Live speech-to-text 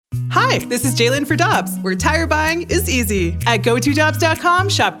Hi, this is Jalen for Dobbs, where tire buying is easy. At GoToDobbs.com,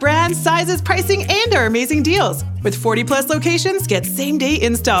 shop brands, sizes, pricing, and our amazing deals. With 40-plus locations, get same-day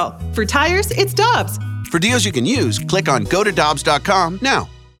install. For tires, it's Dobbs. For deals you can use, click on GoToDobbs.com now.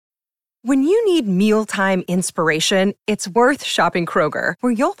 When you need mealtime inspiration, it's worth shopping Kroger,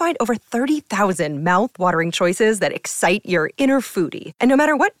 where you'll find over 30,000 mouth-watering choices that excite your inner foodie. And no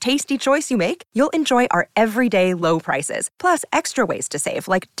matter what tasty choice you make, you'll enjoy our everyday low prices, plus extra ways to save,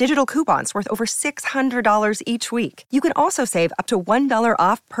 like digital coupons worth over $600 each week. You can also save up to $1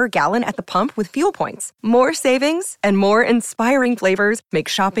 off per gallon at the pump with fuel points. More savings and more inspiring flavors make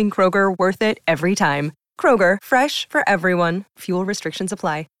shopping Kroger worth it every time. Kroger, fresh for everyone. Fuel restrictions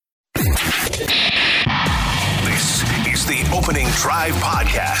apply. This is the Opening Drive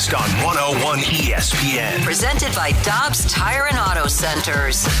Podcast on 101 ESPN. Presented by Dobbs Tire and Auto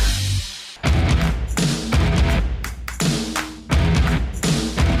Centers.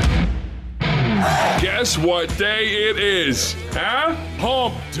 Guess what day it is? Huh?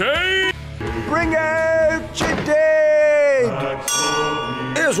 Hump Day? Bring out your dead!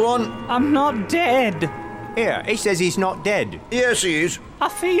 Here's one. I'm not dead. Here, he says he's not dead. Yes, he is. I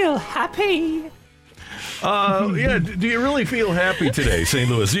feel happy. Yeah, do you really feel happy today, St.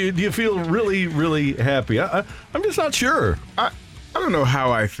 Louis? Do you feel really, really happy? I'm just not sure. I don't know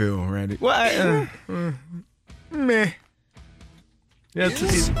how I feel, Randy. Well, meh. Yeah,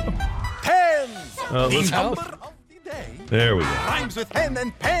 Tens! let's number of the day. There we go. Rhymes with hen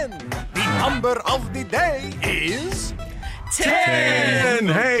and pen. The number of the day is... 10!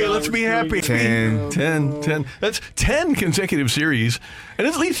 Hey, let's be happy. 10. That's 10 consecutive series. And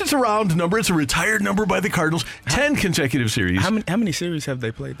at least it's a round number. It's a retired number by the Cardinals. 10 consecutive series. How many series have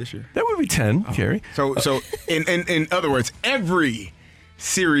they played this year? That would be 10, Kerry. So in other words, every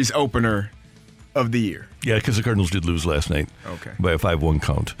series opener of the year. Yeah, because the Cardinals did lose last night. Okay. By a 5-1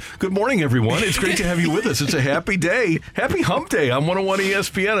 count. Good morning, everyone. It's great to have you with us. It's a happy day. Happy Hump Day on 101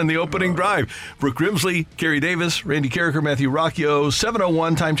 ESPN and the Opening Drive. Brooke Grimsley, Kerry Davis, Randy Carricker, Matthew Rocchio.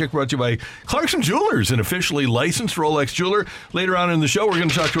 7:01 time check brought to you by Clarkson Jewelers, an officially licensed Rolex jeweler. Later on in the show, we're going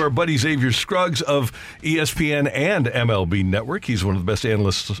to talk to our buddy Xavier Scruggs of ESPN and MLB Network. He's one of the best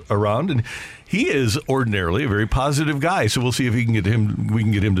analysts around, and he is ordinarily a very positive guy, so we'll see if we can get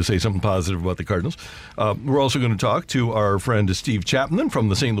him to say something positive about the Cardinals. We're also going to talk to our friend Steve Chapman from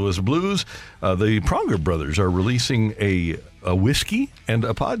the St. Louis Blues. The Pronger brothers are releasing a whiskey and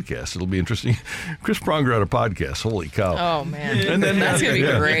a podcast. It'll be interesting. Chris Pronger on a podcast. Holy cow. Oh, man. And then, that's going to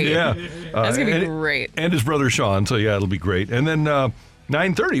be great. Yeah. That's going to be great. And his brother Sean, so yeah, it'll be great. And then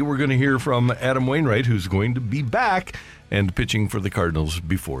 9:30, we're going to hear from Adam Wainwright, who's going to be back and pitching for the Cardinals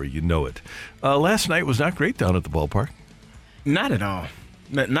before you know it. Last night was not great down at the ballpark. Not at all.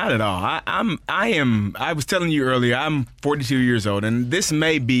 Not at all. I was telling you earlier, I'm 42 years old, and this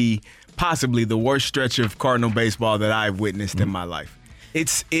may be possibly the worst stretch of Cardinal baseball that I've witnessed in my life.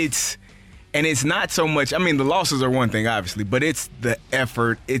 It's not so much, I mean, the losses are one thing, obviously, but it's the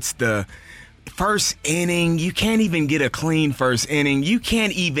effort. It's the first inning. You can't even get a clean first inning. You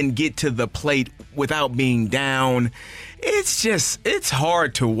can't even get to the plate without being down. It's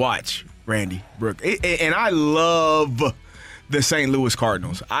hard to watch, Randy, Brooke. And I love the St. Louis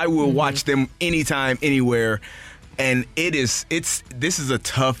Cardinals. I will watch them anytime, anywhere. And this is a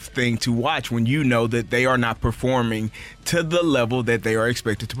tough thing to watch when you know that they are not performing to the level that they are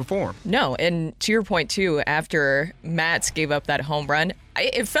expected to perform. No, and to your point, too, after Matz gave up that home run,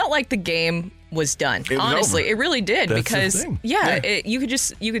 it felt like the game was done. Honestly, it really did. That's because, the thing.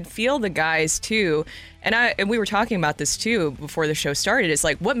 You could feel the guys, too. And we were talking about this, too, before the show started. It's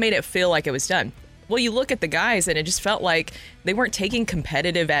like, what made it feel like it was done? Well, you look at the guys, and it just felt like they weren't taking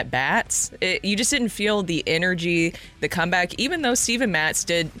competitive at-bats. You just didn't feel the energy, the comeback, even though Steven Matz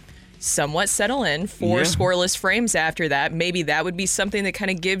did somewhat settle in 4 scoreless frames after that. Maybe that would be something that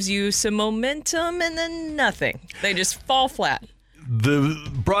kind of gives you some momentum, and then nothing. They just fall flat. The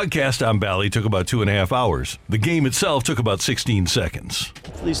broadcast on Bally took about 2.5 hours. The game itself took about 16 seconds.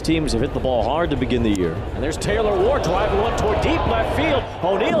 These teams have hit the ball hard to begin the year. And there's Taylor Ward driving one toward deep left field.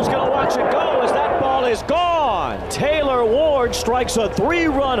 O'Neal's going to watch it go as that ball is gone. Taylor Ward strikes a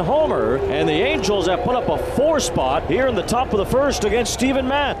 3-run homer, and the Angels have put up a 4 spot here in the top of the first against Steven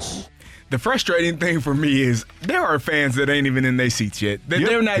Matz. The frustrating thing for me is there are fans that ain't even in their seats yet.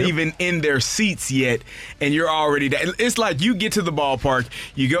 They're not even in their seats yet, and you're already down. It's like you get to the ballpark,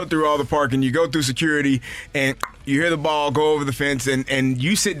 you go through all the parking, you go through security, and you hear the ball go over the fence, and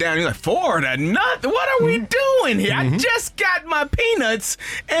you sit down and you're like, 4-0? What are we doing here? I just got my peanuts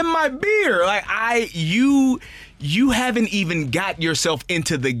and my beer. Like, you you haven't even got yourself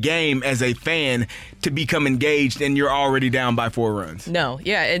into the game as a fan to become engaged, and you're already down by 4 runs. No,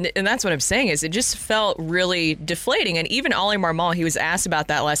 yeah, and that's what I'm saying is it just felt really deflating. And even Ollie Marmol, he was asked about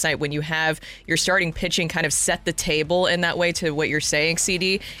that last night. When you have your starting pitching kind of set the table in that way to what you're saying,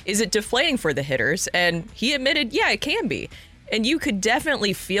 CD, is it deflating for the hitters? And he admitted, yeah, it can be. And you could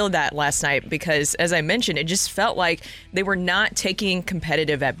definitely feel that last night because, as I mentioned, it just felt like they were not taking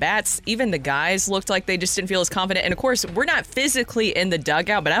competitive at-bats. Even the guys looked like they just didn't feel as confident. And, of course, we're not physically in the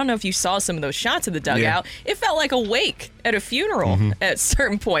dugout, but I don't know if you saw some of those shots of the dugout. Yeah. It felt like a wake at a funeral at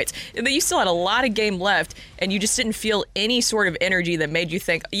certain points. And then you still had a lot of game left, and you just didn't feel any sort of energy that made you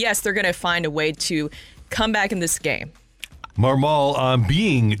think, yes, they're going to find a way to come back in this game. Marmol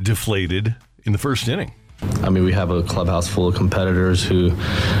being deflated in the first inning. I mean, we have a clubhouse full of competitors who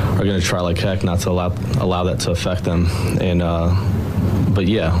are going to try like heck not to allow that to affect them. And but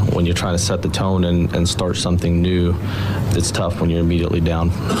yeah, when you're trying to set the tone and start something new, it's tough when you're immediately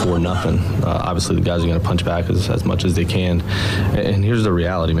down 4-0. Obviously, the guys are going to punch back as much as they can. And here's the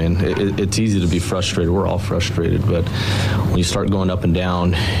reality, man. It's easy to be frustrated. We're all frustrated, but when you start going up and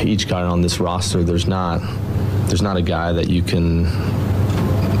down, each guy on this roster, there's not a guy that you can.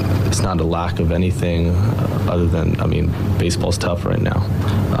 It's not a lack of anything other than, I mean, baseball's tough right now.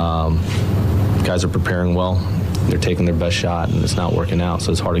 Guys are preparing well. They're taking their best shot, and it's not working out,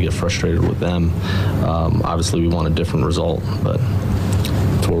 so it's hard to get frustrated with them. Obviously, we want a different result, but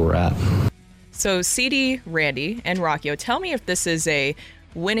that's where we're at. So, CD, Randy, and Rockio, tell me if this is a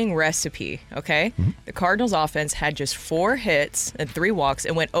winning recipe, okay? Mm-hmm. The Cardinals offense had just 4 hits and 3 walks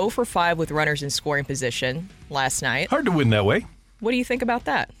and went 0 for 5 with runners in scoring position last night. Hard to win that way. What do you think about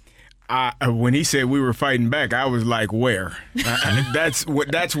that? When he said we were fighting back, I was like, where? That's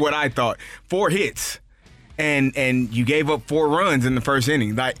what I thought. 4 hits, and you gave up 4 runs in the first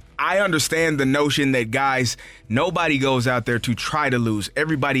inning. Like, I understand the notion that, guys, nobody goes out there to try to lose.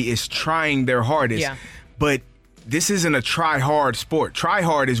 Everybody is trying their hardest. Yeah. But this isn't a try-hard sport.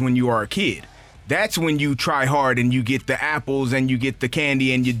 Try-hard is when you are a kid. That's when you try hard and you get the apples and you get the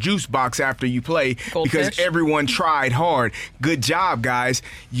candy and your juice box after you play. Goldfish. Because everyone tried hard. Good job, guys.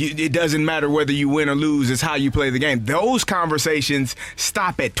 It doesn't matter whether you win or lose. It's how you play the game. Those conversations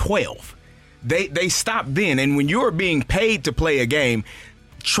stop at 12. They stop then. And when you're being paid to play a game,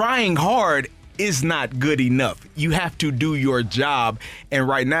 trying hard is not good enough. You have to do your job. And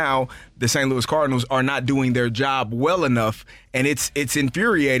right now, the St. Louis Cardinals are not doing their job well enough, and it's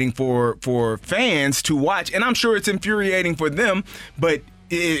infuriating for fans to watch. And I'm sure it's infuriating for them, but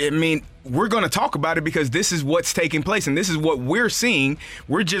I mean, we're going to talk about it because this is what's taking place, and this is what we're seeing.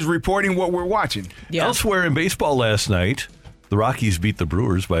 We're just reporting what we're watching. Yeah. Elsewhere in baseball last night, the Rockies beat the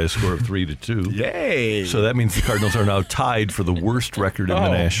Brewers by a score of 3-2. Yay! So that means the Cardinals are now tied for the worst record in the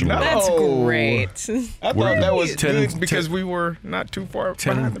National League. That's great. I thought that was 10 because we were not too far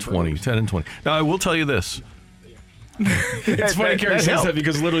behind the Brewers. 10-20. Now, I will tell you this. It's funny Kerry says that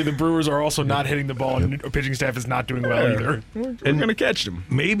because literally the Brewers are also not hitting the ball and our pitching staff is not doing well either. We're going to catch them.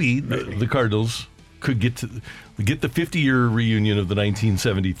 Maybe the Cardinals could get the 50-year reunion of the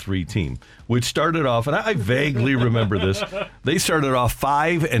 1973 team, which started off, and I vaguely remember this, they started off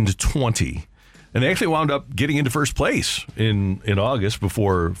 5-20, and they actually wound up getting into first place in August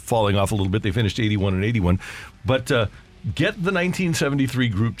before falling off a little bit. They finished 81-81, but get the 1973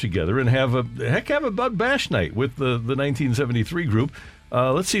 group together and have a Bud Bash night with the 1973 group.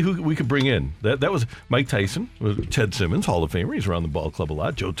 Let's see who we could bring in. That was Mike Tyson, Ted Simmons, Hall of Famer. He's around the ball club a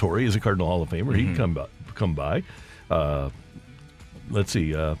lot. Joe Torre is a Cardinal Hall of Famer. He'd come by. Let's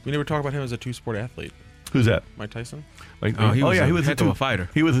see. We never talk about him as a two-sport athlete. Who's that? Mike Tyson. He was a heck of a fighter.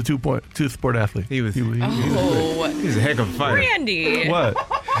 He was a two-sport athlete. He was a heck of a fighter. Randy. What?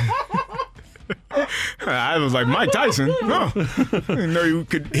 I was like, Mike Tyson? No. I didn't know you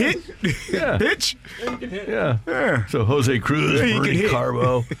could hit, pitch. Yeah. So Jose Cruz, Bernie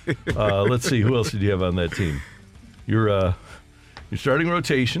Carbo. Let's see, who else did you have on that team? Your starting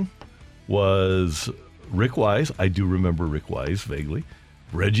rotation was Rick Wise. I do remember Rick Wise vaguely.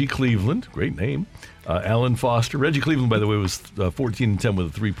 Reggie Cleveland, great name. Alan Foster. Reggie Cleveland, by the way, was 14-10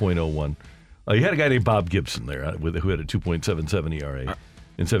 with a 3.01. You had a guy named Bob Gibson there who had a 2.77 ERA.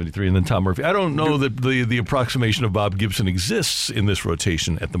 In 73, and then Tom Murphy. I don't know that the approximation of Bob Gibson exists in this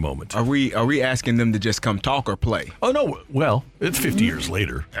rotation at the moment. Are we asking them to just come talk or play? Oh, no. Well, it's 50 years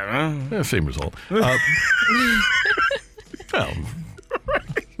later. Same result. Right?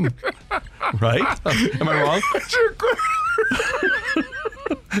 Am I wrong?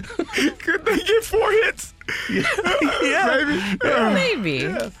 Could they get 4 hits? Yeah. Maybe. Maybe.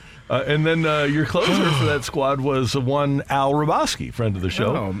 Yeah. And then your closer for that squad was one Al Raboski, friend of the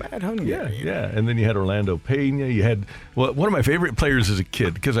show. Oh, Matt Hungary. Yeah. And then you had Orlando Pena. You had one of my favorite players as a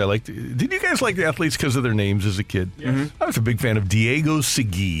kid because I liked. Did you guys like the athletes because of their names as a kid? Yes. I was a big fan of Diego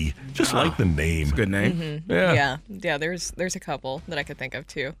Segui. Just like the name. It's a good name. Mm-hmm. Yeah. There's a couple that I could think of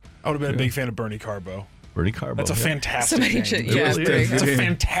too. I would have been a big fan of Bernie Carbo. Bernie Carbo. That's a fantastic name. It's a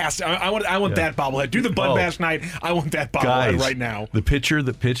fantastic. I want that bobblehead. Do the Bud Bash night. I want that bobblehead right now. The pitcher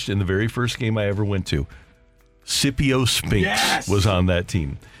that pitched in the very first game I ever went to, Scipio Spinks, was on that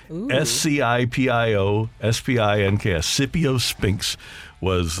team. Scipio Spinks. Scipio Spinks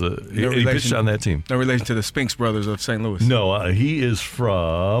was he pitched on that team. No relation to the Spinks brothers of St. Louis. No, he is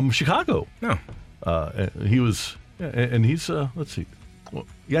from Chicago. No, he was, and he's let's see,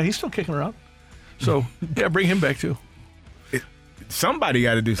 he's still kicking around. So, bring him back, too. Somebody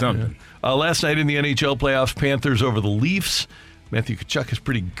got to do something. Last night in the NHL playoffs, Panthers over the Leafs. Matthew Tkachuk is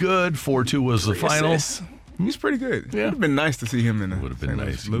pretty good. 4-2 was the final. He's pretty good. Yeah. It would have been nice to see him in Would have been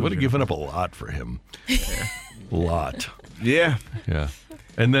nice. Would have given up a lot for him. A lot. Yeah. Yeah.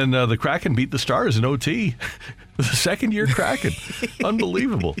 And then the Kraken beat the Stars in OT. The second-year Kraken.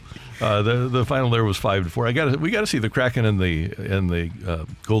 Unbelievable. The final there was 5-4. We got to see the Kraken and the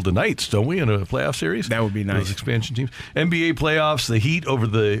Golden Knights, don't we, in a playoff series? That would be nice. Those expansion teams. NBA playoffs. The Heat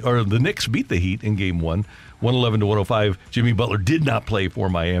the Knicks beat the Heat in Game 1, 111-105. Jimmy Butler did not play for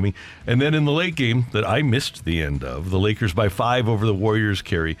Miami. And then in the late game that I missed the end of, the Lakers by 5 over the Warriors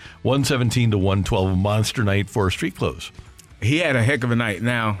carry 117-112. A monster night for a street close. He had a heck of a night.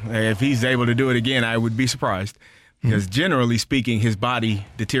 Now, if he's able to do it again, I would be surprised. Because generally speaking, his body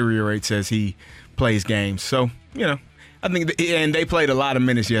deteriorates as he plays games. So, I think, and they played a lot of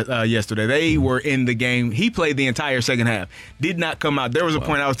minutes yesterday. They were in the game. He played the entire second half. Did not come out. There was a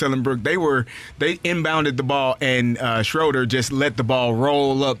point I was telling Brooke, they inbounded the ball, and Schroeder just let the ball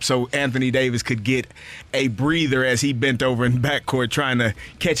roll up so Anthony Davis could get a breather as he bent over in backcourt trying to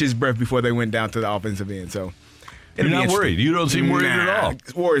catch his breath before they went down to the offensive end. So, you're not worried. You don't seem worried at all.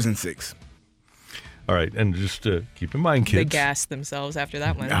 Warriors in 6. All right, and just keep in mind, kids. They gassed themselves after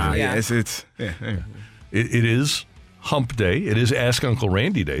that one. It is Hump Day. It is Ask Uncle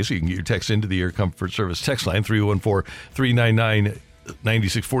Randy Day, so you can get your text into the Air Comfort Service text line, 314-399-9646,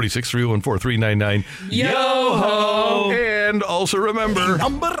 314-399. Yo-ho! And also remember... The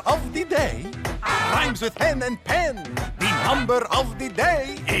number of the day rhymes with pen and pen. The number of the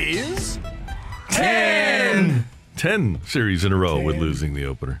day is... 10! 10 series in a row with losing the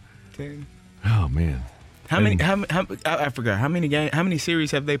opener. 10. Oh, man. How many? I forgot. How many series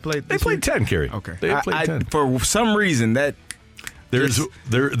have they played? They played 10, Kerry. Okay. They played 10. For some reason, there is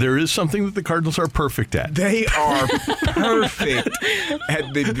something that the Cardinals are perfect at. They are perfect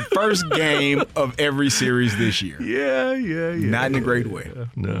at the first game of every series this year. Yeah. Not in a great way.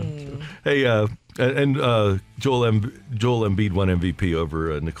 No. Hey, and Joel Embiid won MVP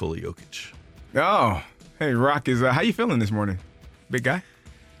over Nikola Jokic. Oh, hey, Rock is. How you feeling this morning, big guy?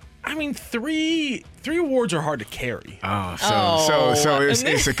 I mean, three awards are hard to carry. So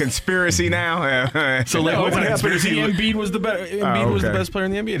it's a conspiracy now. So what happened if Embiid was the better? Embiid was the best player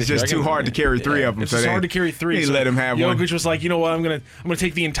in the NBA. It's just too hard to carry 3 of them. It's just hard to carry 3. So let him have one. Jokic was like, you know what? I'm gonna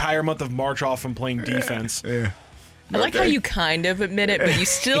take the entire month of March off from playing defense. Yeah. I like how you kind of admit it, but you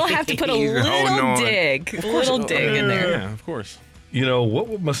still have to put a little dig in there. Yeah, of course.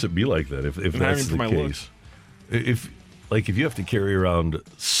 What must it be like that if that's the case? If you have to carry around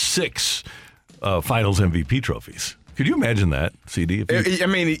 6 Finals MVP trophies, could you imagine that, CD?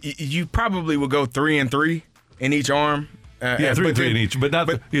 You probably would go 3-3 in each arm. 3-3 in each, but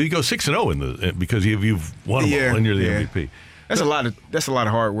you go 6-0 because you've won them all and you're the MVP. That's a lot of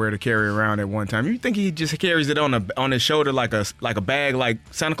hardware to carry around at one time. You think he just carries it on his shoulder like a bag, like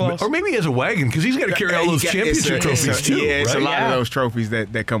Santa Claus, or maybe he has a wagon because he's got to carry all those championship trophies too. Yeah, it's right? a lot of those trophies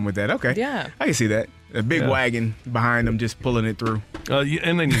that come with that. Okay, yeah, I can see that. A big wagon behind him, just pulling it through.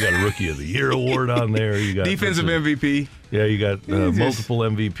 And then you got a Rookie of the Year award on there. You got defensive MVP. Yeah, you got multiple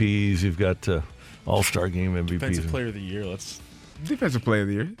MVPs. You've got All-Star Game MVPs. Defensive Player of the Year. Defensive Player of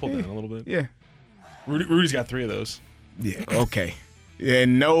the Year. Pull down a little bit. Yeah. Rudy's got 3 of those. Yeah. Okay.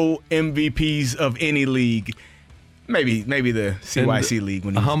 And no MVPs of any league. Maybe the CYC league.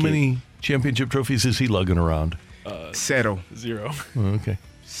 When how many championship trophies is he lugging around? Settle. 0. Okay.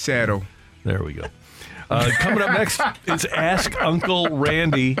 Settle. There we go. Coming up next, it's Ask Uncle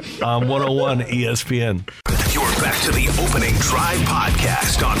Randy on 101 ESPN. You're back to the Opening Drive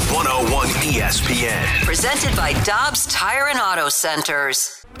podcast on 101 ESPN. Presented by Dobbs Tire and Auto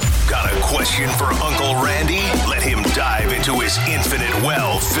Centers. Got a question for Uncle Randy? Let him dive into his infinite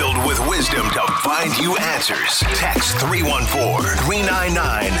well filled with wisdom to find you answers. Text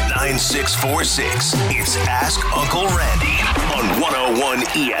 314-399-9646. It's Ask Uncle Randy on 101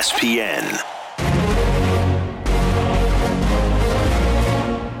 ESPN.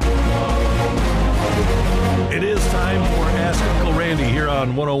 It is time for Ask Uncle Randy here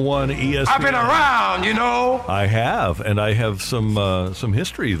on 101 ESPN. I've been around, you know. I have, and I have some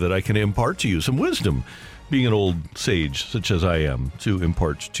history that I can impart to you, some wisdom, being an old sage such as I am, to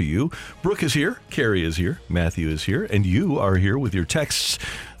impart to you. Brooke is here, Carrie is here, Matthew is here, and you are here with your texts.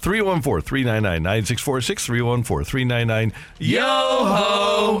 314-399-9646,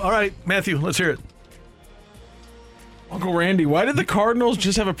 314-399-YO-HO. All right, Matthew, let's hear it. Uncle Randy, why did the Cardinals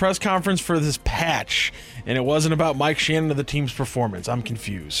just have a press conference for this patch, and it wasn't about Mike Shannon or the team's performance? I'm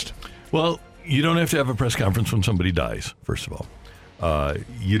confused. Well, you don't have to have a press conference when somebody dies, first of all.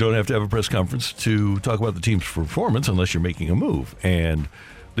 You don't have to have a press conference to talk about the team's performance unless you're making a move. And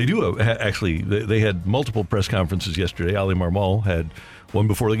they do actually, they had multiple press conferences yesterday. Ali Marmol had one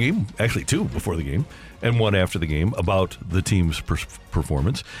before the game, actually two before the game, and one after the game about the team's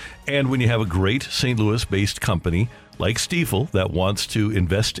performance. And when you have a great St. Louis-based company like Stiefel that wants to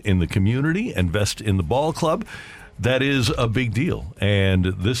invest in the community, invest in the ball club, that is a big deal. And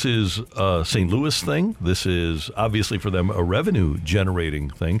this is a St. Louis thing. This is obviously for them a revenue-generating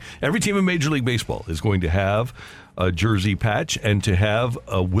thing. Every team in Major League Baseball is going to have a jersey patch, and to have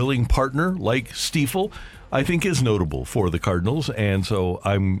a willing partner like Stiefel, I think, is notable for the Cardinals. And so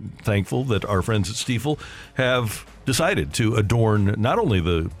I'm thankful that our friends at Stiefel have decided to adorn not only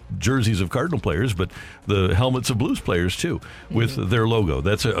the jerseys of Cardinal players, but the helmets of Blues players, too, with their logo.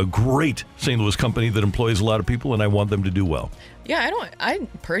 That's a great St. Louis company that employs a lot of people, and I want them to do well. Yeah, I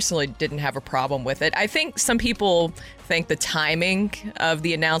personally didn't have a problem with it. I think some people think the timing of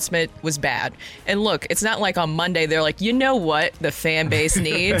the announcement was bad. And look, it's not like on Monday they're like, you know what the fan base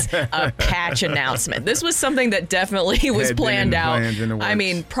needs? A patch announcement. This was something that definitely was planned out. I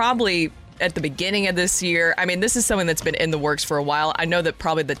mean, probably at the beginning of this year. I mean, this is something that's been in the works for a while. I know that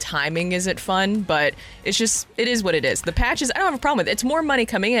probably the timing isn't fun, but it is what it is. The patches, I don't have a problem with it. It's more money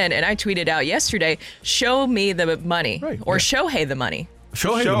coming in, and I tweeted out yesterday, show me the money, or Shohei the money.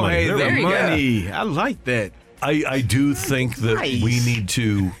 Shohei the money. There the money. I like that. I do think that we need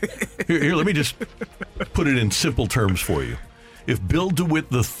to... Here, let me just put it in simple terms for you. If Bill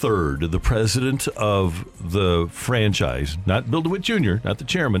DeWitt III, the president of the franchise, not Bill DeWitt Jr., not the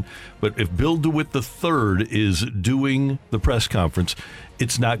chairman, but if Bill DeWitt III is doing the press conference,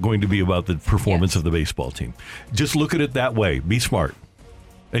 it's not going to be about the performance of the baseball team. Just look at it that way. Be smart.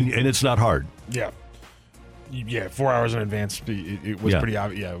 And it's not hard. Yeah. 4 hours in advance, it was pretty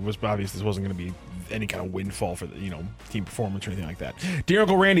obvious. Yeah, it was obvious this wasn't going to be any kind of windfall for the team performance or anything like that. Dear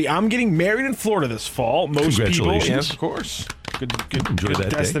Uncle Randy, I'm getting married in Florida this fall. Most people, yes, of course. Good Enjoy that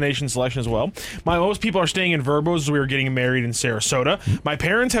destination selection as well. Most people are staying in Verbos as we were getting married in Sarasota. My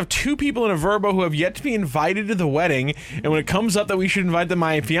parents have 2 people in a Verbo who have yet to be invited to the wedding, and when it comes up that we should invite them,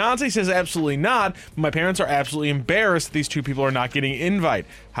 my fiance says absolutely not. But my parents are absolutely embarrassed that these 2 people are not getting invite.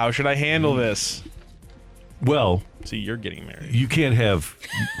 How should I handle this? Well, see, you're getting married. You can't have...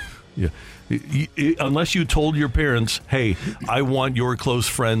 Yeah. Unless you told your parents, hey, I want your close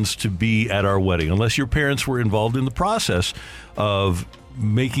friends to be at our wedding. Unless your parents were involved in the process of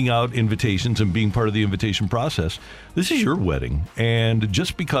making out invitations and being part of the invitation process, this is your wedding. And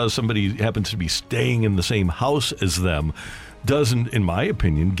just because somebody happens to be staying in the same house as them doesn't, in my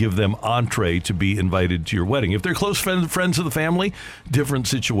opinion, give them entree to be invited to your wedding. If they're close friends of the family, different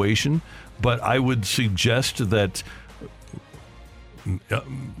situation. But I would suggest that...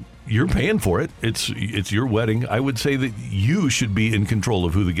 you're paying for it. It's your wedding. I would say that you should be in control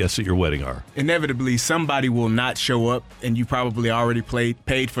of who the guests at your wedding are. Inevitably, somebody will not show up, and you probably already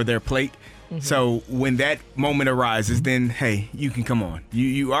paid for their plate. Mm-hmm. So when that moment arises, then hey, you can come on.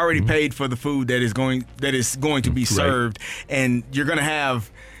 You already paid for the food that is going to be served, and you're going to have.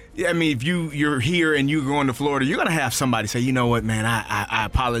 I mean, if you're here and you're going to Florida, you're going to have somebody say, you know what, man, I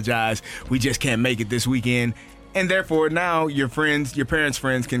apologize. We just can't make it this weekend. And therefore, now your parents'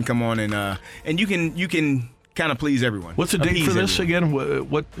 friends can come on and you can kind of please everyone. What's the date for this again?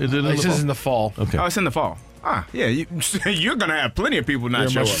 What is it? This is in the fall. Okay. Oh, it's in the fall. Yeah. You're gonna have plenty of people not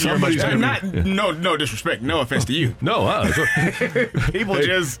show up. No disrespect. No offense to you. No. People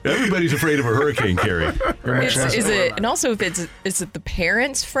just everybody's afraid of a hurricane, Carrie. Is it? And also, is it the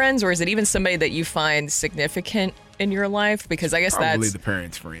parents' friends, or is it even somebody that you find significant in your life? Because I guess probably the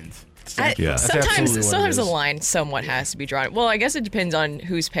parents' friends. Sometimes the line somewhat has to be drawn. Well, I guess it depends on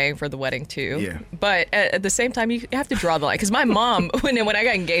who's paying for the wedding too. Yeah. But at the same time, you have to draw the line. Because my mom, when I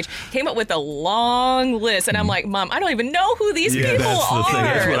got engaged, came up with a long list, and I'm like, Mom, I don't even know who these people that's the are. thing.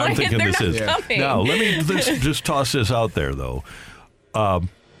 That's what I'm thinking they're this not is. coming. Now, let's just toss this out there, though.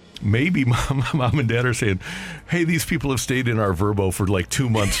 Maybe mom and dad are saying, hey, these people have stayed in our Verbo for like 2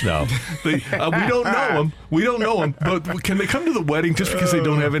 months now. We don't know them. We don't know them. But can they come to the wedding just because they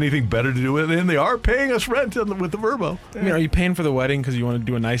don't have anything better to do? And they are paying us rent with the Verbo. I mean, are you paying for the wedding because you want to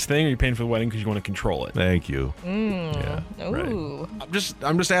do a nice thing, or are you paying for the wedding because you want to control it? Thank you. Yeah. Right.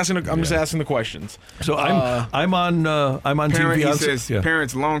 I'm just asking. Just asking the questions. So I'm on Team He Fiance. says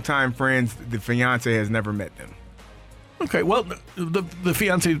parents, longtime friends. The fiance has never met them. Okay, well, the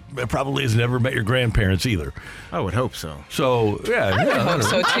fiance probably has never met your grandparents either. I would hope so. So, yeah. I would hope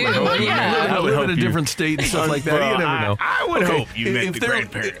so, too. I live in a different state and stuff like that. You never know. I would hope you met the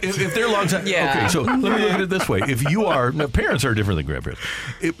grandparents. If they're long time. Yeah. Okay, so let me look at it this way. If you are, parents are different than grandparents.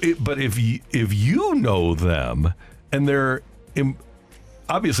 But if you know them and they're,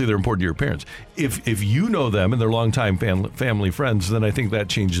 obviously they're important to your parents. If you know them and they're longtime family friends, then I think that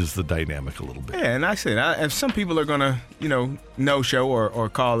changes the dynamic a little bit. Yeah, and I said, if some people are going to, no show or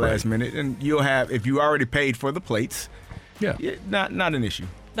call last minute, and you'll have, if you already paid for the plates, not an issue.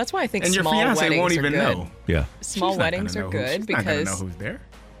 That's why I think and small your fiance weddings won't are even good. know. Yeah. Small weddings are good because. She's not going to know who's there.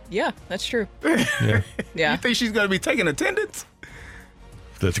 Yeah, that's true. Yeah. Yeah. You think she's going to be taking attendance?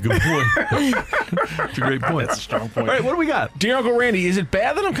 That's a good point. That's a great point. That's a strong point. All right, what do we got? Dear Uncle Randy, is it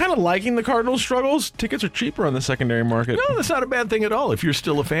bad that I'm kind of liking the Cardinals' struggles? Tickets are cheaper on the secondary market. No, that's not a bad thing at all. If you're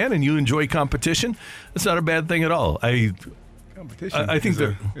still a fan and you enjoy competition, that's not a bad thing at all. Competition I think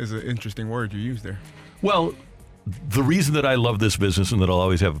is an interesting word you use there. Well, the reason that I love this business and that I'll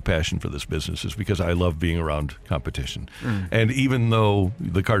always have a passion for this business is because I love being around competition. And even though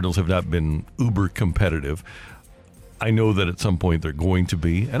the Cardinals have not been uber competitive, I know that at some point they're going to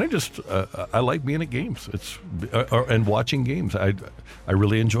be, and I like being at games. And watching games. I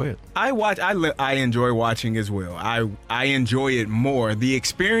really enjoy it. I enjoy watching as well. I enjoy it more. The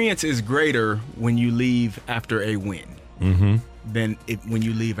experience is greater when you leave after a win than when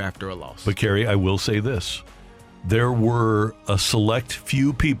you leave after a loss. But Kerry, I will say this: there were a select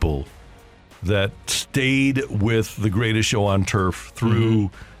few people that stayed with the greatest show on turf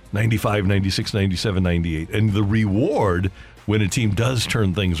through 95, 96, 97, 98. And the reward when a team does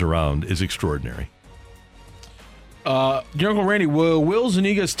turn things around is extraordinary. Dear Uncle Randy, will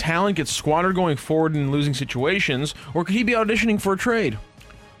Zuniga's talent get squandered going forward in losing situations, or could he be auditioning for a trade?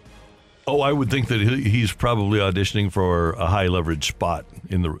 Oh, I would think that he's probably auditioning for a high leverage spot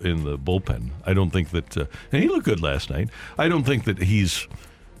in the bullpen. I don't think that, and he looked good last night. I don't think that he's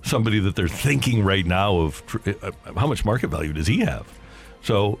somebody that they're thinking right now of how much market value does he have.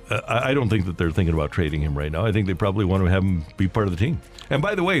 So I don't think that they're thinking about trading him right now. I think they probably want to have him be part of the team. And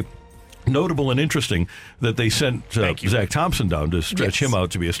by the way, notable and interesting that they sent Zach Thompson down to stretch him out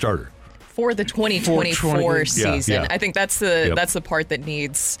to be a starter for the 2024 season. Yeah. I think that's the part that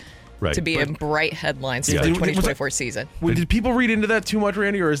needs to be in bright headlines for the 2024 season. Did people read into that too much,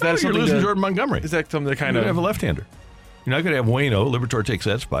 Randy, or is that something? You're losing Jordan Montgomery. Is that something that kind You're of going to have a left-hander? You're not going to have Waino. Liberatore takes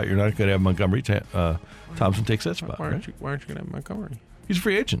that spot. You're not going to have Montgomery. Thompson takes that spot. Why aren't you going to have Montgomery? He's a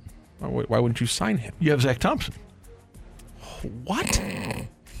free agent. Why wouldn't you sign him? You have Zach Thompson. What?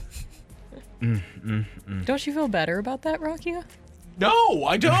 Don't you feel better about that, Rocky? No,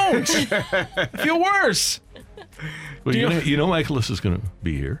 I don't. I feel worse. Well, you know Michaelis is going to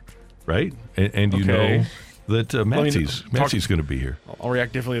be here, right? And you know that Massey's going to be here. I'll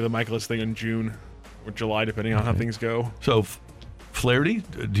react differently to the Michaelis thing in June or July, depending on how things go. So, Flaherty,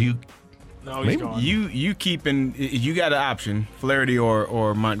 do you... No, he's gone. You keeping, you got an option, Flaherty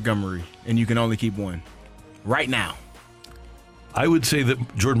or Montgomery, and you can only keep one right now. I would say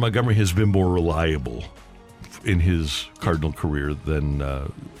that Jordan Montgomery has been more reliable in his Cardinal career than,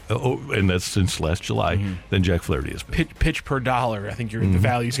 and that's since last July, than Jack Flaherty has been. Pitch per dollar. I think the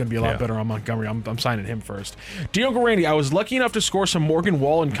value is going to be a lot better on Montgomery. I'm signing him first. Dear Uncle Randy, I was lucky enough to score some Morgan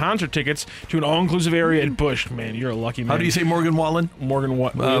Wallen concert tickets to an all-inclusive area at Busch. Man, you're a lucky man. How do you say Morgan Wallen?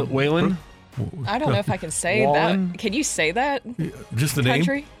 Whalen? I don't know if I can say Wallen? that. Can you say that? Just the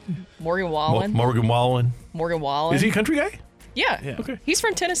country? name? Morgan Wallen. Morgan Wallen. Morgan Wallen. Is he a country guy? Yeah. Okay. He's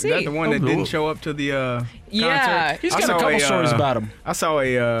from Tennessee. Is that the one that didn't show up to the Yeah. concert? He's got a couple stories about him. I saw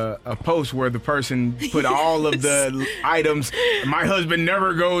a post where the person put all of the items. My husband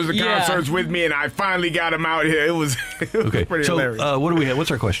never goes to concerts with me, and I finally got him out here. It was Okay. pretty so, hilarious. what do we have?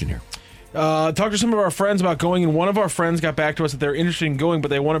 What's our question here? Talked to some of our friends about going, and one of our friends got back to us that they're interested in going, but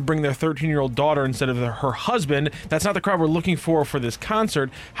they want to bring their 13-year-old daughter instead of her husband. That's not the crowd we're looking for this concert.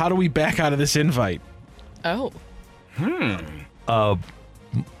 How do we back out of this invite? Oh.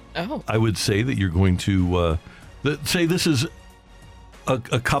 I would say that you're going to say this is a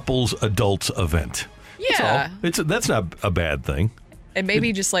couple's adults event. Yeah. That's not a bad thing. And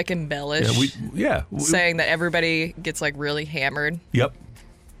maybe just like embellish. Saying that everybody gets like really hammered. Yep.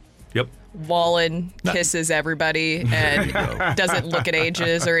 Wallen kisses everybody and doesn't look at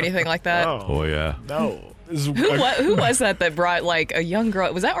ages or anything like that. Oh yeah. No. Who was that brought like a young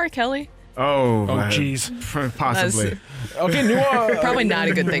girl? Was that R. Kelly? Oh, jeez. Possibly. Okay, probably not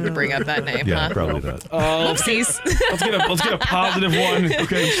a good thing to bring up that name, Yeah, huh? probably not. Oopsies. Let's get a positive one.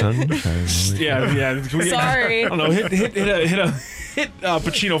 Okay. Sunshine. Yeah. Can we Sorry. I don't know. Hit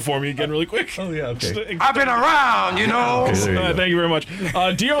Pacino for me again, really quick. Oh yeah. Okay. I've been around, you know. Okay, there you go. Thank you very much.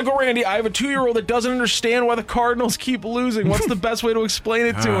 Dear Uncle Randy, I have a 2-year-old that doesn't understand why the Cardinals keep losing. What's the best way to explain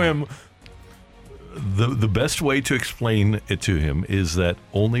it to him? The best way to explain it to him is that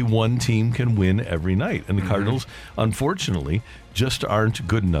only one team can win every night. And the Cardinals, unfortunately, just aren't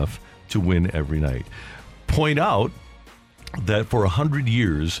good enough to win every night. Point out that for 100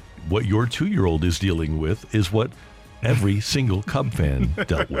 years, what your 2-year-old is dealing with is what every single Cub fan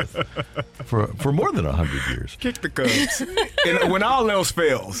dealt with for more than 100 years. Kick the Cubs. And when all else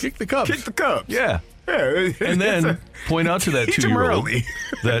fails, kick the Cubs. Kick the Cubs. Yeah. And then point out to that 2-year-old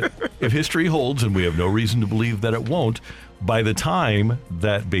that if history holds, and we have no reason to believe that it won't, by the time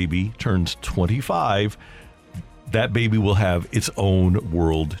that baby turns 25, that baby will have its own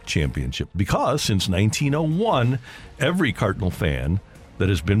world championship. Because since 1901, every Cardinal fan that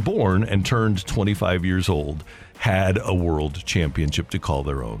has been born and turned 25 years old had a world championship to call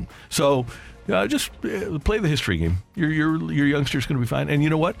their own. So just play the history game. Your youngster's going to be fine. And you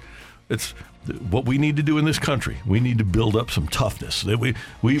know what? It's what we need to do in this country. We need to build up some toughness. We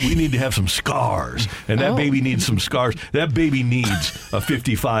need to have some scars, and that baby needs some scars. That baby needs a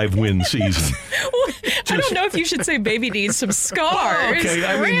 55-win season. I don't know if you should say baby needs some scars. Okay,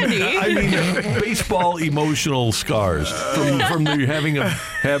 Randy. I mean baseball emotional scars from having to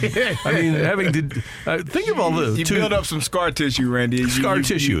think of all the you build up some scar tissue, Randy.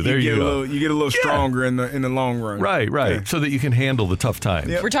 Tissue. There you go. You get a little stronger in the long run. Right. Yeah. So that you can handle the tough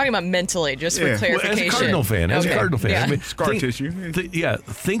times. We're talking about mentally, just for clarification. As a Cardinal fan, Yeah. I mean, scar tissue.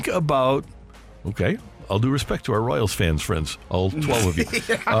 Think about. Okay, all due respect to our Royals fans, friends, all 12 of you.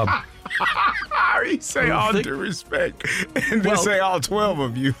 You say all due respect, and then say all 12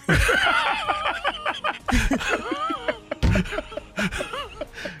 of you.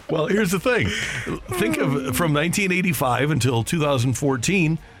 Well, here's the thing. Think of from 1985 until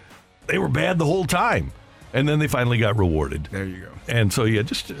 2014, they were bad the whole time. And then they finally got rewarded. There you go. And so,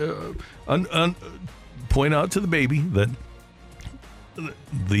 just point out to the baby that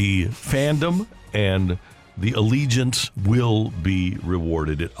the fandom and the allegiance will be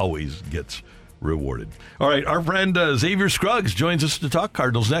rewarded. It always gets rewarded. All right, our friend Xavier Scruggs joins us to talk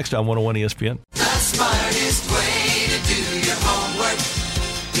Cardinals next on 101 ESPN. The smartest way to do your homework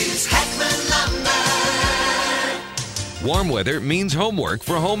is Heckman Lumber. Warm weather means homework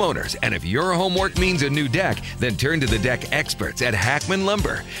for homeowners. And if your homework means a new deck, then turn to the deck experts at Hackman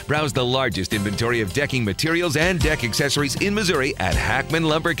Lumber. Browse the largest inventory of decking materials and deck accessories in Missouri at Hackman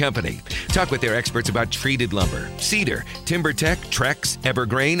Lumber Company. Talk with their experts about treated lumber, cedar, TimberTech, Trex,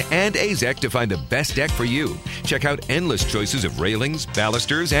 Evergreen, and AZEK to find the best deck for you. Check out endless choices of railings,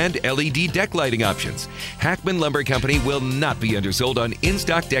 balusters, and LED deck lighting options. Hackman Lumber Company will not be undersold on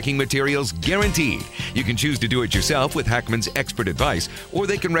in-stock decking materials, guaranteed. You can choose to do it yourself with Hackman's expert advice, or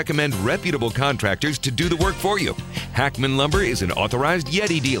they can recommend reputable contractors to do the work for you. Hackman Lumber is an authorized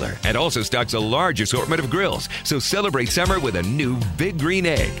Yeti dealer and also stocks a large assortment of grills, so celebrate summer with a new Big Green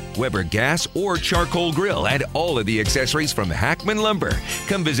Egg, Weber gas or charcoal grill, and all of the accessories from Hackman Lumber.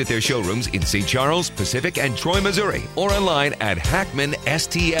 Come visit their showrooms in St. Charles, Pacific, and Troy, Missouri, or online at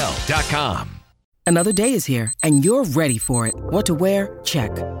hackmanstl.com. Another day is here, and you're ready for it. What to wear?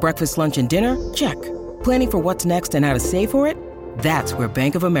 Check. Breakfast, lunch, and dinner? Check. Planning for what's next and how to save for it? That's where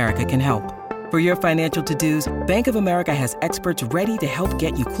Bank of America can help. For your financial to-dos, Bank of America has experts ready to help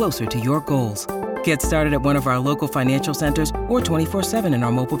get you closer to your goals. Get started at one of our local financial centers or 24/7 in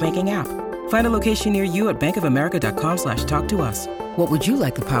our mobile banking app. Find a location near you at bankofamerica.com/talktous. What would you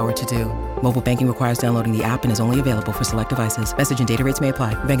like the power to do? Mobile banking requires downloading the app and is only available for select devices. Message and data rates may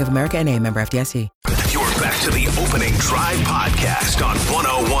apply. Bank of America N.A., member FDIC. You're back to the Opening Drive podcast on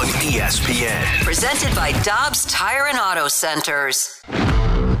 101 ESPN. Presented by Dobbs Tire and Auto Centers.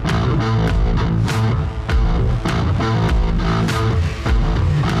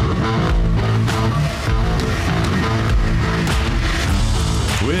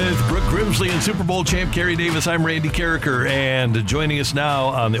 Grimsley and Super Bowl champ Kerry Davis. I'm Randy Carricker, and joining us now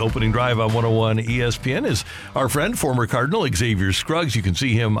on the opening drive on 101 ESPN is our friend, former Cardinal Xavier Scruggs. You can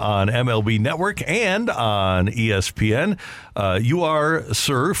see him on MLB Network and on ESPN. You are,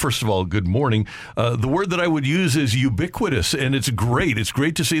 sir, first of all, good morning. The word that I would use is ubiquitous, and it's great. It's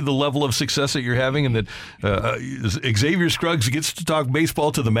great to see the level of success that you're having, and that Xavier Scruggs gets to talk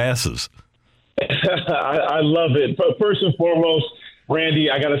baseball to the masses. I love it. But first and foremost,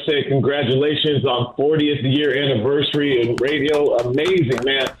 Randy, I got to say congratulations on 40th year anniversary in radio. Amazing,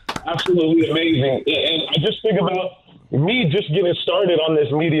 man. Absolutely amazing. And I just think about me just getting started on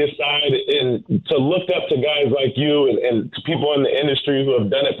this media side, and to look up to guys like you and to people in the industry who have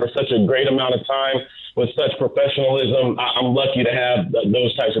done it for such a great amount of time with such professionalism. I'm lucky to have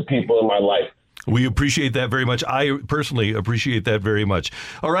those types of people in my life. We appreciate that very much. I personally appreciate that very much.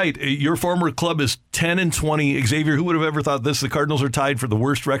 All right, your former club is 10-20. Xavier, who would have ever thought this? The Cardinals are tied for the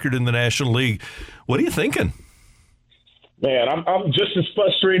worst record in the National League. What are you thinking? Man, I'm just as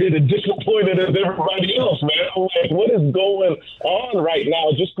frustrated and disappointed as everybody else, man. I'm like, what is going on right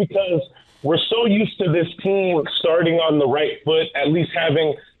now? Just because we're so used to this team starting on the right foot, at least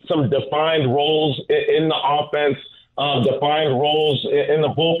having some defined roles in the offense, defined roles in the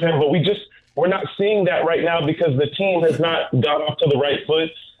bullpen, but we're not seeing that right now because the team has not got off to the right foot.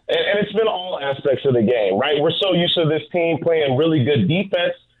 And it's been all aspects of the game, right? We're so used to this team playing really good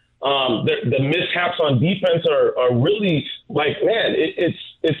defense. The mishaps on defense are really like, man,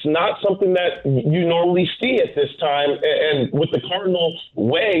 it's not something that you normally see at this time. And with the Cardinal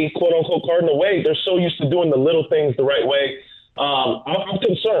way, quote unquote Cardinal way, they're so used to doing the little things the right way. I'm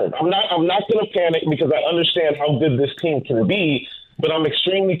concerned. I'm not going to panic because I understand how good this team can be. But I'm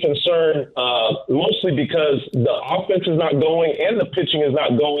extremely concerned, mostly because the offense is not going and the pitching is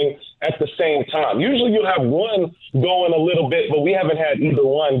not going at the same time. Usually you have one going a little bit, but we haven't had either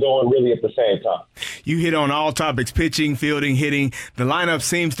one going really at the same time. You hit on all topics: pitching, fielding, hitting. The lineup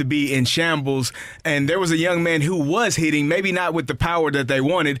seems to be in shambles, and there was a young man who was hitting, maybe not with the power that they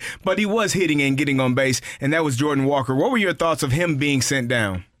wanted, but he was hitting and getting on base, and that was Jordan Walker. What were your thoughts of him being sent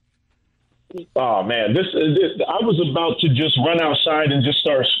down? Oh, man, this I was about to just run outside and just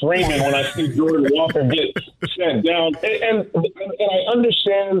start screaming when I see Jordan Walker get sent down. And I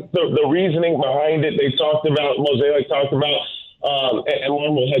understand the reasoning behind it. They talked about, Mosaic talked about, and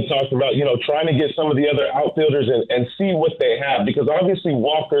Marvel had talked about, trying to get some of the other outfielders and see what they have, because obviously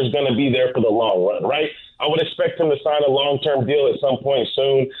Walker is going to be there for the long run, right? I would expect him to sign a long-term deal at some point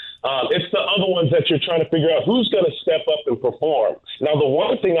soon. It's the other ones that you're trying to figure out who's going to step up and perform. Now, the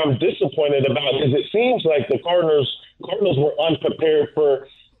one thing I'm disappointed about is it seems like the Cardinals were unprepared for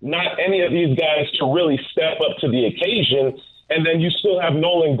not any of these guys to really step up to the occasion. And then you still have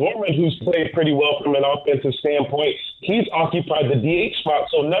Nolan Gorman, who's played pretty well from an offensive standpoint. He's occupied the DH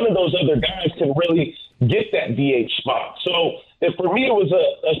spot, so none of those other guys can really get that DH spot. So for me, it was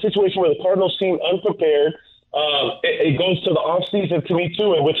a situation where the Cardinals seemed unprepared. It goes to the offseason to me,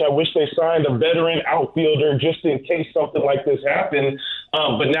 too, in which I wish they signed a veteran outfielder just in case something like this happened.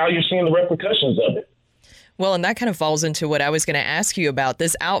 But now you're seeing the repercussions of it. Well, and that kind of falls into what I was going to ask you about.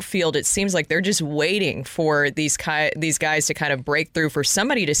 This outfield, it seems like they're just waiting for these guys to kind of break through, for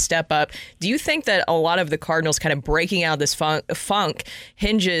somebody to step up. Do you think that a lot of the Cardinals kind of breaking out of this funk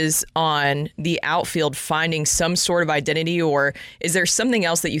hinges on the outfield finding some sort of identity, or is there something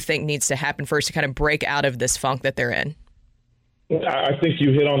else that you think needs to happen first to kind of break out of this funk that they're in? I think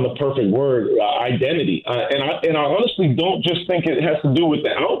you hit on the perfect word, identity. And I honestly don't just think it has to do with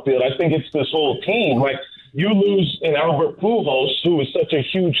the outfield. I think it's this whole team. Like, you lose an Albert Pujols, who is such a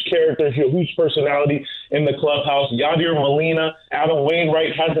huge character, huge personality in the clubhouse. Yadier Molina, Adam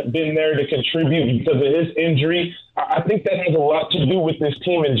Wainwright hasn't been there to contribute because of his injury. I think that has a lot to do with this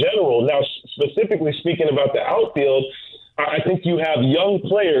team in general. Now, specifically speaking about the outfield, I think you have young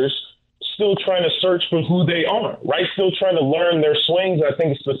players still trying to search for who they are, right? Still trying to learn their swings. I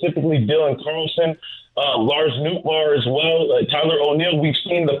think specifically Dylan Carlson, Lars Nootbaar as well, Tyler O'Neill. We've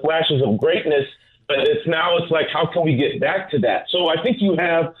seen the flashes of greatness, but it's like, how can we get back to that? So I think you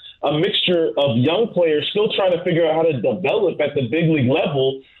have a mixture of young players still trying to figure out how to develop at the big league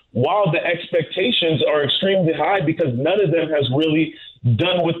level, while the expectations are extremely high because none of them has really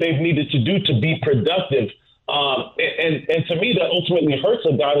done what they've needed to do to be productive. And to me, that ultimately hurts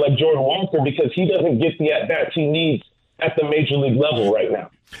a guy like Jordan Walker because he doesn't get the at-bats he needs at the major league level right now.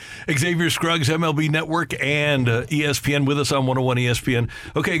 Xavier Scruggs, MLB Network and ESPN with us on 101 ESPN.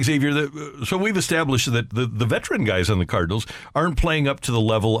 Okay, Xavier, so we've established that the veteran guys on the Cardinals aren't playing up to the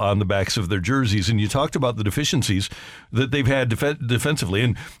level on the backs of their jerseys, and you talked about the deficiencies that they've had defensively,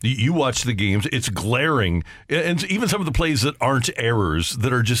 and you watch the games, it's glaring, and even some of the plays that aren't errors,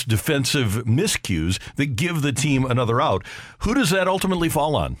 that are just defensive miscues that give the team another out. Who does that ultimately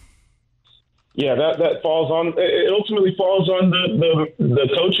fall on? Yeah, that falls on. It ultimately falls on the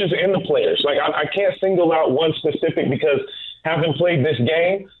coaches and the players. Like I can't single out one specific because having played this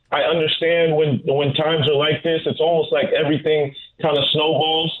game, I understand when times are like this, it's almost like everything kind of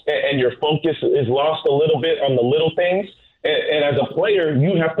snowballs and your focus is lost a little bit on the little things. And as a player,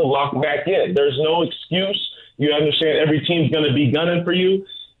 you have to lock back in. There's no excuse. You understand every team's going to be gunning for you.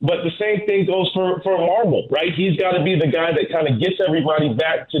 But the same thing goes for Marmol, right? He's got to be the guy that kind of gets everybody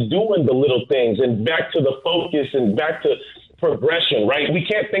back to doing the little things and back to the focus and back to progression, right? We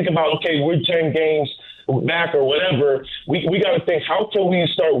can't think about, okay, we're 10 games back or whatever. We got to think, how can we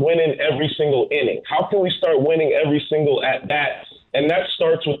start winning every single inning? How can we start winning every single at-bat? And that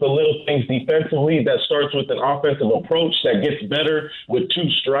starts with the little things defensively. That starts with an offensive approach that gets better with 2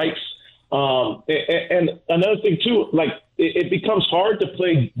 strikes. And another thing, too, like it becomes hard to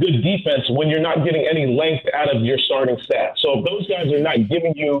play good defense when you're not getting any length out of your starting staff. So if those guys are not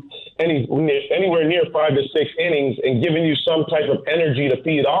giving you anywhere near 5 to 6 innings and giving you some type of energy to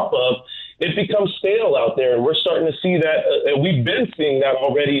feed off of, it becomes stale out there. And we're starting to see that, and we've been seeing that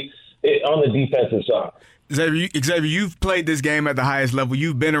already on the defensive side. Xavier, you've played this game at the highest level.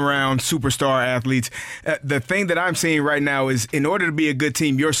 You've been around superstar athletes. The thing that I'm seeing right now is in order to be a good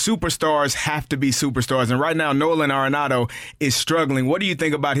team, your superstars have to be superstars. And right now, Nolan Arenado is struggling. What do you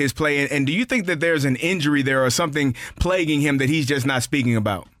think about his play? And do you think that there's an injury there or something plaguing him that he's just not speaking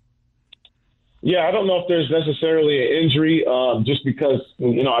about? Yeah, I don't know if there's necessarily an injury just because,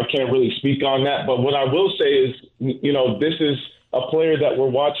 I can't really speak on that. But what I will say is, this is a player that we're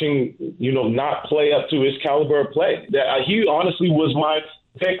watching, not play up to his caliber of play. He honestly was my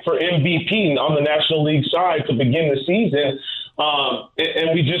pick for MVP on the National League side to begin the season.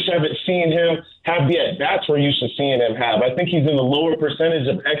 And we just haven't seen him have the at-bats we're used to seeing him have. I think he's in the lower percentage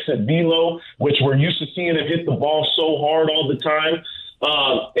of exit velo, which we're used to seeing him hit the ball so hard all the time.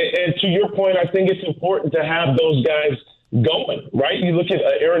 And to your point, I think it's important to have those guys going, right? You look at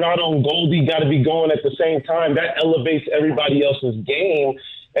Arenado and Goldie got to be going at the same time. That elevates everybody else's game.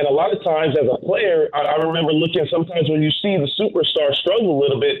 And a lot of times as a player, I remember looking sometimes when you see the superstar struggle a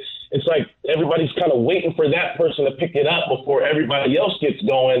little bit, it's like everybody's kind of waiting for that person to pick it up before everybody else gets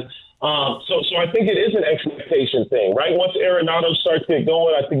going. So I think it is an expectation thing, right? Once Arenado starts to get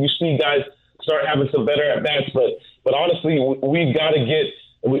going, I think you see guys start having some better at-bats. But honestly, we've got to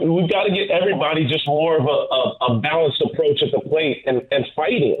get everybody just more of a balanced approach at the plate and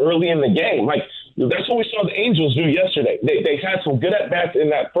fighting early in the game. Like, that's what we saw the Angels do yesterday. They had some good at-bats in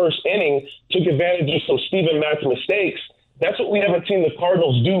that first inning, took advantage of some Steven Matz mistakes. That's what we haven't seen the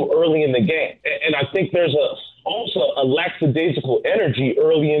Cardinals do early in the game. And I think there's also a lackadaisical energy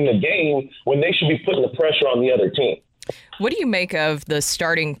early in the game when they should be putting the pressure on the other team. What do you make of the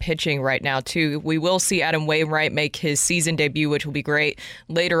starting pitching right now, too? We will see Adam Wainwright make his season debut, which will be great,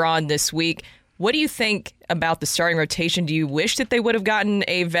 later on this week. What do you think about the starting rotation? Do you wish that they would have gotten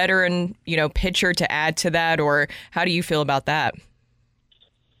a veteran, pitcher to add to that, or how do you feel about that?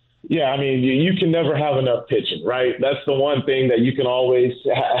 Yeah, I mean, you can never have enough pitching, right? That's the one thing that you can always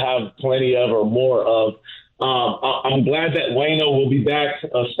have plenty of or more of. I'm glad that Waino will be back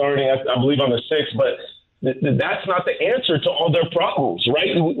starting, I believe, on the 6th, but that's not the answer to all their problems,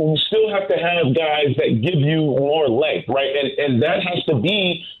 right? We still have to have guys that give you more length, right? And that has to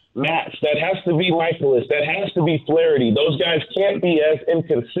be Matz, that has to be Michaelis, that has to be Flaherty. Those guys can't be as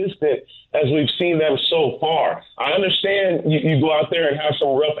inconsistent as we've seen them so far. I understand you go out there and have some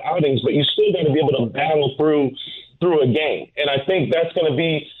rough outings, but you still got to be able to battle through a game. And I think that's going to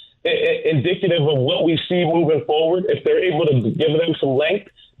be indicative of what we see moving forward. If they're able to give them some length,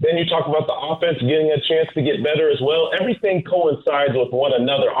 then you talk about the offense getting a chance to get better as well. Everything coincides with one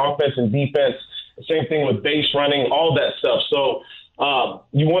another, offense and defense. Same thing with base running, all that stuff. So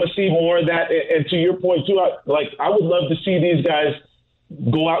you want to see more of that. And to your point, too, I would love to see these guys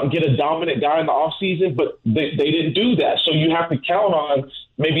go out and get a dominant guy in the offseason, but they didn't do that. So you have to count on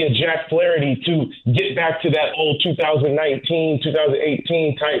maybe a Jack Flaherty to get back to that old 2019,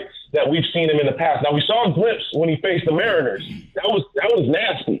 2018 type that we've seen him in the past. Now, we saw a glimpse when he faced the Mariners. That was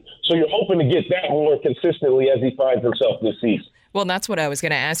nasty. So you're hoping to get that more consistently as he finds himself this season. Well, and that's what I was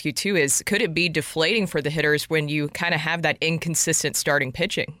going to ask you, too, is could it be deflating for the hitters when you kind of have that inconsistent starting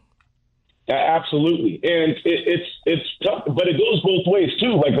pitching? Absolutely. And it's tough, but it goes both ways,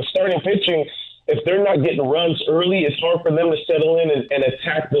 too. Like the starting pitching, if they're not getting runs early, it's hard for them to settle in and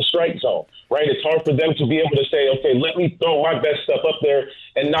attack the strike zone, right? It's hard for them to be able to say, okay, let me throw my best stuff up there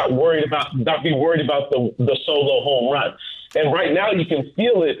and not be worried about the solo home run. And right now you can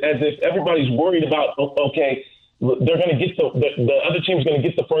feel it as if everybody's worried about, okay, they're going to get the other team's going to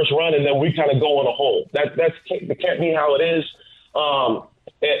get the first run, and then we kind of go on a hole. That can't be how it is.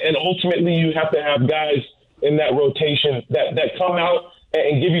 And ultimately, you have to have guys in that rotation that come out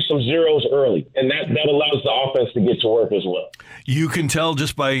and give you some zeros early, and that allows the offense to get to work as well. You can tell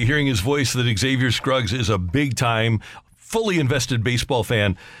just by hearing his voice that Xavier Scruggs is a big-time, fully invested baseball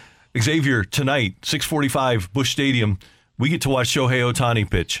fan. Xavier, tonight, 6:45, Busch Stadium, we get to watch Shohei Ohtani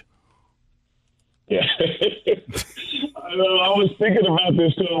pitch. Yeah. I was thinking about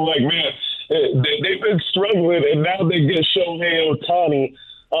this, too. I'm like, man, they've been struggling, and now they get Shohei Ohtani.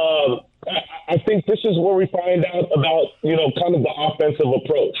 I think this is where we find out about, kind of the offensive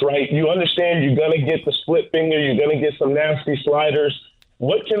approach, right? You understand you're going to get the split finger, you're going to get some nasty sliders.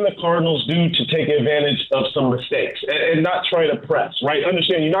 What can the Cardinals do to take advantage of some mistakes and not try to press, right?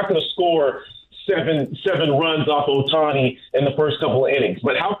 Understand you're not going to score seven runs off Ohtani in the first couple of innings,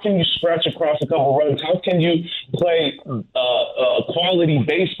 but how can you scratch across a couple of runs? How can you play quality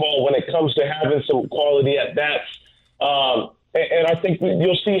baseball when it comes to having some quality at bats? And I think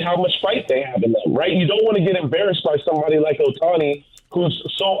you'll see how much fight they have in them, right? You don't want to get embarrassed by somebody like Ohtani, who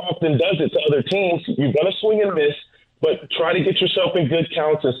so often does it to other teams. You're going to swing and miss, but try to get yourself in good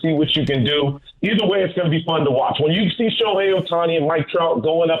counts and see what you can do. Either way, it's going to be fun to watch. When you see Shohei Ohtani and Mike Trout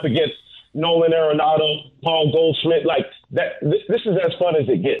going up against Nolan Arenado, Paul Goldschmidt, like that, this is as fun as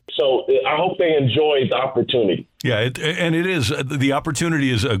it gets. So I hope they enjoy the opportunity. Yeah, and it is. The opportunity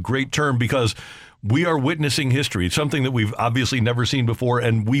is a great term because we are witnessing history. It's something that we've obviously never seen before,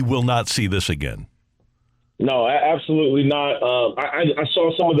 and we will not see this again. No, absolutely not. I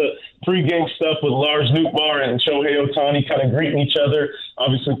saw some of the pregame stuff with Lars Nootbaar and Shohei Ohtani kind of greeting each other,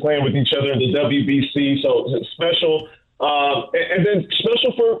 obviously playing with each other in the WBC. So it's special. And then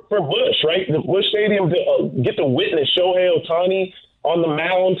special for Busch, right? The Busch Stadium to get to witness Shohei Ohtani on the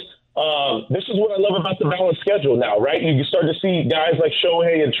mound. This is what I love about the balanced schedule now, right? You can start to see guys like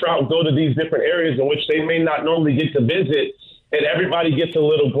Shohei and Trout go to these different areas in which they may not normally get to visit, and everybody gets a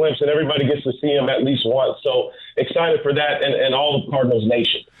little glimpse and everybody gets to see him at least once. So excited for that and all of Cardinals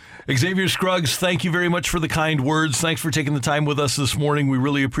Nation. Xavier Scruggs, thank you very much for the kind words. Thanks for taking the time with us this morning. We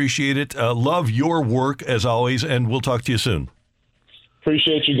really appreciate it. Love your work as always, and we'll talk to you soon.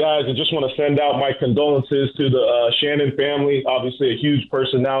 Appreciate you guys. I just want to send out my condolences to the Shannon family. Obviously a huge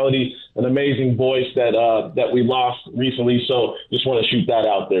personality, an amazing voice that we lost recently. So just want to shoot that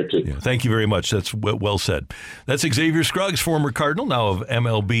out there too. Yeah, thank you very much. That's well said. That's Xavier Scruggs, former Cardinal, now of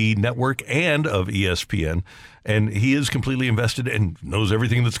MLB Network and of ESPN. And he is completely invested and knows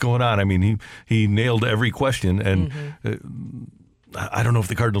everything that's going on. I mean, he nailed every question. And I don't know if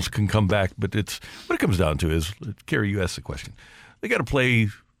the Cardinals can come back, but it's what it comes down to is, Kerry, you asked the question. They got to play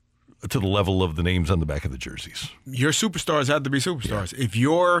to the level of the names on the back of the jerseys. Your superstars have to be superstars. Yeah. If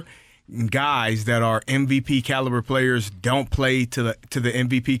your guys that are MVP caliber players don't play to the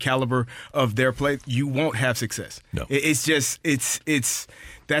MVP caliber of their play, you won't have success. No. It's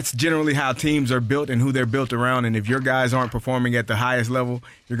that's generally how teams are built and who they're built around. And if your guys aren't performing at the highest level,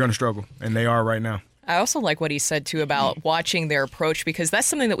 you're going to struggle, and they are right now. I also like what he said too about watching their approach, because that's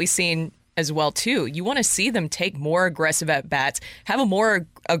something that we've seen as well too. You want to see them take more aggressive at bats, have a more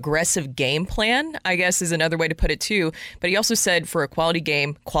aggressive game plan, I guess is another way to put it too. But he also said for a quality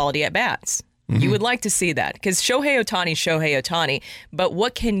game, quality at bats. You would like to see that because Shohei Ohtani, but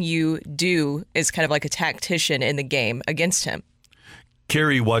what can you do as kind of like a tactician in the game against him?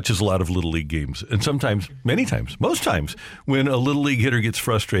 Kerry watches a lot of Little League games, and sometimes, many times, most times, when a Little League hitter gets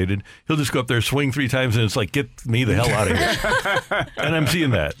frustrated, he'll just go up there, swing 3 times, and it's like, get me the hell out of here. And I'm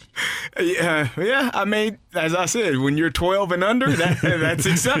seeing that. Yeah. I mean, as I said, when you're 12 and under, that's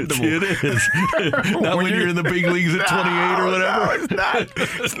acceptable. It is. Not when you're in the big leagues at 28 or whatever. No,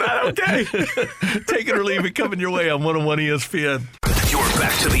 it's not okay. Take it or leave it, coming your way on 101 ESPN. You're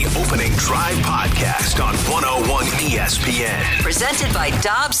back to the Opening Drive podcast on 101 ESPN. Presented by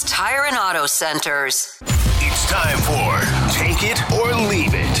Dobbs Tire and Auto Centers. It's time for Take It or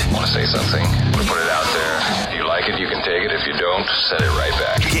Leave It. Want to say something? Put it out there. If you like it, you can take it. If you don't, send it right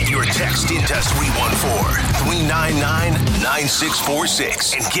back. Get your text into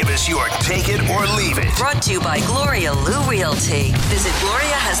 314-399-9646 and give us your Take It or Leave It. Brought to you by Gloria Lou Realty. Visit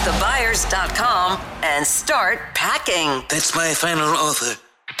GloriaHasTheBuyers.com and start packing. That's my final offer.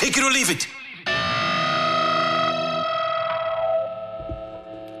 Take it or leave it.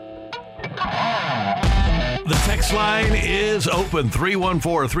 text line is open,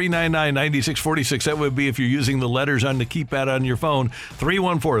 314-399-9646. That would be if you're using the letters on the keypad on your phone,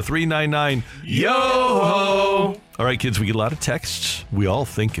 314-399-YO-HO. All right, kids, we get a lot of texts. We all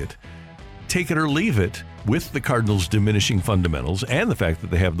think it. Take it or leave it with the Cardinals' diminishing fundamentals and the fact that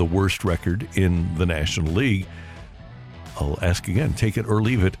they have the worst record in the National League. I'll ask again, take it or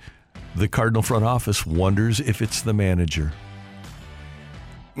leave it. The Cardinal front office wonders if it's the manager.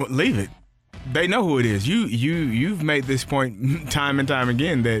 Well, leave it. They know who it is. You've made this point time and time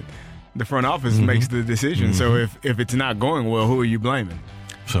again that the front office makes the decision. So if it's not going well, who are you blaming?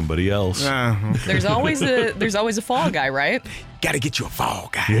 Somebody else. Okay. There's always a fall guy, right? Got to get you a fall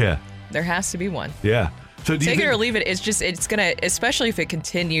guy. Yeah. There has to be one. Yeah. So Take it or leave it. It's gonna, especially if it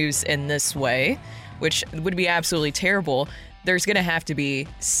continues in this way, which would be absolutely terrible. There's gonna have to be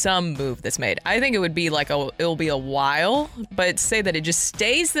some move that's made. I think it would be it'll be a while, but say that it just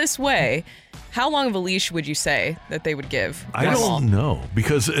stays this way. How long of a leash would you say that they would give? I don't know,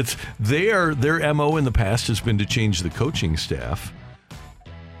 because their MO in the past has been to change the coaching staff.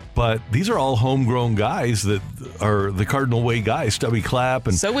 But these are all homegrown guys that are the Cardinal way guys, Stubby Clapp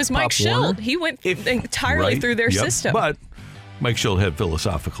and so was Mike Pop Schilt. Warner. He went entirely through their system. But Mike Schilt had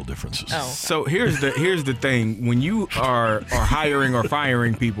philosophical differences. Oh. So here's the thing: when you are hiring or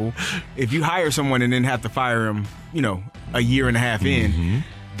firing people, if you hire someone and then have to fire them, a year and a half in,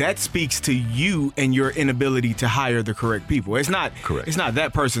 that speaks to you and your inability to hire the correct people. It's not correct. It's not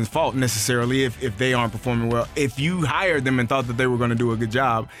that person's fault necessarily if they aren't performing well. If you hired them and thought that they were going to do a good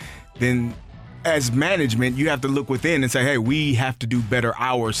job, then as management, you have to look within and say, hey, we have to do better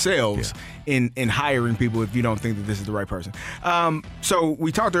ourselves in hiring people if you don't think that this is the right person. So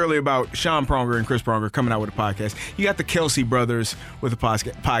we talked earlier about Sean Pronger and Chris Pronger coming out with a podcast. You got the Kelsey brothers with a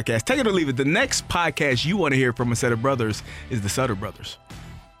podcast. Take it or leave it. The next podcast you want to hear from a set of brothers is the Sutter brothers.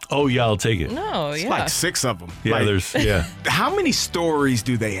 Oh, yeah, I'll take it. No, It's yeah. like 6 of them. Yeah, How many stories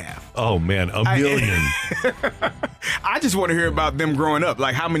do they have? Oh, man, a million. I just want to hear about them growing up.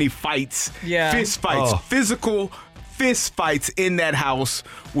 Like how many fights, fist fights, physical fist fights in that house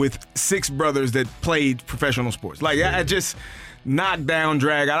with 6 brothers that played professional sports. Like I just knock down,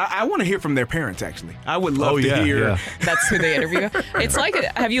 drag. I want to hear from their parents, actually. I would love to hear. Yeah. That's who they interview. It's like,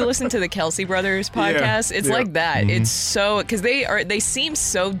 have you listened to the Kelsey Brothers podcast? It's like that. It's so, because they seem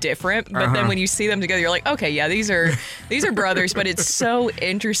so different, but then when you see them together, you're like, okay, yeah, these are brothers, but it's so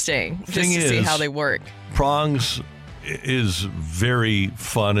interesting just to see how they work. Prongs is very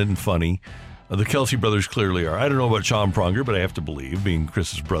fun and funny. The Kelsey brothers clearly are. I don't know about Sean Pronger, but I have to believe, being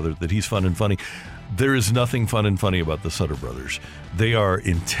Chris's brother, that he's fun and funny. There is nothing fun and funny about the Sutter brothers. They are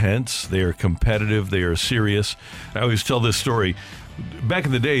intense. They are competitive. They are serious. I always tell this story. Back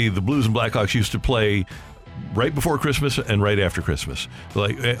in the day, the Blues and Blackhawks used to play right before Christmas and right after Christmas,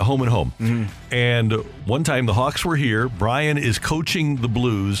 like home and home. And one time the Hawks were here. Brian is coaching the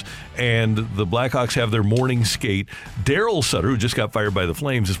Blues, and the Blackhawks have their morning skate. Daryl Sutter, who just got fired by the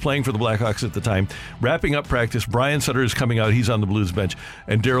Flames, is playing for the Blackhawks at the time. Wrapping up practice, Brian Sutter is coming out. He's on the Blues bench.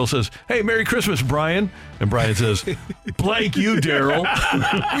 And Daryl says, "Hey, Merry Christmas, Brian." And Brian says, "Blank you, Daryl."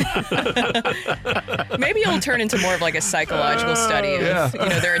 Maybe it'll turn into more of like a psychological study of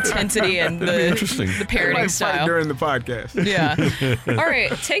their intensity and the parenting style during the podcast. Yeah. All right,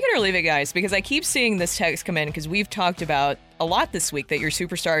 take it or leave it, guys, because I keep seeing this text come in because we've talked about a lot this week that your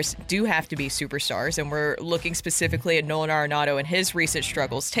superstars do have to be superstars, and we're looking specifically at Nolan Arenado and his recent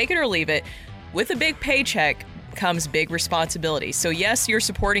struggles. Take it or leave it. With a big paycheck comes big responsibility. So yes, your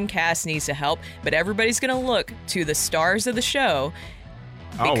supporting cast needs to help, but everybody's going to look to the stars of the show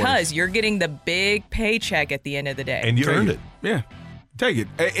because you're getting the big paycheck at the end of the day. And you earned it. Yeah. Take it.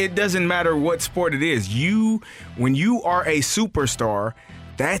 It doesn't matter what sport it is. When you are a superstar,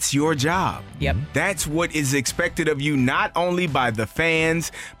 that's your job. Yep. That's what is expected of you, not only by the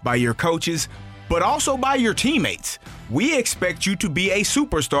fans, by your coaches, but also by your teammates. We expect you to be a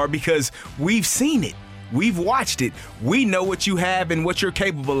superstar because we've seen it. We've watched it. We know what you have and what you're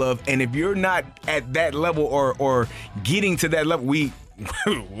capable of. And if you're not at that level or getting to that level,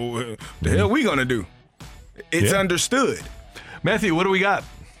 the hell we gonna do? It's understood. Matthew, what do we got?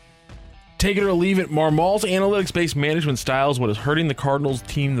 Take it or leave it. Marmal's analytics-based management style is what is hurting the Cardinals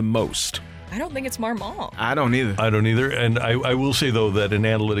team the most. I don't think it's Marmal. I don't either. And I will say, though, that an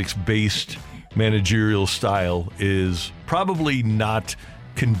analytics-based managerial style is probably not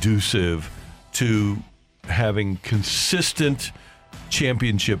conducive to having consistent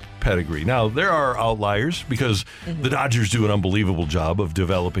championship pedigree. Now, there are outliers because the Dodgers do an unbelievable job of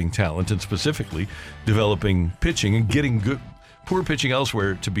developing talent and specifically developing pitching and getting poor pitching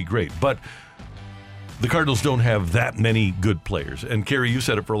elsewhere to be great. But the Cardinals don't have that many good players. And Kerry, you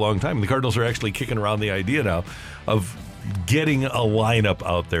said it for a long time. The Cardinals are actually kicking around the idea now of getting a lineup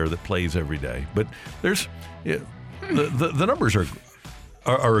out there that plays every day. But there's the numbers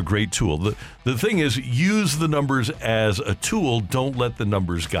are a great tool. The thing is, use the numbers as a tool. Don't let the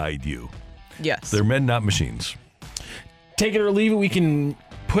numbers guide you. Yes. They're men, not machines. Take it or leave it. We can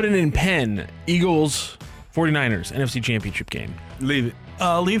put it in pen. Eagles, 49ers, NFC Championship game. Leave it.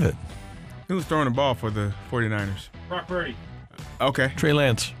 Leave it. Who's throwing the ball for the 49ers? Brock Purdy. Okay. Trey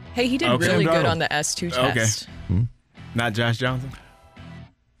Lance. Hey, he did really good on the S2 test. Okay. Not Josh Johnson?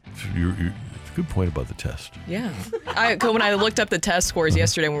 Good point about the test. Yeah. When I looked up the test scores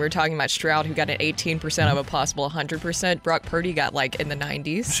yesterday when we were talking about Stroud, who got an 18% of a possible 100%, Brock Purdy got like in the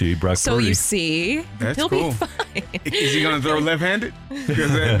 90s. See, Brock so Purdy. you see, That's he'll cool. be fine. Is he going to throw left-handed?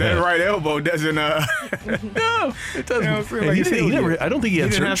 Because that right elbow doesn't... No, it doesn't. Feel like I don't think he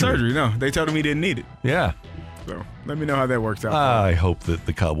had didn't have surgery. surgery. No, they told him he didn't need it. Yeah. So let me know how that works out. I hope that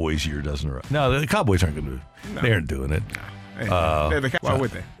the Cowboys' year doesn't arrive. No, the Cowboys aren't going to. They aren't doing it. Why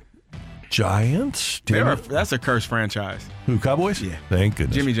would they? Giants? That's a cursed franchise. Who, Cowboys? Yeah. Thank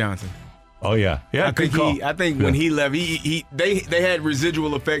goodness. Jimmy Johnson. Oh, yeah. Yeah, I think when he left, they had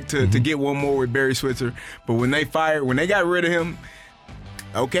residual effect to get one more with Barry Switzer. But when they got rid of him,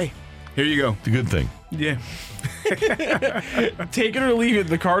 okay, here you go. It's a good thing. Yeah. Take it or leave it.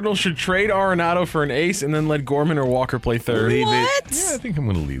 The Cardinals should trade Arenado for an ace and then let Gorman or Walker play third. Leave What? it. Yeah, I think I'm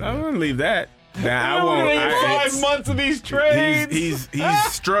going to leave I'm that. going to leave that. Nah, I won't. 5 months of these trades. He's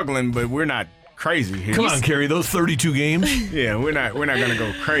struggling, but we're not crazy here. Come on, Kerry. Those 32 games? Yeah, we're not going to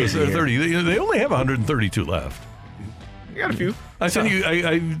go crazy. They're here. 30. They only have 132 left. You got a few. I sent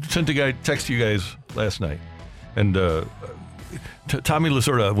a guy text to you guys last night, and Tommy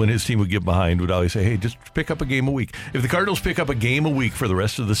Lasorda, when his team would get behind, would always say, "Hey, just pick up a game a week. If the Cardinals pick up a game a week for the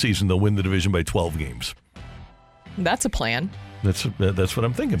rest of the season, they'll win the division by 12 games." That's a plan. That's what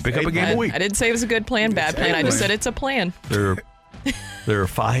I'm thinking. Pick up a game a week. I didn't say it was a good plan, bad plan. I just said it's a plan. There are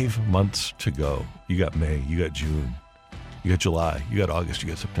 5 months to go. You got May, you got June, you got July, you got August, you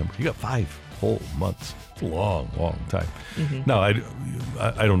got September. You got 5 whole months. It's a long, long time. Mm-hmm. Now, I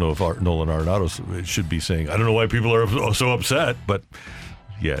don't know if Nolan Arenado should be saying, I don't know why people are so upset, but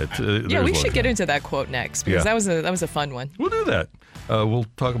yeah. We should get into that quote next because that was a fun one. We'll do that. We'll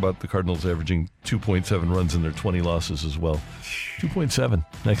talk about the Cardinals averaging 2.7 runs in their 20 losses as well. 2.7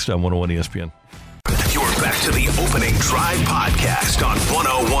 next time, 101 ESPN. You're back to the Opening Drive podcast on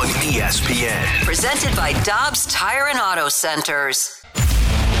 101 ESPN. Presented by Dobbs Tire and Auto Centers.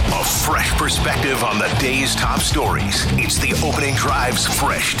 A fresh perspective on the day's top stories. It's the Opening Drive's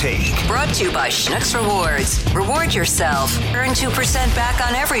Fresh Take. Brought to you by Schnucks Rewards. Reward yourself. Earn 2% back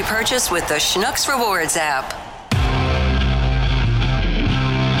on every purchase with the Schnucks Rewards app.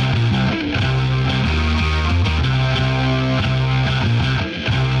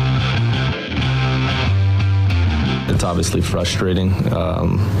 It's obviously frustrating,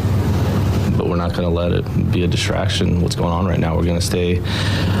 but we're not going to let it be a distraction. What's going on right now? We're going to stay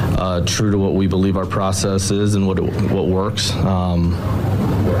true to what we believe our process is and what works.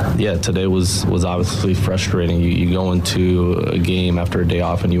 Today was obviously frustrating. You go into a game after a day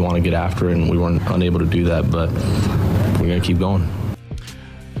off and you want to get after it, and we weren't unable to do that, but we're going to keep going.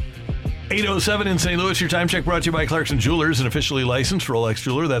 8:07 in St. Louis. Your time check brought to you by Clarkson Jewelers, an officially licensed Rolex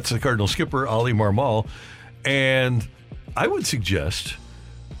jeweler. That's the Cardinal skipper, Ali Marmol. And I would suggest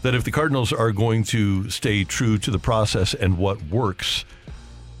that if the Cardinals are going to stay true to the process and what works,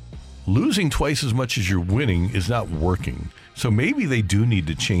 losing twice as much as you're winning is not working. So maybe they do need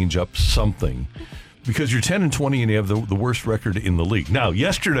to change up something because you're 10-20 and you have the worst record in the league. Now,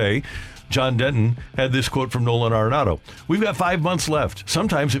 yesterday, John Denton had this quote from Nolan Arenado. We've got 5 months left.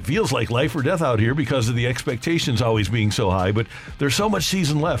 Sometimes it feels like life or death out here because of the expectations always being so high, but there's so much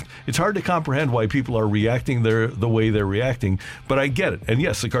season left. It's hard to comprehend why people are reacting the way they're reacting, but I get it. And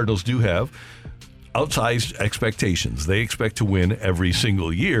yes, the Cardinals do have outsized expectations. They expect to win every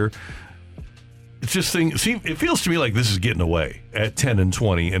single year. It's just it feels to me like this is getting away at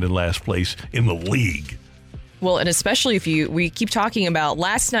 10-20 and in last place in the league. Well, and especially if we keep talking about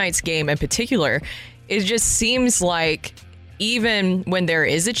last night's game in particular, it just seems like even when there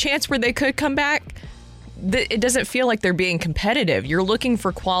is a chance where they could come back, it doesn't feel like they're being competitive. You're looking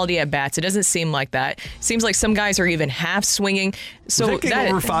for quality at bats. It doesn't seem like that. It seems like some guys are even half swinging. So was that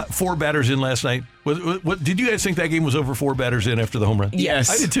game over 4 batters in last night? What did you guys think that game was over 4 batters in after the home run?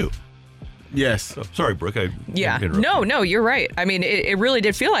 Yes. I did too. Yes. Oh, sorry, Brooke. No, you're right. I mean, it really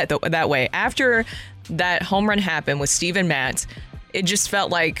did feel like that way. After that home run happened with Steven Matz, it just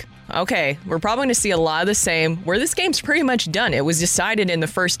felt like okay, we're probably going to see a lot of the same, where this game's pretty much done. It was decided in the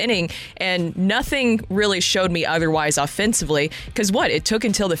first inning, and nothing really showed me otherwise offensively, because it took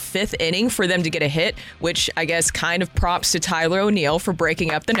until the 5th inning for them to get a hit, which I guess kind of props to Tyler O'Neill for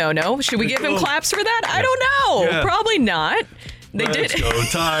breaking up the no-no. Should we give him claps for that? I don't know. Yeah. Probably not. Let's go,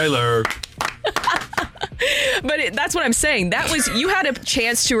 Tyler. But that's what I'm saying. You had a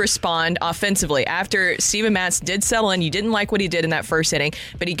chance to respond offensively after Steven Matz did settle in. You didn't like what he did in that first inning,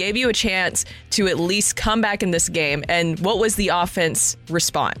 but he gave you a chance to at least come back in this game. And what was the offense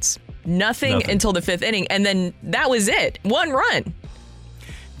response? Nothing until the 5th inning, and then that was it. 1 run.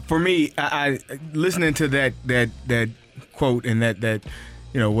 For me, I listening to that quote and that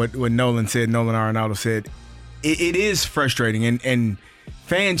what Nolan Arenado said, it is frustrating, and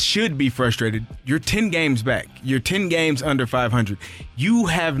fans should be frustrated. You're 10 games back. You're 10 games under 500. You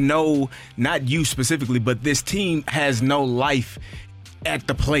have not you specifically, but this team has no life at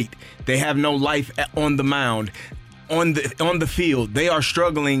the plate. They have no life on the mound, on the field. They are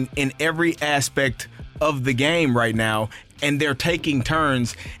struggling in every aspect of the game right now, and they're taking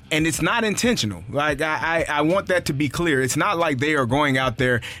turns, and it's not intentional. Like, I want that to be clear. It's not like they are going out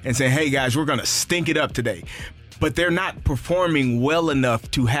there and saying, hey, guys, we're going to stink it up today. But they're not performing well enough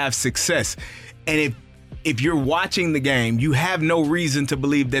to have success. And if you're watching the game, you have no reason to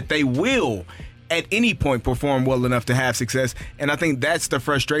believe that they will at any point perform well enough to have success. And I think that's the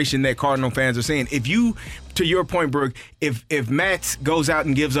frustration that Cardinal fans are seeing. If you, to your point, Brooke, if Matz goes out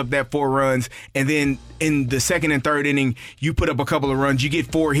and gives up that 4 runs, and then in the 2nd and 3rd inning, you put up a couple of runs, you get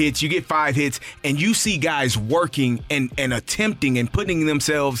 4 hits, you get 5 hits, and you see guys working and attempting and putting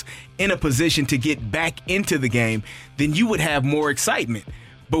themselves in a position to get back into the game, then you would have more excitement.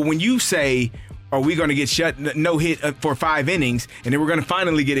 But when you say, are we going to get no hit for 5 innings, and then we're going to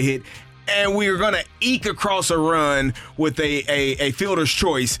finally get a hit, and we're going to eke across a run with a fielder's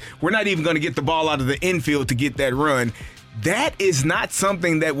choice. We're not even going to get the ball out of the infield to get that run. That is not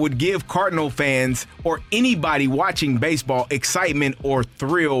something that would give Cardinal fans or anybody watching baseball excitement or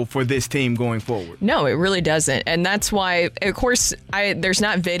thrill for this team going forward. No, it really doesn't. And that's why, of course, there's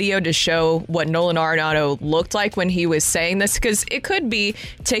not video to show what Nolan Arenado looked like when he was saying this, because it could be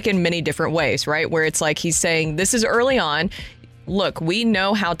taken many different ways, right? Where it's like he's saying, this is early on. Look, we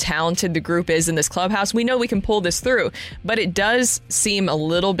know how talented the group is in this clubhouse. We know we can pull this through. But it does seem a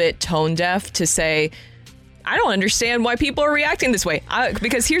little bit tone deaf to say, I don't understand why people are reacting this way.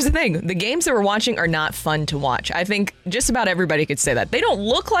 Because here's the thing. The games that we're watching are not fun to watch. I think just about everybody could say that. They don't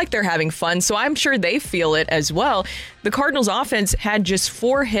look like they're having fun, so I'm sure they feel it as well. The Cardinals offense had just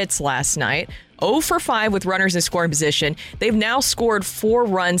 4 hits last night. 0 for 5 with runners in scoring position. They've now scored 4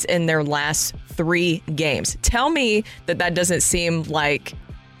 runs in their last 3 games. Tell me that doesn't seem like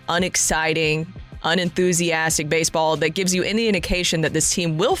unexciting, unenthusiastic baseball that gives you any indication that this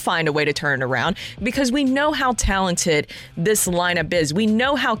team will find a way to turn it around, because we know how talented this lineup is. We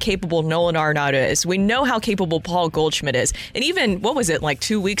know how capable Nolan Arenado is. We know how capable Paul Goldschmidt is. And even,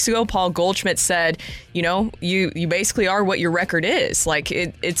 2 weeks ago, Paul Goldschmidt said, you basically are what your record is. Like,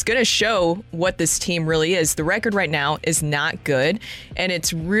 it's going to show what this team really is. The record right now is not good, and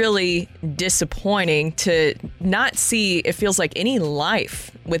it's really disappointing to not see, it feels like, any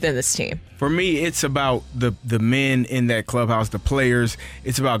life within this team. For me, it's about the men in that clubhouse, the players.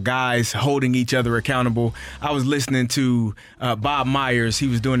 It's about guys holding each other accountable. I was listening to Bob Myers. He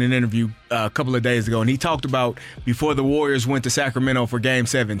was doing an interview a couple of days ago, and he talked about before the Warriors went to Sacramento for Game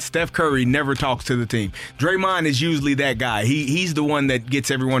 7, Steph Curry never talks to the team. Draymond is usually that guy. He's the one that gets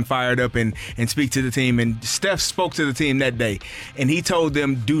everyone fired up and speak to the team. And Steph spoke to the team that day, and he told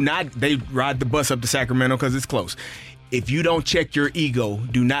them, they ride the bus up to Sacramento because it's close. If you don't check your ego,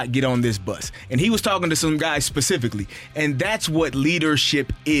 do not get on this bus. And he was talking to some guys specifically. And that's what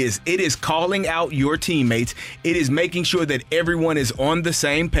leadership is. It is calling out your teammates. It is making sure that everyone is on the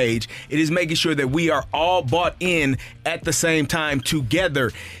same page. It is making sure that we are all bought in at the same time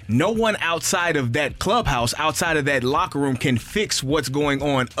together. No one outside of that clubhouse, outside of that locker room, can fix what's going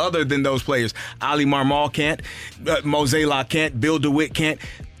on other than those players. Ali Marmol can't. Mozeliak can't. Bill DeWitt can't.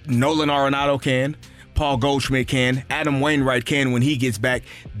 Nolan Arenado can. Paul Goldschmidt can, Adam Wainwright can when he gets back.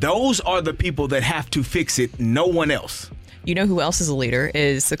 Those are the people that have to fix it, no one else. You know who else is a leader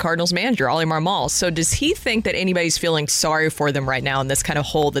is the Cardinals manager, Oli Marmol. So does he think that anybody's feeling sorry for them right now in this kind of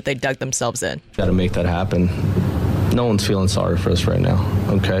hole that they dug themselves in? Got to make that happen. No one's feeling sorry for us right now,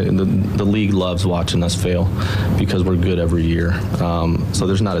 okay? The league loves watching us fail because we're good every year. So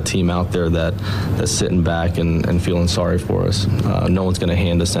there's not a team out there that's sitting back and feeling sorry for us. No one's going to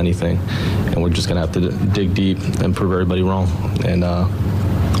hand us anything, and we're just going to have to dig deep and prove everybody wrong. And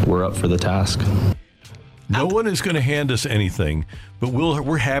we're up for the task. No one is going to hand us anything, but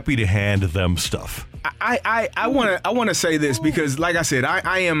we're happy to hand them stuff. I want to say this because, like I said,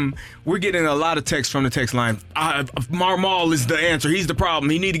 we're getting a lot of text from the text line. Marmol is the answer. He's the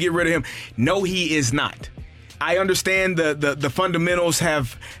problem. You need to get rid of him. No, he is not. I understand the fundamentals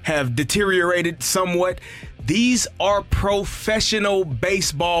have deteriorated somewhat. These are professional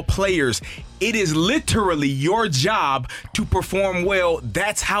baseball players. It is literally your job to perform well.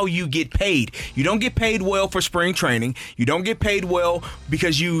 That's how you get paid. You don't get paid well for spring training. You don't get paid well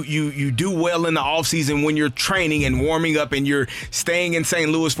because you do well in the offseason when you're training and warming up and you're staying in St.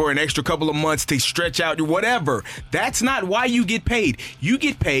 Louis for an extra couple of months to stretch out your whatever. That's not why you get paid. You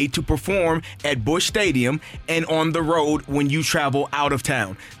get paid to perform at Busch Stadium and on the road when you travel out of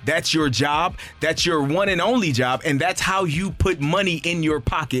town. That's your job. That's your one and only job. And that's how you put money in your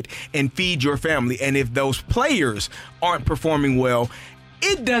pocket and feed your family. And if those players aren't performing well,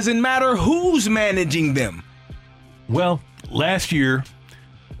 it doesn't matter who's managing them. Well, last year,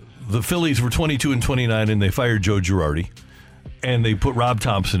 the Phillies were 22-29, and they fired Joe Girardi, and they put Rob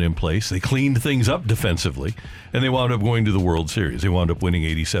Thompson in place. They cleaned things up defensively, and they wound up going to the World Series. They wound up winning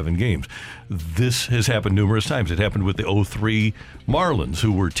 87 games. This has happened numerous times. It happened with the 2003 Marlins,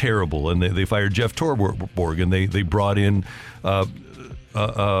 who were terrible, and they fired Jeff Torborg, and they brought in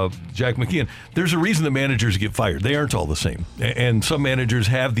Jack McKeon. There's a reason the managers get fired. They aren't all the same. And some managers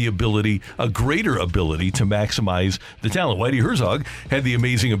have the ability, a greater ability, to maximize the talent. Whitey Herzog had the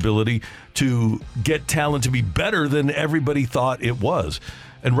amazing ability to get talent to be better than everybody thought it was.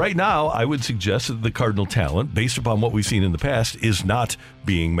 And right now, I would suggest that the Cardinal talent, based upon what we've seen in the past, is not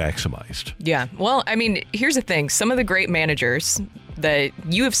being maximized. Yeah. Well, I mean, here's the thing. Some of the great managers that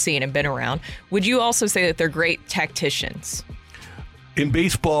you have seen and been around, would you also say that they're great tacticians? In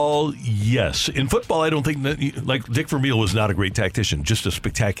baseball, yes. In football, I don't think that, like Dick Vermeil was not a great tactician, just a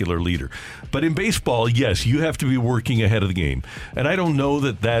spectacular leader. But in baseball, yes, you have to be working ahead of the game. And I don't know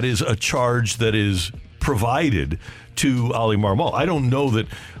that that is a charge that is provided to Oli Marmol. I don't know that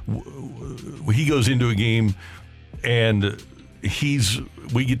he goes into a game and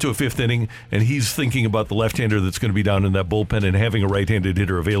we get to a fifth inning and he's thinking about the left-hander that's going to be down in that bullpen and having a right-handed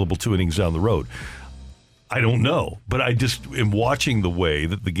hitter available 2 innings down the road. I don't know, but I just am watching the way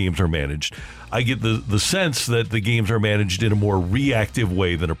that the games are managed. I get the sense that the games are managed in a more reactive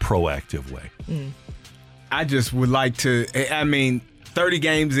way than a proactive way. I just would like to, 30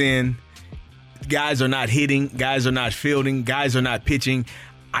 games in, guys are not hitting, guys are not fielding, guys are not pitching.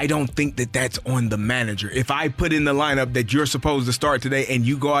 I don't think that that's on the manager. If I put in the lineup that you're supposed to start today and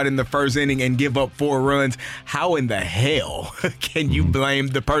you go out in the first inning and give up 4 runs, how in the hell can you blame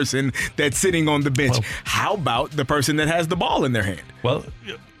the person that's sitting on the bench? Well, how about the person that has the ball in their hand? Well,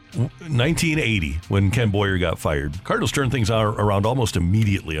 1980, when Ken Boyer got fired, Cardinals turned things around almost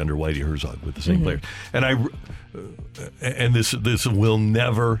immediately under Whitey Herzog with the same players. And this will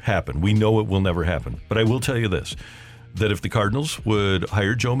never happen. We know it will never happen. But I will tell you this, that if the Cardinals would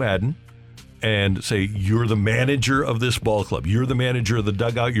hire Joe Maddon and say, you're the manager of this ball club, you're the manager of the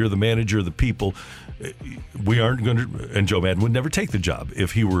dugout, you're the manager of the people, we aren't going to, and Joe Maddon would never take the job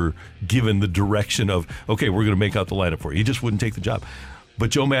if he were given the direction of, okay, we're going to make out the lineup for you. He just wouldn't take the job.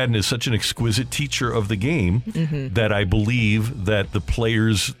 But Joe Maddon is such an exquisite teacher of the game that I believe that the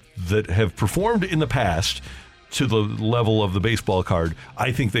players that have performed in the past to the level of the baseball card,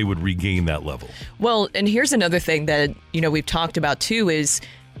 I think they would regain that level. Well, and here's another thing that, we've talked about too is,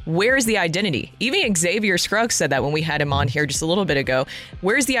 where's the identity? Even Xavier Scruggs said that when we had him on here just a little bit ago.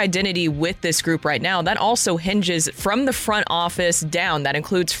 Where's the identity with this group right now? That also hinges from the front office down. That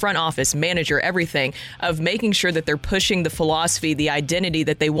includes front office, manager, everything, of making sure that they're pushing the philosophy, the identity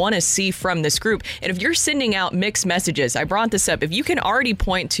that they want to see from this group. And if you're sending out mixed messages, I brought this up, if you can already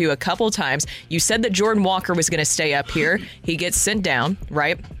point to a couple times, you said that Jordan Walker was going to stay up here. He gets sent down,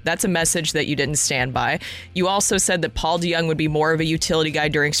 right? That's a message that you didn't stand by. You also said that Paul DeJong would be more of a utility guy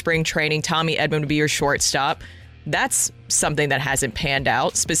during spring training. Tommy Edman would be your shortstop. That's something that hasn't panned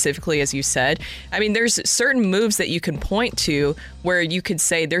out, specifically, as you said. I mean, there's certain moves that you can point to where you could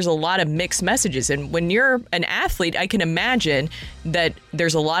say there's a lot of mixed messages. And when you're an athlete, I can imagine that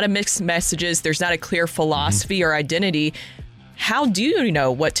there's a lot of mixed messages. There's not a clear philosophy or identity. How do you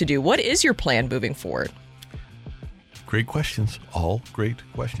know what to do? What is your plan moving forward? Great questions. All great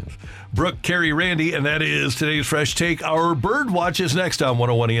questions. Brooke, Carrie, Randy, and that is today's Fresh Take. Our Bird Watch is next on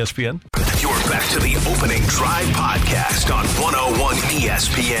 101 ESPN. You're back to the Opening Drive podcast on 101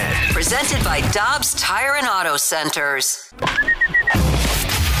 ESPN. Presented by Dobbs Tire and Auto Centers.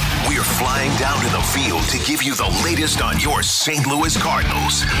 We're flying down to the field to give you the latest on your St. Louis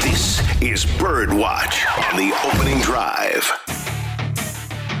Cardinals. This is Bird Watch on the Opening Drive.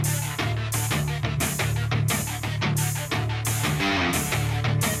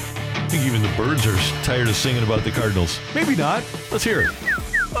 think even the birds are tired of singing about the Cardinals. Maybe not. Let's hear it.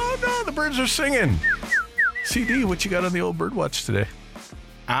 Oh, no, the birds are singing. CD, what you got on the old Birdwatch today?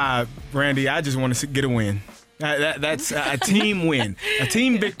 Randy, I just want to get a win. That's a team win, a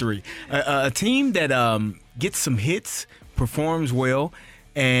team victory, a team that gets some hits, performs well,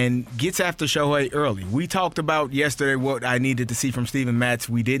 and gets after Shohei early. We talked about yesterday what I needed to see from Steven Matz.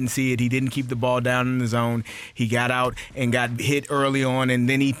 We didn't see it. He didn't keep the ball down in the zone. He got out and got hit early on, and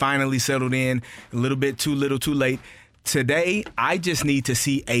then he finally settled in a little bit too little too late. Today, I just need to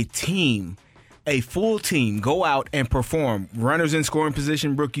see a team, a full team, go out and perform. Runners in scoring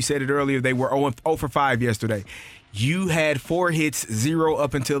position, Brooke, you said it earlier, they were 0 for 5 yesterday. You had 4 hits, 0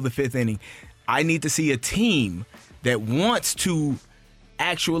 up until the 5th inning. I need to see a team that wants to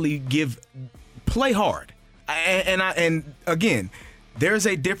actually play hard. And again, there's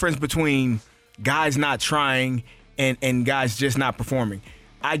a difference between guys not trying and guys just not performing.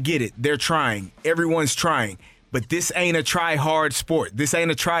 I get it. They're trying. Everyone's trying. But this ain't a try-hard sport. This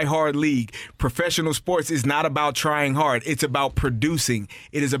ain't a try-hard league. Professional sports is not about trying hard. It's about producing.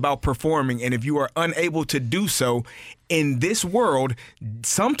 It is about performing. And if you are unable to do so in this world,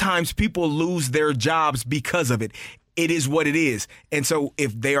 sometimes people lose their jobs because of it. It is what it is. And so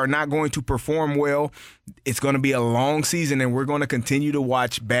if they are not going to perform well, it's going to be a long season, and we're going to continue to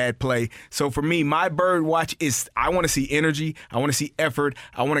watch bad play. So for me, my bird watch is I want to see energy. I want to see effort.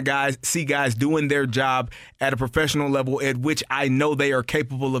 I want to see guys doing their job at a professional level at which I know they are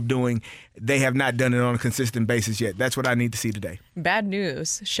capable of doing. They have not done it on a consistent basis yet. That's what I need to see today. Bad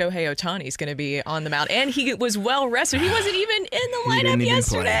news. Shohei Ohtani is going to be on the mound, and he was well rested. He wasn't even in the lineup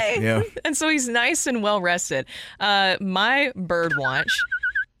yesterday. Yeah. And so he's nice and well rested. My bird watch.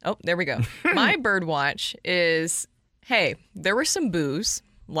 Oh, there we go. My bird watch is, hey, there were some boos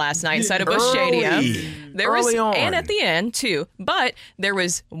last night inside of Busch Stadium. There was, and at the end too. But there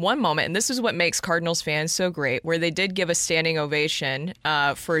was one moment, and this is what makes Cardinals fans so great, where they did give a standing ovation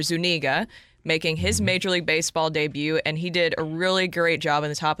for Zuniga making his Major League Baseball debut, and he did a really great job in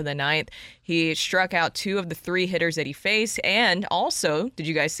the top of the 9th. He struck out 2 of the 3 hitters that he faced, and also, did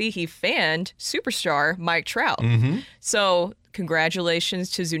you guys see, he fanned superstar Mike Trout. So congratulations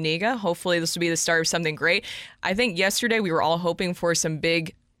to Zuniga. Hopefully this will be the start of something great. I think yesterday we were all hoping for some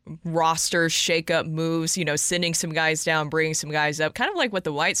big roster shake-up moves, sending some guys down, bringing some guys up, kind of like what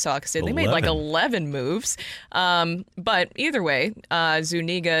the White Sox did. They made like 11 moves. But either way,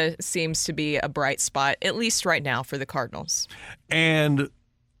 Zuniga seems to be a bright spot, at least right now, for the Cardinals. And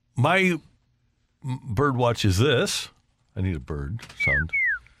my bird watch is this. I need a bird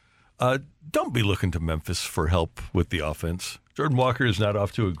sound. Don't be looking to Memphis for help with the offense. Jordan Walker is not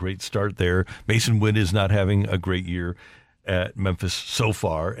off to a great start there. Mason Witt is not having a great year at Memphis so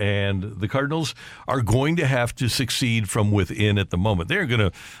far, and the Cardinals are going to have to succeed from within at the moment. They're going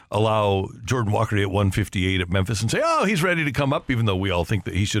to allow Jordan Walker to hit 158 at Memphis and say, oh, he's ready to come up, even though we all think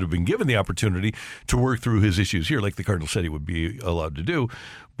that he should have been given the opportunity to work through his issues here, like the Cardinals said he would be allowed to do.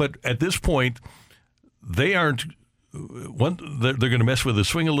 But at this point, they aren't. They're going to mess with his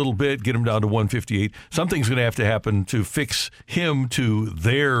swing a little bit, get him down to 158. Something's going to have to happen to fix him to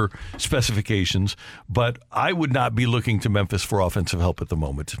their specifications, but I would not be looking to Memphis for offensive help at the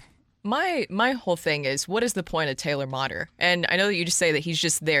moment. My whole thing is, what is the point of Taylor Motter? And I know that you just say that he's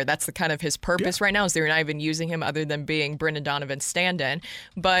just there. That's the kind of his purpose right now, is they're not even using him other than being Brendan Donovan's stand-in.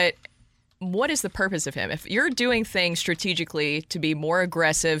 But what is the purpose of him? If you're doing things strategically to be more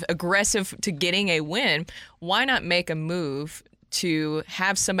aggressive to getting a win, why not make a move to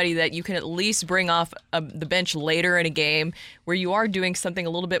have somebody that you can at least bring off the bench later in a game where you are doing something a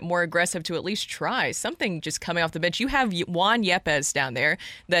little bit more aggressive to at least try something just coming off the bench? You have Juan Yepez down there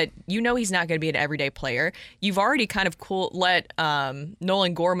that he's not going to be an everyday player. You've already kind of let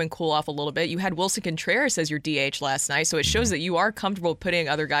Nolan Gorman cool off a little bit. You had Wilson Contreras as your DH last night, so it shows that you are comfortable putting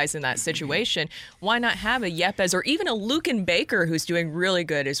other guys in that situation. Why not have a Yepez or even a Luken Baker, who's doing really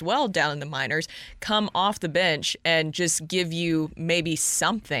good as well down in the minors, come off the bench and just give you maybe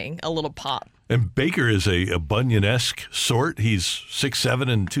something, a little pop? And Baker is a Bunyan-esque sort. He's 6'7"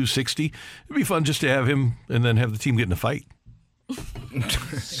 and 260. It'd be fun just to have him and then have the team get in a fight.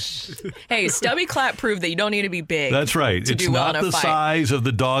 Hey, Stubby Clapp proved that you don't need to be big. That's right. It's not the size of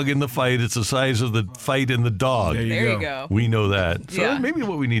the dog in the fight. It's the size of the fight in the dog. There you go. We know that. So maybe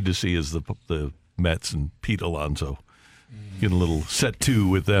what we need to see is the Mets and Pete Alonso. Get a little set 2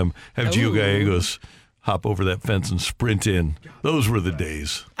 with them. Have Gio Gallegos hop over that fence and sprint in. Those were the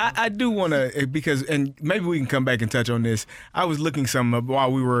days. I do want to, because, and maybe we can come back and touch on this. I was looking some up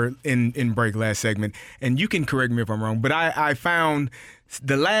while we were in break last segment, and you can correct me if I'm wrong, but I found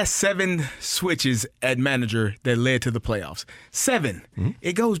the last 7 switches at manager that led to the playoffs. 7. Mm-hmm.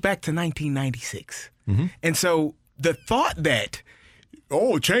 It goes back to 1996. Mm-hmm. And so the thought that,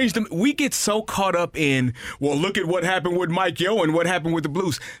 change them. We get so caught up in, well, look at what happened with Mike Yo and what happened with the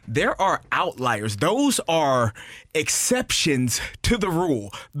Blues. There are outliers. Those are exceptions to the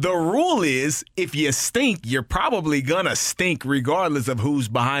rule. The rule is, if you stink, you're probably gonna stink regardless of who's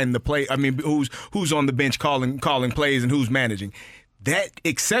behind the play. I mean, who's on the bench calling plays and who's managing. That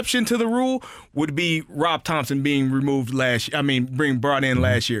exception to the rule would be Rob Thompson being being brought in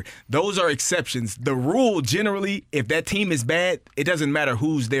last year. Those are exceptions. The rule generally, if that team is bad, it doesn't matter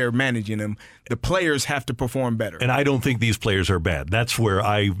who's there managing them. The players have to perform better. And I don't think these players are bad. That's where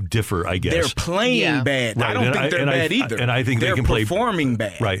I differ, I guess. They're playing bad. Right. I don't think they're bad either. And I think they're they can play performing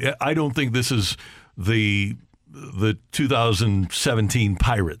bad. Right. I don't think this is the 2017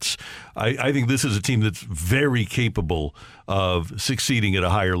 Pirates. I think this is a team that's very capable of succeeding at a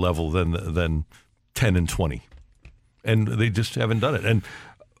higher level than 10-20, and they just haven't done it. And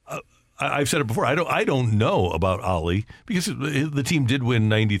I've said it before. I don't know about Ollie because the team did win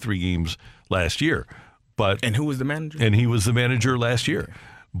 93 games last year, and who was the manager? And he was the manager last year.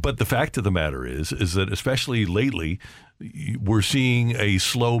 But the fact of the matter is that especially lately, we're seeing a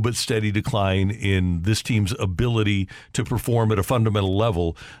slow but steady decline in this team's ability to perform at a fundamental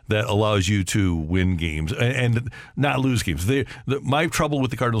level that allows you to win games and not lose games. My trouble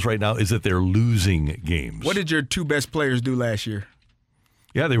with the Cardinals right now is that they're losing games. What did your 2 best players do last year?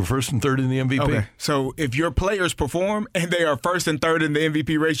 Yeah, they were first and third in the MVP. Okay, so if your players perform and they are first and third in the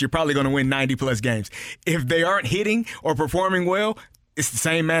MVP race, you're probably going to win 90-plus games. If they aren't hitting or performing well, it's the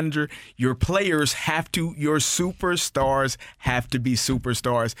same manager. Your players your superstars have to be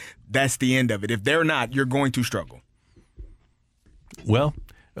superstars. That's the end of it. If they're not, you're going to struggle. Well,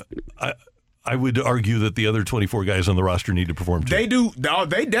 I would argue that the other 24 guys on the roster need to perform too. They do.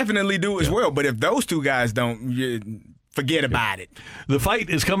 They definitely do as well. But if those 2 guys don't, forget about it. The Fight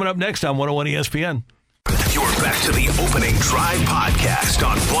is coming up next on 101 ESPN. You're back to the Opening Drive podcast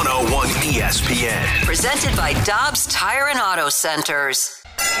on 101 ESPN. Presented by Dobbs Tire and Auto Centers.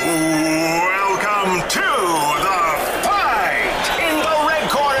 Welcome to the Fight. In the red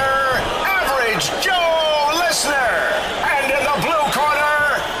corner, Average Joe Listener. And in the blue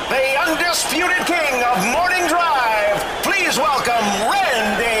corner, the undisputed king of Morning Drive. Please welcome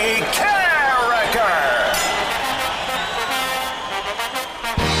Randy Carricker.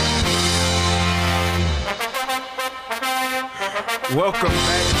 Welcome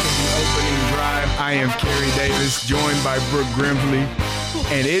back to the Opening Drive. I am Kerry Davis, joined by Brooke Grimsley,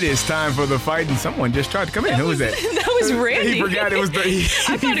 and it is time for the Fight. And someone just tried to come in. Who was that? That was Randy. He forgot it was the.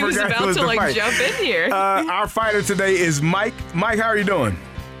 I thought he was about to fight. jump in here. Our fighter today is Mike. Mike, how are you doing?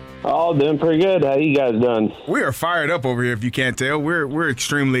 Oh, doing pretty good. How you guys doing? We are fired up over here. If you can't tell, we're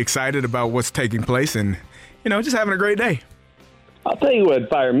extremely excited about what's taking place, and just having a great day. I'll tell you what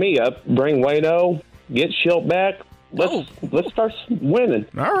fired me up. Bring Wayno, get Schilt back. Let's start winning.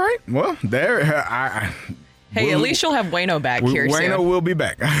 All right. Well, Hey, at least you'll have Wayno back here soon. Wayno will be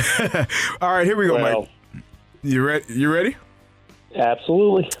back. All right, here we go, Mike. You ready?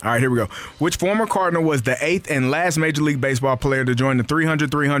 Absolutely. All right, here we go. Which former Cardinal was the 8th and last Major League Baseball player to join the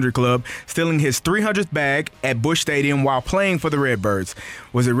 300-300 club, stealing his 300th bag at Busch Stadium while playing for the Redbirds?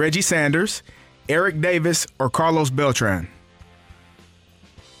 Was it Reggie Sanders, Eric Davis, or Carlos Beltran?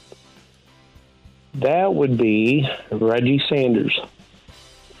 That would be Reggie Sanders.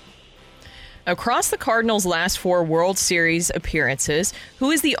 Across the Cardinals' last 4 World Series appearances, who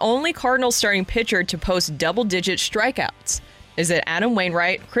is the only Cardinals starting pitcher to post double-digit strikeouts? Is it Adam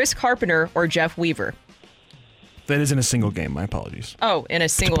Wainwright, Chris Carpenter, or Jeff Weaver? That is in a single game. My apologies. Oh, in a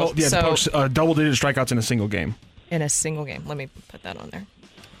single. To post double-digit strikeouts in a single game. In a single game. Let me put that on there.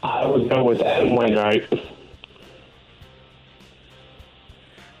 I would go with Adam Wainwright.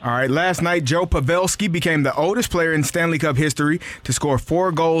 All right, last night, Joe Pavelski became the oldest player in Stanley Cup history to score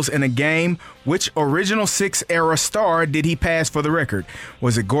 4 goals in a game. Which original 6-era star did he pass for the record?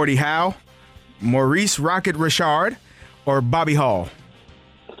 Was it Gordie Howe, Maurice Rocket Richard, or Bobby Hall?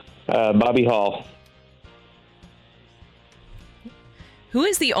 Bobby Hall. Who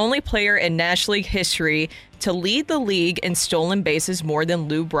is the only player in National League history to lead the league in stolen bases more than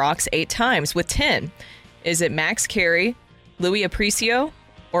Lou Brock's 8 times with 10? Is it Max Carey, Louis Aparicio,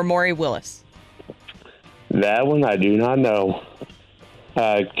 or Maury Willis? That one I do not know.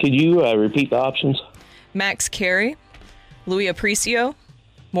 Could you repeat the options? Max Carey, Louis Aparicio,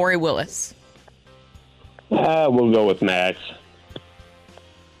 Maury Willis. We'll go with Max.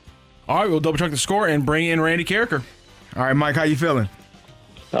 All right, we'll double check the score and bring in Randy Carricker. All right, Mike, how you feeling?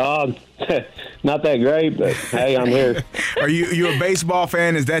 Not that great, but hey, I'm here. Are you a baseball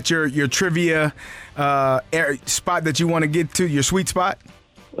fan? Is that your trivia spot that you want to get to, your sweet spot?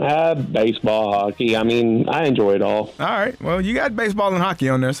 Baseball, hockey. I mean, I enjoy it all. All right. Well, you got baseball and hockey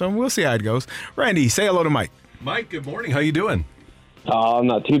on there, so we'll see how it goes. Randy, say hello to Mike. Mike, good morning. How you doing? I'm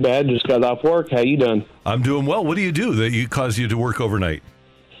not too bad. Just got off work. How you doing? I'm doing well. What do you do that caused you to work overnight?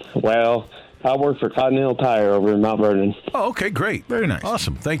 Well, I work for Continental Tire over in Mount Vernon. Oh, okay, great. Very nice.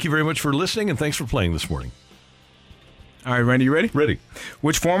 Awesome. Thank you very much for listening, and thanks for playing this morning. All right, Randy, you ready? Ready.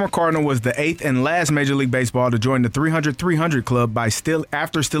 Which former Cardinal was the 8th and last Major League Baseball to join the 300-300 club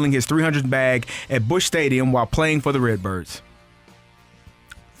after stealing his 300 bag at Busch Stadium while playing for the Redbirds?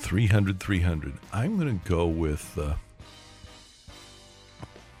 300-300. I'm going to go with...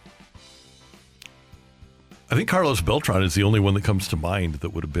 I think Carlos Beltran is the only one that comes to mind that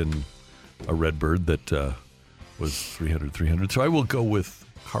would have been a Redbird that was 300-300. So I will go with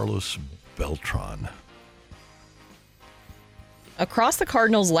Carlos Beltran. Across the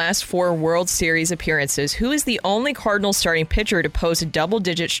Cardinals' last 4 World Series appearances, who is the only Cardinals starting pitcher to post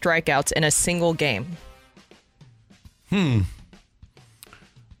double-digit strikeouts in a single game? I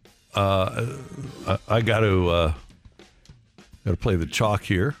got to play the chalk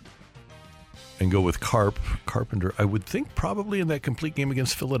here and go with Carpenter. I would think probably in that complete game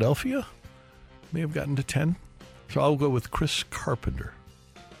against Philadelphia, may have gotten to 10. So I'll go with Chris Carpenter.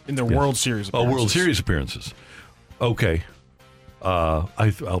 In the World Series appearances. Oh, World Series appearances. Okay.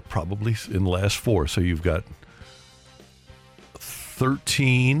 I'll probably in the last 4. So you've got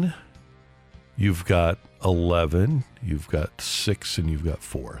 13, you've got 11, you've got 6, and you've got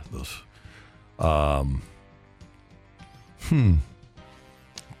 4. Those.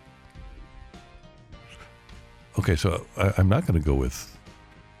 Okay, so I'm not going to go with.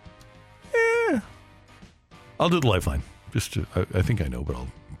 I'll do the lifeline. I think I know, but I'll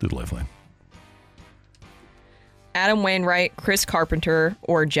do the lifeline. Adam Wainwright, Chris Carpenter,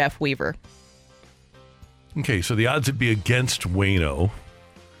 or Jeff Weaver? Okay, so the odds would be against Waino,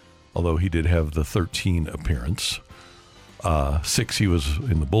 although he did have the 13 appearance. 6, he was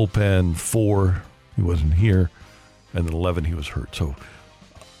in the bullpen. 4, he wasn't here. And then 11, he was hurt. So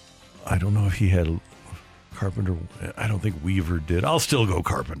I don't know if he had Carpenter. I don't think Weaver did. I'll still go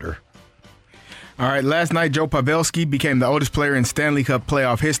Carpenter. All right, last night, Joe Pavelski became the oldest player in Stanley Cup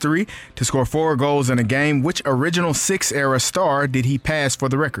playoff history to score 4 goals in a game. Which original 6-era star did he pass for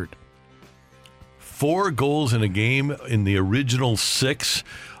the record? 4 goals in a game in the original 6.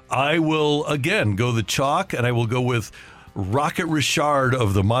 I will, again, go the chalk, and I will go with Rocket Richard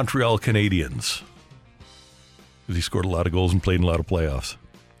of the Montreal Canadiens. Because he scored a lot of goals and played in a lot of playoffs.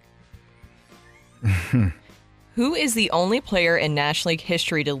 Who is the only player in National League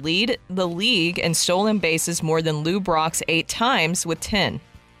history to lead the league in stolen bases more than Lou Brock's 8 times with 10?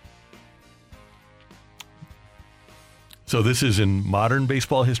 So this is in modern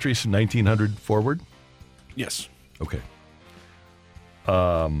baseball history, so 1900 forward? Yes. Okay.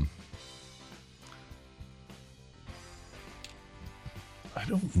 I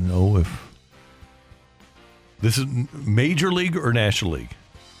don't know if this is Major League or National League?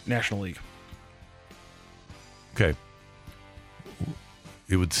 National League. Okay.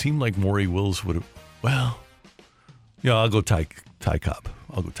 It would seem like Maury Wills would have. Well, yeah, I'll go Ty Cobb.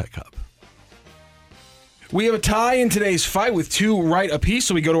 We have a tie in today's fight with 2 right apiece,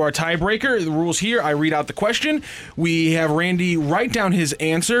 so we go to our tiebreaker. The rules here, I read out the question. We have Randy write down his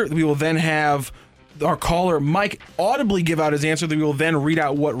answer. We will then have our caller, Mike, audibly give out his answer. We will then read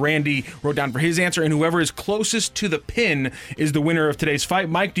out what Randy wrote down for his answer, and whoever is closest to the pin is the winner of today's fight.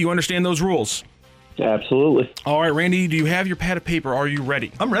 Mike, do you understand those rules? Absolutely. All right, Randy, do you have your pad of paper? Are you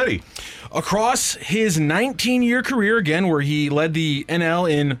ready? I'm ready. Across his 19-year career, again, where he led the NL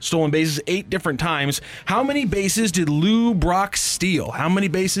in stolen bases 8 different times, how many bases did Lou Brock steal? How many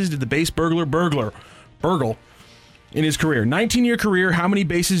bases did the base burglar burgle in his career? 19-year career, how many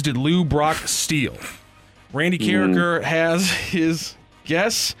bases did Lou Brock steal? Randy Carricker has his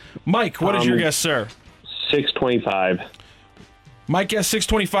guess. Mike, what is your guess, sir? 625. Mike guess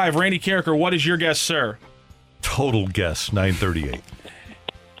 625. Randy Carricker, what is your guess, sir? Total guess, 938.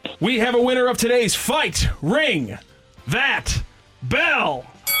 We have a winner of today's fight. Ring that bell.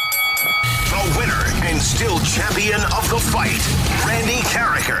 The winner and still champion of the fight, Randy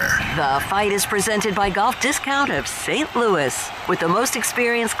Carricker. The fight is presented by Golf Discount of St. Louis, with the most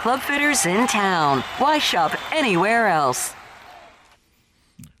experienced club fitters in town. Why shop anywhere else?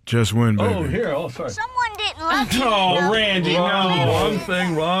 Just win, baby. Oh, here. Oh, sorry. Someone didn't didn't love you. Oh, Randy,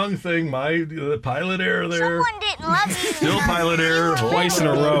 Wrong thing. My pilot error there. Someone didn't love you. Still pilot error. Twice in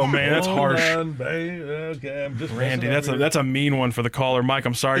a row, man. That's harsh. Okay, I'm just Randy, that's a mean one for the caller. Mike,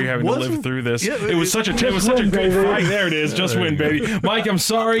 I'm sorry you're having to live through this. Yeah, it was such a good fight. There it is. Just win, baby. Mike, I'm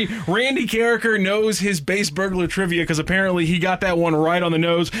sorry. Randy Carricker knows his base burglar trivia because apparently he got that one right on the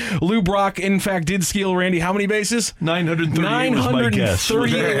nose. Lou Brock, in fact, did steal Randy. How many bases? 938 was my guess.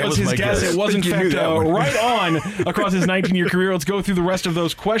 938 was his guess. It was, in fact, right on across his 19-year career. Let's go through the rest of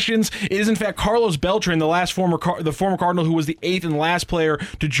those questions. It is, in fact, Carlos Beltran, the former Cardinal, who was the 8th and last player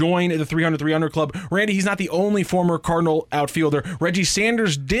to join the 300-300 club. Randy, he's not the only former Cardinal outfielder. Reggie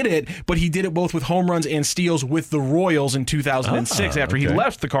Sanders did it, but he did it both with home runs and steals with the Royals in 2006 after he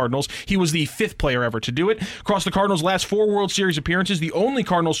left the Cardinals. He was the 5th player ever to do it. Across the Cardinals' last 4 World Series appearances, the only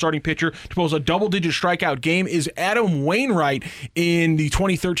Cardinals starting pitcher to post a double-digit strikeout game is Adam Wainwright in the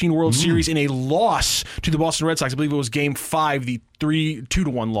 2013 World Series in a loss to the Boston Red Sox. I believe it was Game 5, the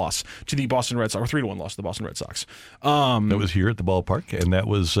 2-1 loss to the Boston Red Sox, or 3-1 loss to the Boston Red Sox. That was here at the ballpark, and that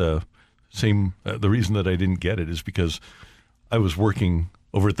was the reason that I didn't get it is because I was working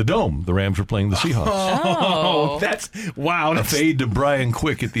over at the Dome. The Rams were playing the Seahawks. Oh, that's wow. A fade to Brian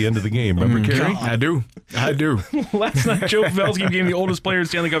Quick at the end of the game. Remember, Kerry? I do. Last night, Joe Pavelski became the oldest player in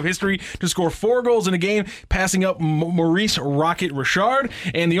Stanley Cup history to score 4 goals in a game, passing up Maurice Rocket Richard,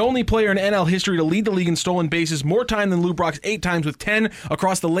 and the only player in NL history to lead the league in stolen bases more time than Lou Brock's 8 times with 10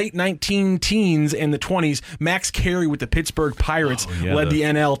 across the late 19 teens and the 20s. Max Carey with the Pittsburgh Pirates led the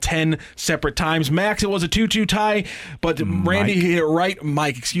NL 10 separate times. Max, it was a 2-2 tie, but Randy hit it right.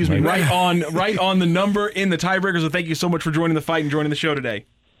 Mike, excuse me, right on the number in the tiebreaker. So thank you so much for joining the fight and joining the show today.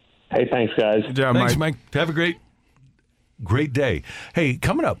 Hey, thanks, guys. Thanks, Mike. Have a great day. Hey,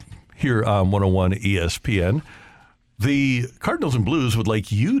 coming up here on 101 ESPN, the Cardinals and Blues would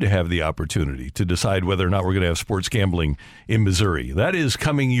like you to have the opportunity to decide whether or not we're going to have sports gambling in Missouri. That is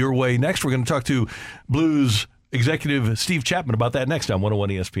coming your way next. We're going to talk to Blues executive Steve Chapman about that next on 101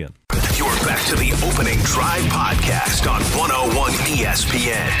 ESPN. You're back to the Opening Drive podcast on 101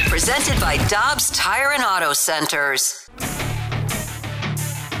 ESPN. Presented by Dobbs Tire and Auto Centers.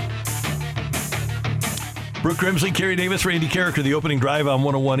 Brooke Grimsley, Kerry Davis, Randy Carricker, the Opening Drive on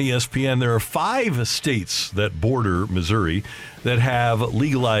 101 ESPN. There are 5 states that border Missouri that have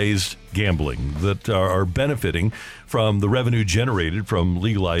legalized gambling, that are benefiting from the revenue generated from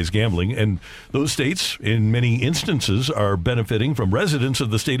legalized gambling. And those states, in many instances, are benefiting from residents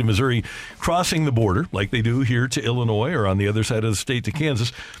of the state of Missouri crossing the border, like they do here to Illinois or on the other side of the state to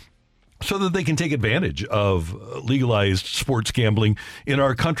Kansas, so that they can take advantage of legalized sports gambling in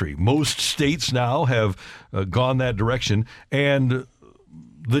our country. Most states now have gone that direction, and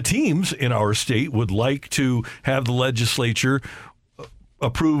the teams in our state would like to have the legislature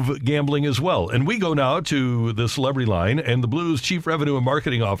approve gambling as well. And we go now to the celebrity line, and the Blues Chief Revenue and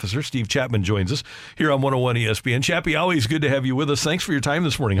Marketing Officer, Steve Chapman, joins us here on 101 ESPN. Chappie, always good to have you with us. Thanks for your time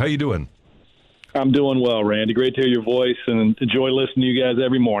this morning. How you doing? I'm doing well, Randy. Great to hear your voice and enjoy listening to you guys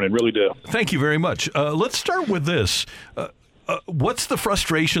every morning. Really do. Thank you very much. Let's start with this. What's the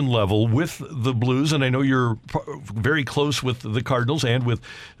frustration level with the Blues? And I know you're very close with the Cardinals and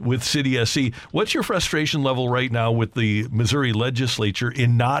with City SC. What's your frustration level right now with the Missouri legislature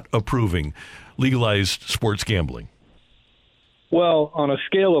in not approving legalized sports gambling? Well, on a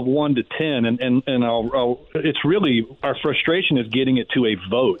scale of 1 to 10, and it's really our frustration is getting it to a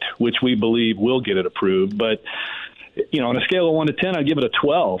vote, which we believe will get it approved. But on a scale of 1 to 10, I'd give it a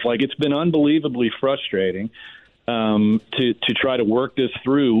 12. Like, it's been unbelievably frustrating to try to work this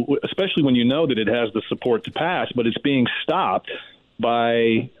through, especially when you know that it has the support to pass, but it's being stopped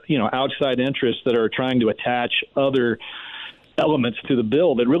by outside interests that are trying to attach other elements to the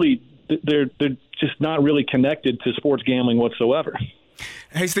bill that really they're just not really connected to sports gambling whatsoever.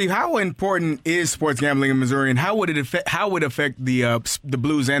 Hey, Steve, how important is sports gambling in Missouri, and how would it affect the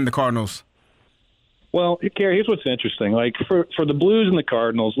Blues and the Cardinals? Well, Kerry, here's what's interesting. Like for the Blues and the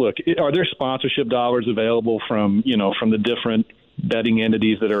Cardinals, look, are there sponsorship dollars available from the different betting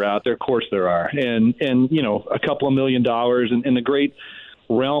entities that are out there? Of course there are, and a couple of $1 million in the great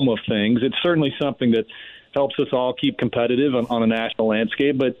realm of things. It's certainly something that helps us all keep competitive on a national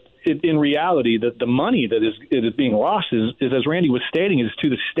landscape, but in reality, the money that is being lost is, as Randy was stating, is to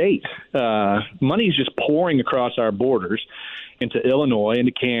the state. Money is just pouring across our borders into Illinois,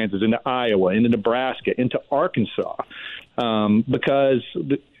 into Kansas, into Iowa, into Nebraska, into Arkansas, because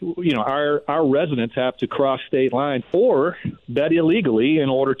our residents have to cross state lines or bet illegally in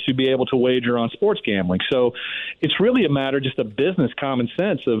order to be able to wager on sports gambling. So it's really a matter just of business common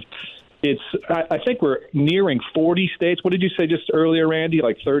sense of I think we're nearing 40 states. What did you say just earlier, Randy?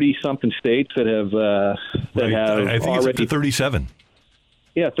 Like 30-something states that have I think it's up to 37.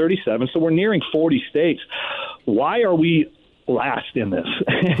 Yeah, 37. So we're nearing 40 states. Why are we last in this?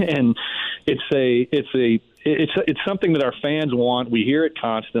 And it's something that our fans want. We hear it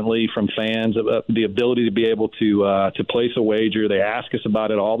constantly from fans about the ability to be able to place a wager. They ask us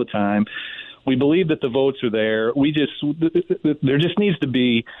about it all the time. We believe that the votes are there. There just needs to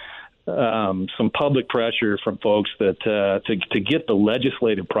be some public pressure from folks that to get the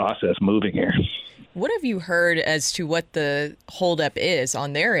legislative process moving here. What have you heard as to what the holdup is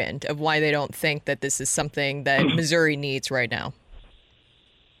on their end of why they don't think that this is something that Missouri needs right now?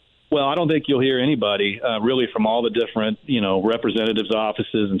 Well, I don't think you'll hear anybody really from all the different, representatives'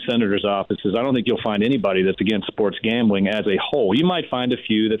 offices and senators' offices. I don't think you'll find anybody that's against sports gambling as a whole. You might find a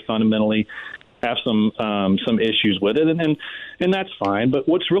few that fundamentally have some issues with it, and that's fine. But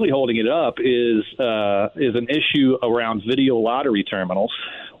what's really holding it up is an issue around video lottery terminals,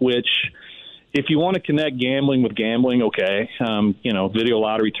 which, if you want to connect gambling with gambling, okay, video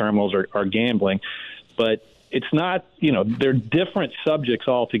lottery terminals are gambling, but it's not, they're different subjects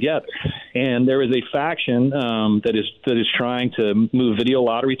altogether. And there is a faction that is trying to move video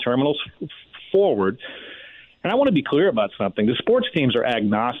lottery terminals forward. And I want to be clear about something. The sports teams are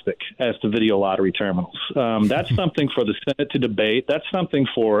agnostic as to video lottery terminals. That's something for the Senate to debate. That's something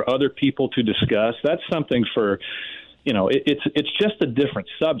for other people to discuss. That's something for, it's just a different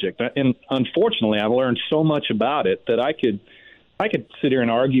subject. And unfortunately, I've learned so much about it that I could sit here and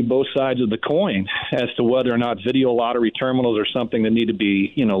argue both sides of the coin as to whether or not video lottery terminals are something that need to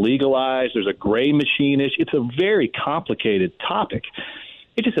be, legalized. There's a gray machine issue. It's a very complicated topic.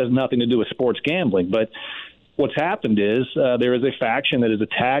 It just has nothing to do with sports gambling. But what's happened is there is a faction that has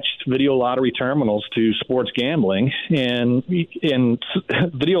attached video lottery terminals to sports gambling, and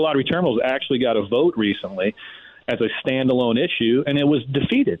video lottery terminals actually got a vote recently as a standalone issue, and it was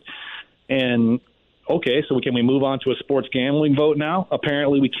defeated. And okay, so can we move on to a sports gambling vote now?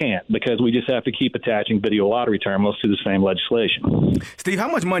 Apparently we can't, because we just have to keep attaching video lottery terminals to the same legislation. Steve, how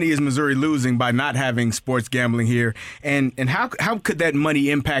much money is Missouri losing by not having sports gambling here? And how could that money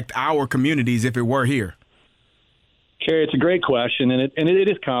impact our communities if it were here? Kerry, it's a great question, and it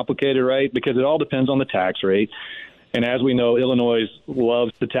is complicated, right? Because it all depends on the tax rate. And as we know, Illinois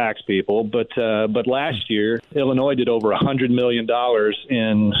loves to tax people. But last year, Illinois did over $100 million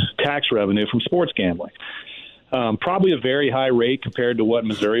in tax revenue from sports gambling. Probably a very high rate compared to what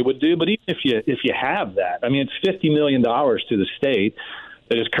Missouri would do. But even if you have that, I mean, it's $50 million to the state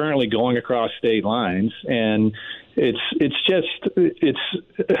that is currently going across state lines, and it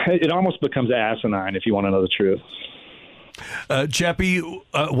almost becomes asinine if you want to know the truth. Chappie,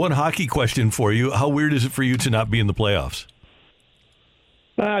 one hockey question for you. How weird is it for you to not be in the playoffs?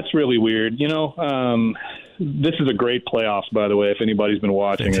 It's really weird. This is a great playoffs, by the way, if anybody's been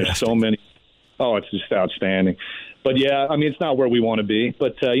watching. Fantastic. There's so many. Oh, it's just outstanding. But, yeah, I mean, it's not where we want to be.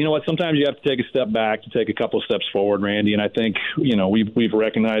 But you know what? Sometimes you have to take a step back to take a couple of steps forward, Randy. And I think, we've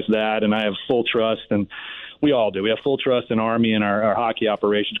recognized that, and I have full trust, and we all do. We have full trust in Army and our hockey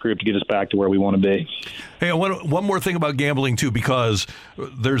operations group to get us back to where we want to be. Hey, one more thing about gambling, too, because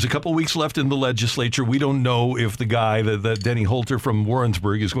there's a couple weeks left in the legislature. We don't know if the guy, that Denny Holter from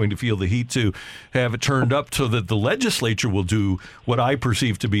Warrensburg, is going to feel the heat to have it turned up so that the legislature will do what I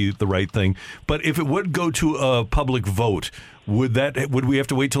perceive to be the right thing. But if it would go to a public vote, would we have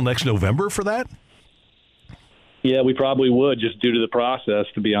to wait till next November for that? Yeah, we probably would, just due to the process,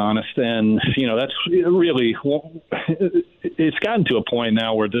 to be honest. And, that's really – it's gotten to a point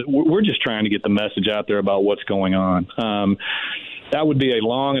now where we're just trying to get the message out there about what's going on. That would be a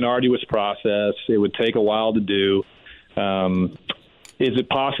long and arduous process. It would take a while to do. Is it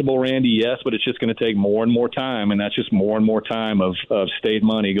possible, Randy? Yes, but it's just going to take more and more time, and that's just more and more time of state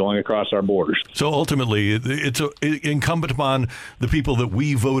money going across our borders. So ultimately, it's incumbent upon the people that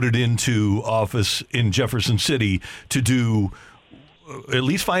we voted into office in Jefferson City to do, at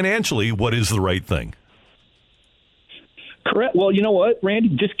least financially, what is the right thing. Correct. Well, you know what, Randy?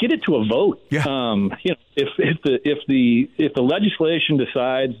 Just get it to a vote. Yeah. If the legislation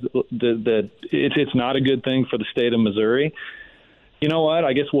decides that it's not a good thing for the state of Missouri, you know what?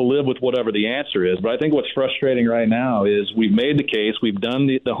 I guess we'll live with whatever the answer is. But I think what's frustrating right now is we've made the case, we've done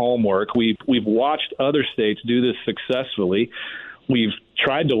the homework, we've watched other states do this successfully. We've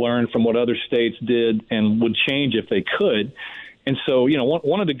tried to learn from what other states did and would change if they could. And so,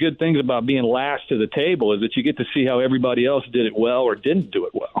 one of the good things about being last to the table is that you get to see how everybody else did it well or didn't do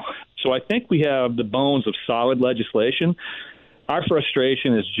it well. So I think we have the bones of solid legislation. our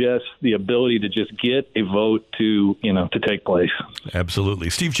frustration is just the ability to just get a vote to take place. Absolutely.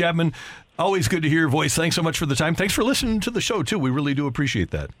 Steve Chapman, always good to hear your voice. Thanks so much for the time. Thanks for listening to the show, too. We really do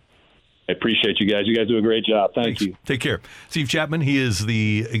appreciate that. I appreciate you guys. You guys do a great job. Thanks. You. Take care. Steve Chapman, he is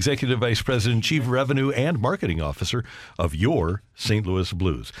the Executive Vice President, Chief Revenue and Marketing Officer of your St. Louis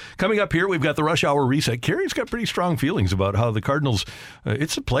Blues. Coming up here, we've got the Rush Hour Reset. Carrie's got pretty strong feelings about how the Cardinals,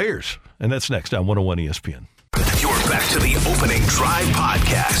 it's the players. And that's next on 101 ESPN. You're back to the Opening Drive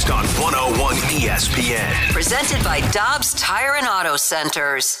podcast on 101 ESPN. Presented by Dobbs Tire and Auto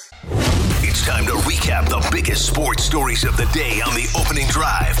Centers. It's time to recap the biggest sports stories of the day on the Opening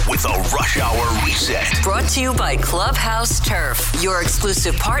Drive with a Rush Hour Reset. Brought to you by Clubhouse Turf, your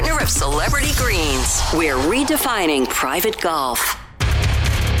exclusive partner of Celebrity Greens. We're redefining private golf.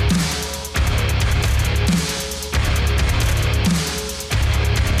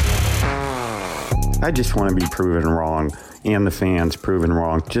 I just want to be proven wrong, and the fans proven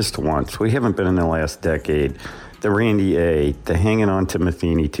wrong just once. We haven't been in the last decade. The Randy A, the hanging on to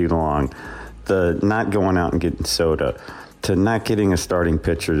Matheny too long, the not going out and getting Soda, to not getting a starting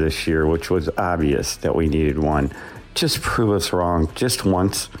pitcher this year, which was obvious that we needed one. Just prove us wrong just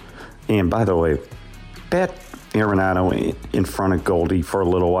once. And by the way, bet Arenado in front of Goldie for a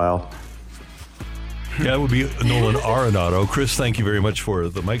little while. Yeah, it would be Nolan Arenado. Chris, thank you very much for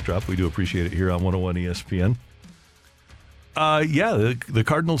the mic drop. We do appreciate it here on 101 ESPN. The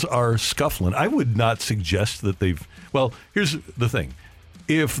Cardinals are scuffling. I would not suggest that they've... Well, here's the thing.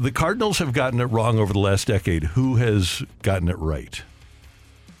 If the Cardinals have gotten it wrong over the last decade, who has gotten it right?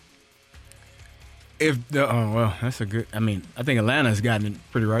 That's a good... I mean, I think Atlanta's gotten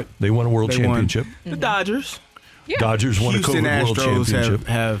it pretty right. They won a world championship. The Dodgers. Yeah. Dodgers won Houston a COVID World Championship.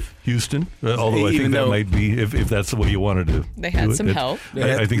 Have Houston, although I think that might be, if that's the way you wanted to They had some help.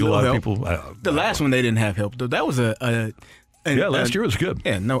 I think a lot of people... the last one, they didn't have help. Though. That was last year was good.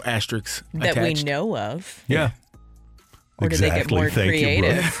 Yeah, no asterisks that attached. we know of. Yeah. Or do they get more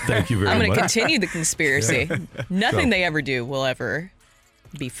creative? Thank you very much. I'm going to continue the conspiracy. Nothing they ever do will ever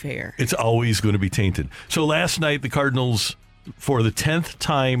be fair. It's always going to be tainted. So last night, the Cardinals, for the 10th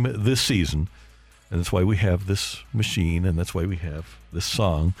time this season, and that's why we have this machine, and that's why we have this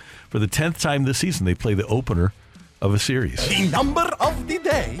song, for the 10th time this season, they play the opener of a series. The number of the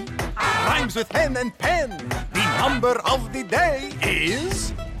day rhymes with hen and pen. The number of the day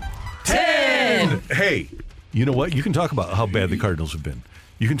is 10. Hey, you know what? You can talk about how bad the Cardinals have been.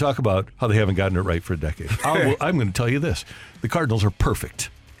 You can talk about how they haven't gotten it right for a decade. I'm going to tell you this. The Cardinals are perfect.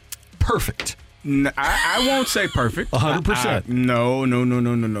 Perfect. No, I won't say perfect. 100%.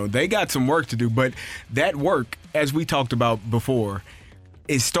 No. They got some work to do, but that work, as we talked about before,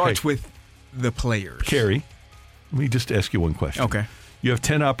 it starts with the players. Carrie, let me just ask you one question. Okay. You have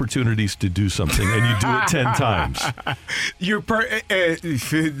 10 opportunities to do something, and you do it 10 times.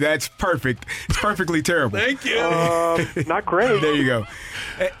 That's perfect. It's perfectly terrible. Thank you. Not great. There you go.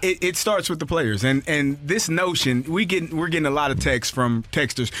 It starts with the players, and this notion we're getting a lot of texts from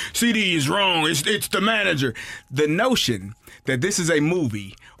texters. CD is wrong. It's the manager. The notion that this is a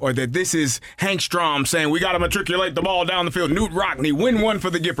movie or that this is Hank Strom saying we got to matriculate the ball down the field. Newt Rockney win one for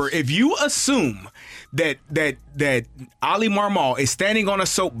the Gipper. If you assume that Ali Marmol is standing on a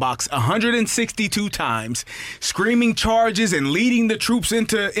soapbox 162 times, screaming charges and leading the troops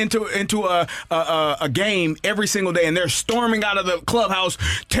into a game every single day, and they're storming out of the clubhouse,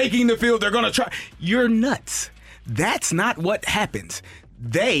 taking the field, they're going to try. You're nuts. That's not what happens.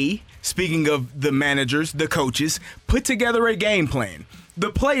 They, speaking of the managers, the coaches, put together a game plan. The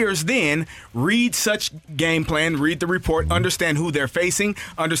players then read such game plan, read the report, understand who they're facing,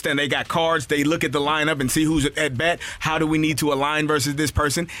 understand they got cards, they look at the lineup and see who's at bat, how do we need to align versus this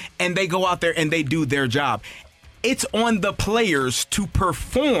person, and they go out there and they do their job. It's on the players to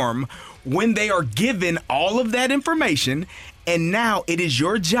perform when they are given all of that information, and now it is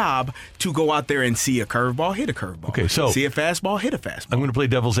your job to go out there and see a curveball, hit a curveball. Okay, so see a fastball, hit a fastball. I'm going to play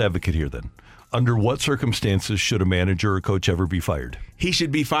devil's advocate here then. Under what circumstances should a manager or coach ever be fired? He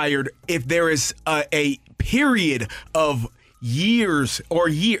should be fired if there is a period of years or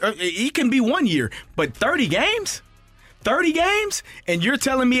it can be 1 year, but 30 games? 30 games? And you're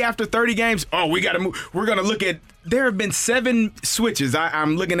telling me after 30 games, we got to move. We're going to look at, there have been 7 switches.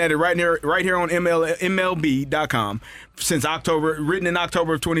 I'm looking at it right here on MLB.com since October, written in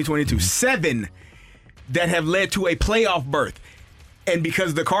October of 2022. 7 that have led to a playoff berth. And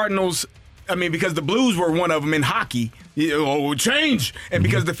because the Blues were one of them in hockey, change. And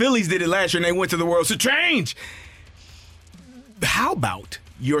because the Phillies did it last year and they went to the World Series, change. How about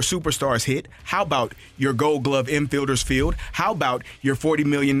your superstars hit? How about your Gold Glove infielders field? How about your 40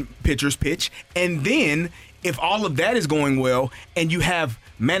 million pitchers pitch? And then if all of that is going well and you have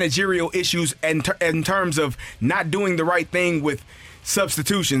managerial issues in terms of not doing the right thing with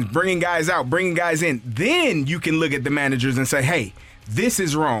substitutions, bringing guys out, bringing guys in, then you can look at the managers and say, hey, this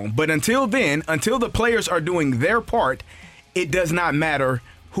is wrong. But until then, until the players are doing their part, it does not matter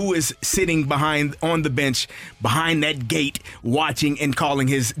who is sitting on the bench behind that gate watching and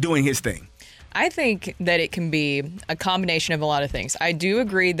doing his thing. I think that it can be a combination of a lot of things. I do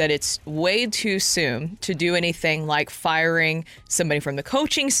agree that it's way too soon to do anything like firing somebody from the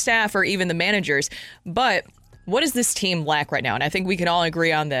coaching staff or even the managers. But what does this team lack right now? And I think we can all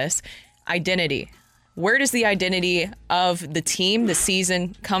agree on this. Identity. Where does the identity of the team, the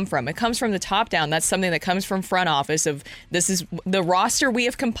season, come from? It comes from the top down. That's something that comes from front office of this is the roster we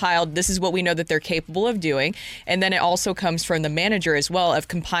have compiled. This is what we know that they're capable of doing. And then it also comes from the manager as well of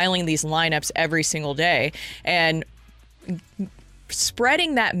compiling these lineups every single day. And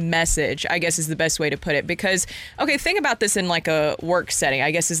spreading that message, I guess, is the best way to put it. Because, okay, think about this in like a work setting,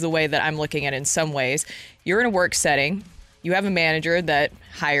 I guess is the way that I'm looking at it in some ways. You're in a work setting. You have a manager that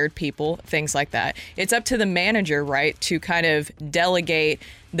hired people, things like that. It's up to the manager, right, to kind of delegate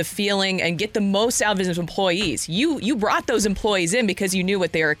the feeling and get the most out of his employees. You brought those employees in because you knew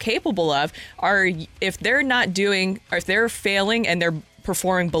what they are capable of. If they're not doing, or if they're failing and they're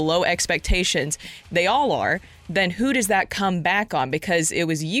performing below expectations, they all are, then who does that come back on? Because it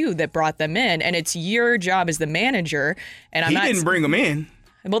was you that brought them in, and it's your job as the manager. And he didn't bring them in.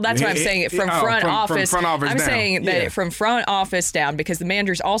 Well, that's what I'm saying. From front office, from front office I'm down. saying that from front office down, because the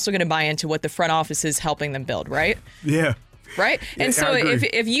manager's also going to buy into what the front office is helping them build, right? Yeah. Right? Yeah, and so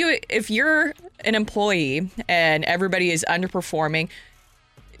if you're an employee and everybody is underperforming,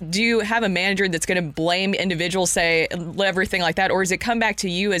 do you have a manager that's going to blame individuals, say everything like that? Or does it come back to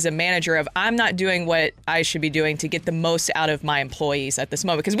you as a manager of, I'm not doing what I should be doing to get the most out of my employees at this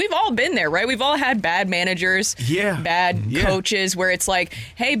moment? Because we've all been there, right? We've all had bad managers, bad coaches, where it's like,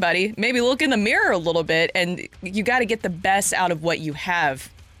 hey, buddy, maybe look in the mirror a little bit, and you got to get the best out of what you have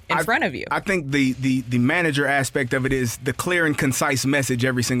in front of you. I think the manager aspect of it is the clear and concise message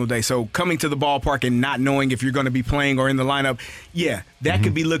every single day. So coming to the ballpark and not knowing if you're going to be playing or in the lineup, that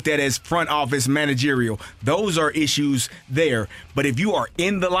could be looked at as front office managerial. Those are issues there. But if you are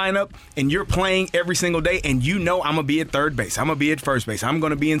in the lineup and you're playing every single day and you know I'm going to be at third base, I'm going to be at first base, I'm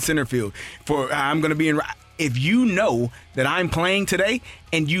going to be in center field, I'm going to be in... If you know that I'm playing today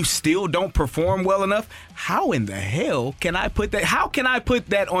and you still don't perform well enough, how in the hell can I put that? How can I put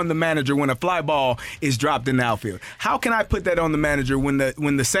that on the manager when a fly ball is dropped in the outfield? How can I put that on the manager when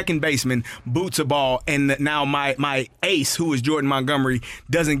the second baseman boots a ball and now my ace, who is Jordan Montgomery,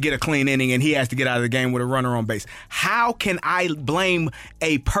 doesn't get a clean inning and he has to get out of the game with a runner on base? How can I blame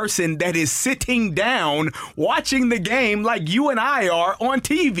a person that is sitting down watching the game like you and I are on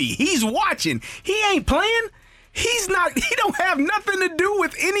TV? He's watching. He ain't playing. He don't have nothing to do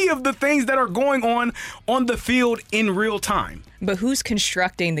with any of the things that are going on the field in real time. But who's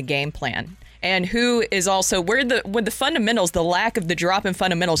constructing the game plan? And who is also, with the fundamentals, the lack of the drop in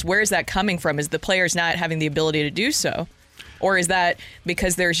fundamentals, where is that coming from? Is the players not having the ability to do so? Or is that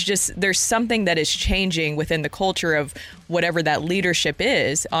because there's something that is changing within the culture of whatever that leadership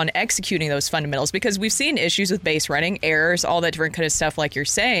is on executing those fundamentals? Because we've seen issues with base running, errors, all that different kind of stuff like you're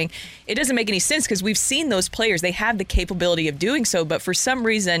saying. It doesn't make any sense because we've seen those players. They have the capability of doing so, but for some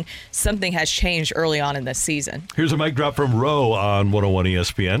reason, something has changed early on in this season. Here's a mic drop from Rowe on 101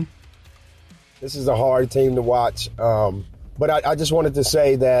 ESPN. This is a hard team to watch. But I just wanted to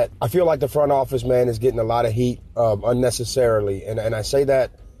say that I feel like the front office, man, is getting a lot of heat unnecessarily. And I say that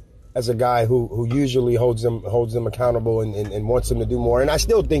as a guy who usually holds them accountable and wants them to do more. And I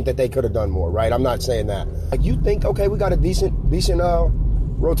still think that they could have done more, right? I'm not saying that. Like, you think, okay, we got a decent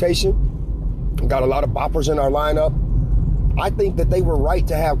rotation. We got a lot of boppers in our lineup. I think that they were right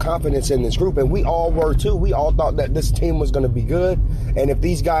to have confidence in this group, and we all were too. We all thought that this team was going to be good. And if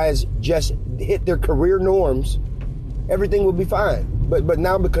these guys just hit their career norms, everything will be fine. But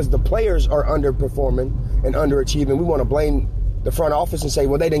now, because the players are underperforming and underachieving, we want to blame the front office and say,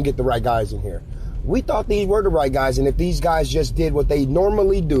 well, they didn't get the right guys in here. We thought these were the right guys, and if these guys just did what they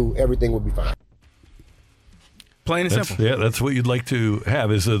normally do, everything would be fine. Plain and simple. Yeah, that's what you'd like to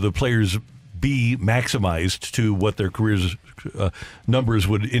have, is the players be maximized to what their careers numbers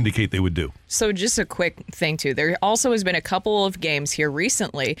would indicate they would do. So just a quick thing, too. There also has been a couple of games here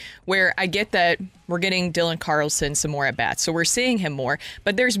recently where I get that we're getting Dylan Carlson some more at-bats, so we're seeing him more.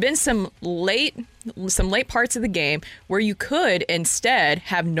 But there's been some late parts of the game where you could instead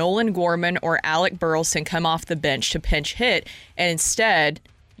have Nolan Gorman or Alec Burleson come off the bench to pinch hit, and instead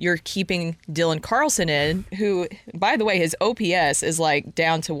you're keeping Dylan Carlson in, who, by the way, his OPS is like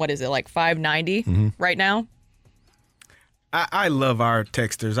down to, what is it, like 590 right now? I love our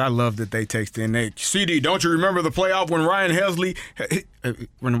texters. I love that they text in. CD, don't you remember the playoff when Ryan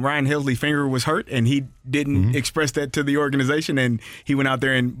Helsley's finger was hurt and he didn't express that to the organization and he went out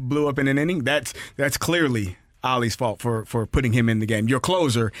there and blew up in an inning? That's clearly Ollie's fault for putting him in the game. Your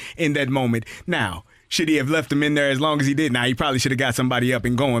closer in that moment. Now, should he have left him in there as long as he did? Now, he probably should have got somebody up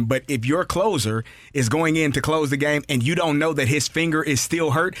and going. But if your closer is going in to close the game and you don't know that his finger is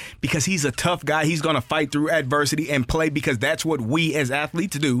still hurt because he's a tough guy, he's going to fight through adversity and play because that's what we as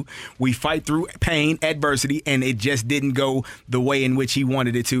athletes do. We fight through pain, adversity, and it just didn't go the way in which he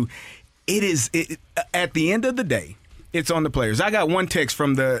wanted it to. At the end of the day, it's on the players. I got one text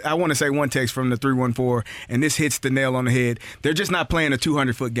from the 314, and this hits the nail on the head. They're just not playing a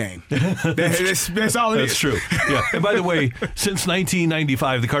 200-foot game. That's all it is. That's true. Yeah. And by the way, since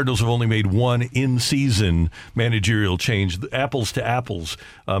 1995, the Cardinals have only made one in-season managerial change, apples to apples.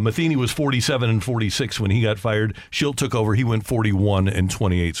 Matheny was 47-46 when he got fired. Schilt took over. He went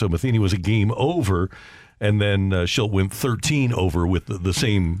 41-28. So Matheny was a game over. And then Schilt went 13 over with the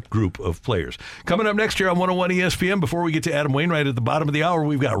same group of players. Coming up next year on 101 ESPN, before we get to Adam Wainwright at the bottom of the hour,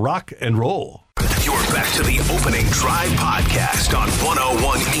 we've got Rock and Roll. You're back to the Opening Drive podcast on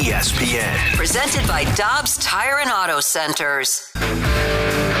 101 ESPN. Presented by Dobbs Tire and Auto Centers.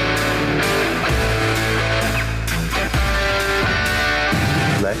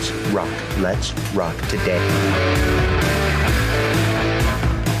 Let's rock. Let's rock today.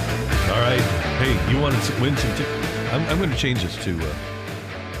 All right. Hey, you want to win some I'm going to change this to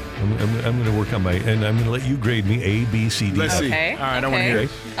I'm going to work on and I'm going to let you grade me A, B, C, D. Let's see. Okay. All right, I want to hear it.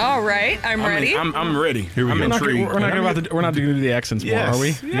 All right, I'm ready. I'm ready. Here we go. We're not going to do the accents more, are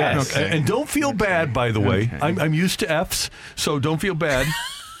we? Yes. Okay. And don't feel bad, by the way. I'm used to Fs, so don't feel bad.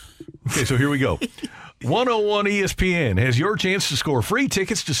 Okay, so here we go. 101 ESPN has your chance to score free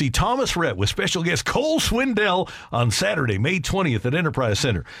tickets to see Thomas Rhett with special guest Cole Swindell on Saturday, May 20th at Enterprise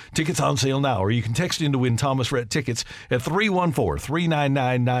Center. Tickets on sale now, or you can text in to win Thomas Rhett tickets at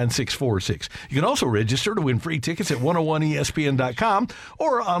 314-399-9646. You can also register to win free tickets at 101ESPN.com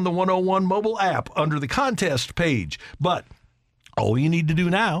or on the 101 mobile app under the contest page. But all you need to do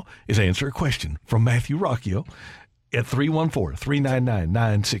now is answer a question from Matthew Rocchio at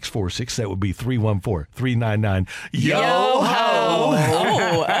 314-399-9646. That would be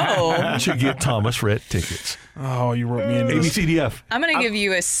 314-399-YO-HO. To get Thomas Rhett tickets. Oh, you wrote me into ABCDF. I'm going to give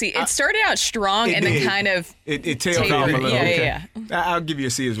you a C. It started out strong and then kind of It tailed off a little. Yeah. I'll give you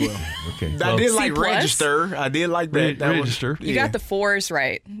a C as well. Okay. I did like C plus? register. I did like that. Register. You got the fours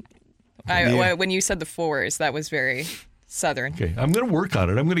right. When you said the fours, that was very Southern. Okay, I'm going to work on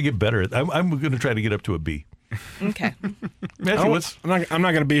it. I'm going to get better at I'm going to try to get up to a B. Okay. Matthew, I'm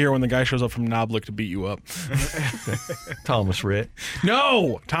not going to be here when the guy shows up from Noblick to beat you up. Thomas Rhett.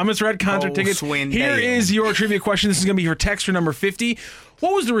 No! Thomas Rhett concert tickets. Here is your trivia question. This is going to be for texter number 50.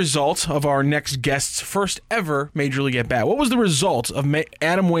 What was the result of our next guest's first ever Major League at-bat? What was the result of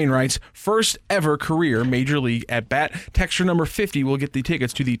Adam Wainwright's first ever career Major League at-bat? Texter number 50 will get the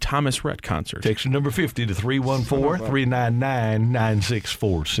tickets to the Thomas Rhett concert. Texter number 50 to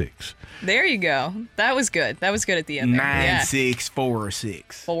 314-399-9646. There you go. That was good. That was good at the end.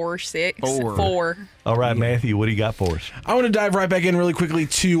 9646. 46. Four. 4. All right, Matthew, what do you got for us? I want to dive right back in really quickly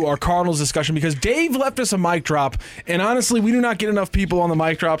to our Cardinals discussion because Dave left us a mic drop, and honestly, we do not get enough people on the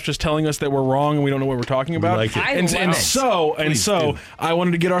mic drops just telling us that we're wrong and we don't know what we're talking about. We like it. So I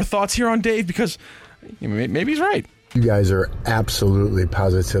wanted to get our thoughts here on Dave because maybe he's right. You guys are absolutely,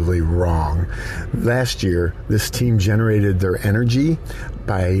 positively wrong. Last year, this team generated their energy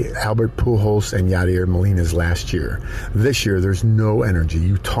by Albert Pujols and Yadier Molina's last year. This year, there's no energy.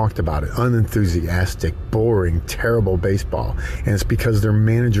 You talked about it. Unenthusiastic, boring, terrible baseball. And it's because their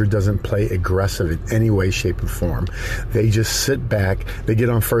manager doesn't play aggressive in any way, shape, or form. They just sit back, they get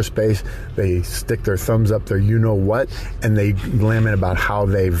on first base, they stick their thumbs up their you-know-what, and they lament about how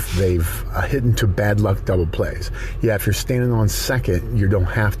they've hit into bad luck double plays. Yeah, if you're standing on second, you don't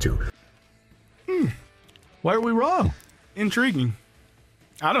have to. Why are we wrong? Intriguing.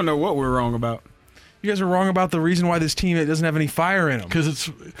 I don't know what we're wrong about. You guys are wrong about the reason why this team doesn't have any fire in them. Because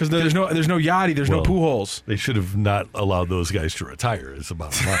there's no Yachty, there's no Pujols. They should have not allowed those guys to retire. It's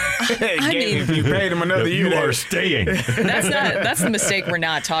about money. If you paid them another year, you are staying. That's the mistake we're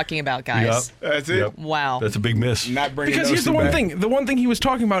not talking about, guys. Yep. That's it. Yep. Wow. That's a big miss. Not bringing because here's the one thing. The one thing he was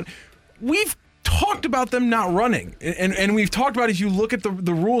talking about, we've talked about them not running. And we've talked about, if you look at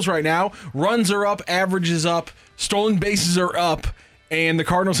the rules right now, runs are up, average is up, stolen bases are up. And the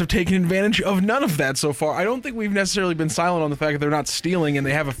Cardinals have taken advantage of none of that so far. I don't think we've necessarily been silent on the fact that they're not stealing and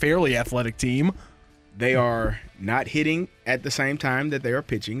they have a fairly athletic team. They are not hitting at the same time that they are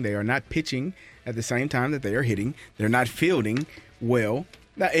pitching. They are not pitching at the same time that they are hitting. They're not fielding well.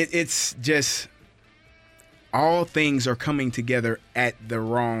 It's just all things are coming together at the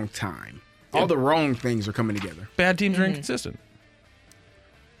wrong time. All the wrong things are coming together. Bad teams are inconsistent.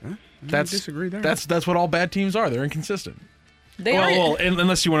 Huh? I disagree there. That's what all bad teams are. They're inconsistent. Well,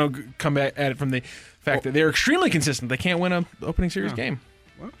 unless you want to come back at it from the fact that they're extremely consistent. They can't win an opening series game.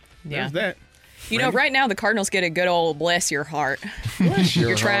 Well, Yeah. there's that. You know, right now the Cardinals get a good old bless your heart.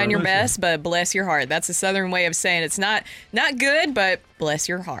 You're trying your best, but bless your heart. That's a Southern way of saying it's not good, but bless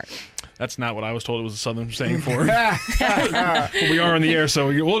your heart. That's not what I was told it was a Southern saying for. But we are on the air, so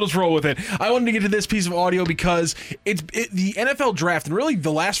we'll just roll with it. I wanted to get to this piece of audio because the NFL draft, and really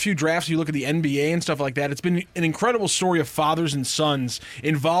the last few drafts, you look at the NBA and stuff like that, it's been an incredible story of fathers and sons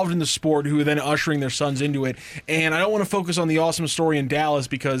involved in the sport who are then ushering their sons into it. And I don't want to focus on the awesome story in Dallas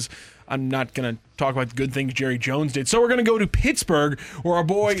because I'm not going to talk about the good things Jerry Jones did. So we're going to go to Pittsburgh, where our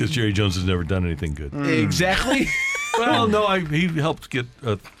boy... Because Jerry Jones has never done anything good. Exactly. Well, no, he helped get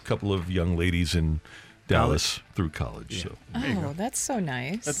a couple of young ladies in Dallas through college. So. Oh, that's so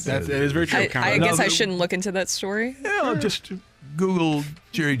nice. That is very true. I guess I shouldn't look into that story. Yeah, just Google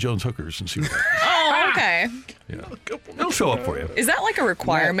Jerry Jones hookers and see what happens. Oh, okay. Yeah. It'll show up for you. Is that like a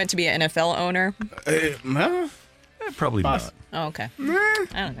requirement to be an NFL owner? Probably not. Oh, okay. I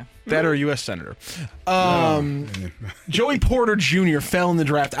don't know. That or a U.S. Senator. Joey Porter Jr. fell in the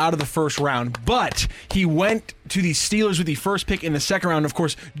draft out of the first round, but he went to the Steelers with the first pick in the second round. Of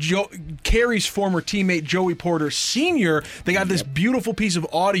course, Carey's former teammate, Joey Porter Sr., they got this beautiful piece of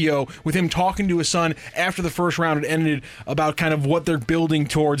audio with him talking to his son after the first round had ended about kind of what they're building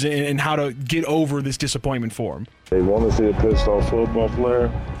towards and how to get over this disappointment for him. They want to see a pissed off football player.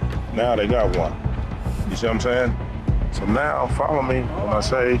 Now they got one. You see what I'm saying? So now, follow me when I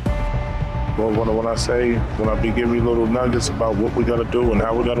say, when I be giving you little nuggets about what we got to do and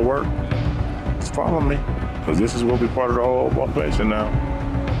how we got to work, just follow me. Because this is what we part of the whole motivation now.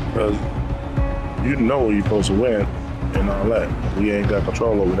 Because you know you're supposed to win and all that. We ain't got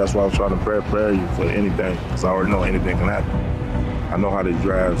control over it. That's why I'm trying to prepare you for anything. Because I already know anything can happen. I know how these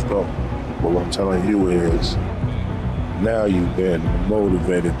drives go. But what I'm telling you is, now you've been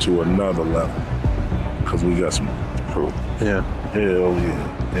motivated to another level. Because we got some proof. Yeah. Hell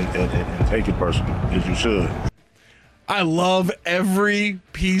yeah. And take it personal, as you should. I love every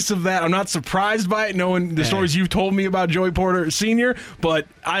piece of that. I'm not surprised by it, knowing the stories you've told me about Joey Porter Sr., but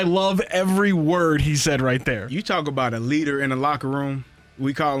I love every word he said right there. You talk about a leader in the locker room.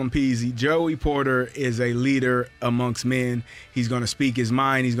 We call him Peasy. Joey Porter is a leader amongst men. He's going to speak his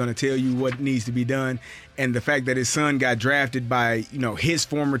mind. He's going to tell you what needs to be done. And the fact that his son got drafted by, his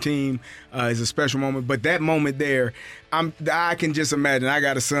former team is a special moment. But that moment there, I can just imagine. I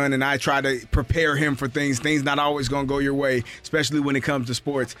got a son, and I try to prepare him for things. Things not always going to go your way, especially when it comes to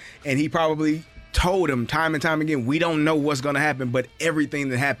sports. And he probably told him time and time again, we don't know what's going to happen, but everything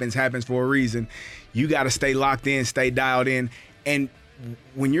that happens for a reason. You got to stay locked in, stay dialed in. And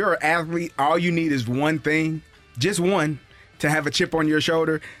when you're an athlete, all you need is one thing, just one, to have a chip on your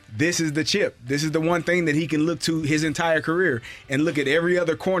shoulder. This is the chip. This is the one thing that he can look to his entire career and look at every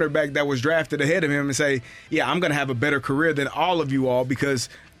other cornerback that was drafted ahead of him and say, yeah, I'm going to have a better career than all of you all because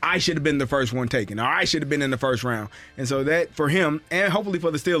I should have been the first one taken, or I should have been in the first round. And so that, for him, and hopefully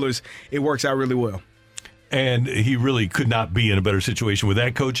for the Steelers, it works out really well. And he really could not be in a better situation with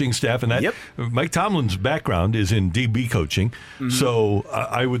that coaching staff. And that Mike Tomlin's background is in DB coaching. Mm-hmm. So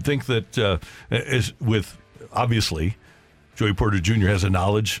I would think that as with, obviously, Joey Porter Jr. has a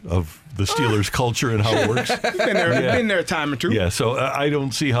knowledge of the Steelers culture and how it works. He's been there a time or two. Yeah, so I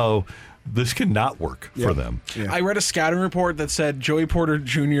don't see how this cannot work for them. Yeah. I read a scouting report that said Joey Porter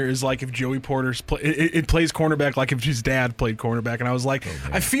Jr. is like if Joey Porter's it plays cornerback like if his dad played cornerback. And I was like,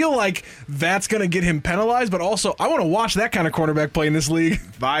 I feel like that's going to get him penalized, but also I want to watch that kind of cornerback play in this league.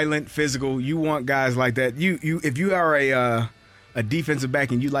 Violent, physical. You want guys like that. If you are a defensive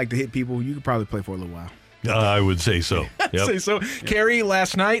back and you like to hit people, you could probably play for a little while. I would say so. Yep. Say so. Carey,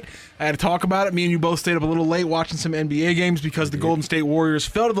 last night, I had to talk about it. Me and you both stayed up a little late watching some NBA games because the Golden State Warriors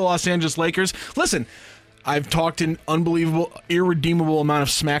fell to the Los Angeles Lakers. Listen, I've talked an unbelievable, irredeemable amount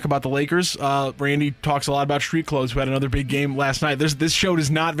of smack about the Lakers. Randy talks a lot about street clothes, who had another big game last night. This show is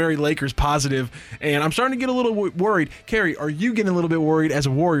not very Lakers positive, and I'm starting to get a little worried. Carey, are you getting a little bit worried as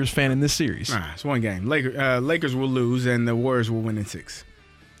a Warriors fan in this series? It's one game. Lakers will lose, and the Warriors will win in 6.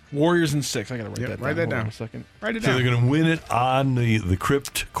 Warriors in 6. I got to write that down. Write that down. A second. Write it so down. They're going to win it on the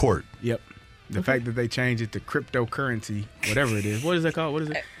Crypt court. Yep. The fact that they changed it to cryptocurrency, whatever it is. What is that called? What is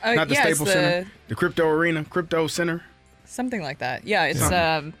it? Not the yeah, Staples Center. The Crypto Arena, Crypto Center. Something like that. Yeah, it's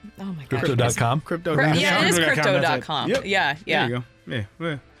oh my gosh. Crypto.com? Crypto.com. Yeah, it is crypto.com. Yep. Yeah. There you go. Yeah.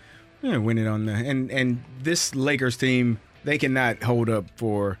 Well, win it on the and this Lakers team, they cannot hold up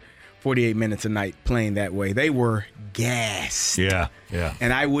for 48 minutes a night playing that way. They were gassed. Yeah.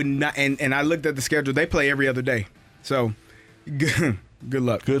 And I would not. And I looked at the schedule. They play every other day. So good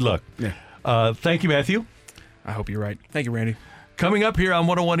luck. Good luck. Yeah. Thank you, Matthew. I hope you're right. Thank you, Randy. Coming up here on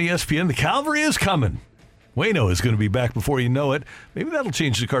 101 ESPN, the Cavalry is coming. Waino is going to be back before you know it. Maybe that'll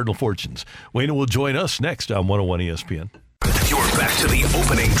change the Cardinal fortunes. Waino will join us next on 101 ESPN. You're back to the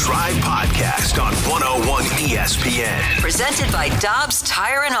Opening Drive podcast on 101 ESPN. Presented by Dobbs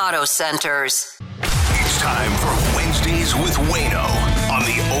Tire and Auto Centers. It's time for Wednesdays with Waino on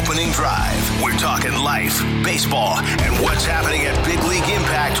the Opening Drive. We're talking life, baseball, and what's happening at Big League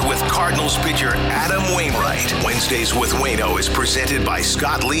Impact with Cardinals pitcher Adam Wainwright. Wednesdays with Waino is presented by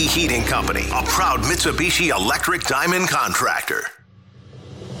Scott Lee Heating Company, a proud Mitsubishi Electric Diamond contractor.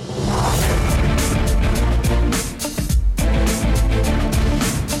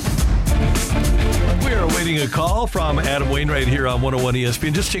 Awaiting a call from Adam Wainwright here on 101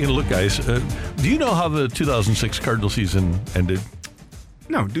 ESPN. Just taking a look, guys. Do you know how the 2006 Cardinal season ended?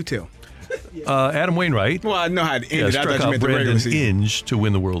 No, do tell. Adam Wainwright. Well, I know how it ended. I struck thought you out meant the regular Brandon season. Inge to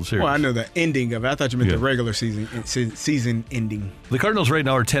win the World Series. Well, I know the ending of it. I thought you meant the regular season ending. The Cardinals right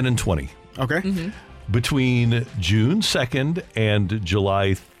now are 10-20. Okay. Between June 2nd and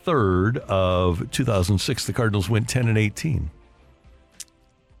July 3rd of 2006, the Cardinals went 10-18.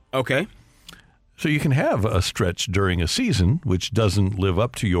 Okay. So you can have a stretch during a season which doesn't live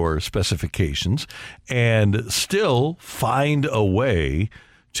up to your specifications and still find a way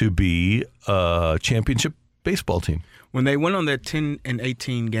to be a championship baseball team. When they went on that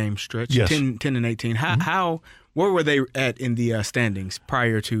 10-18 game stretch, Yes. 10-18, where were they at in the standings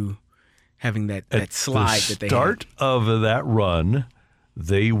prior to having that slide that they had? At the start of that run,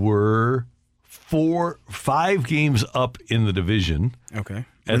 they were 5 games up in the division. Okay.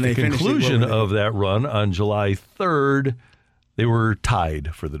 At the conclusion of that run on July 3rd, they were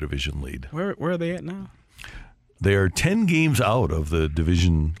tied for the division lead. Where are they at now? They are 10 games out of the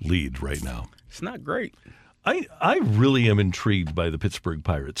division lead right now. It's not great. I really am intrigued by the Pittsburgh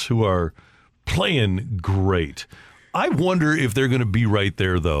Pirates, who are playing great. I wonder if they're going to be right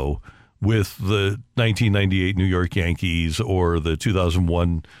there, though, with the 1998 New York Yankees or the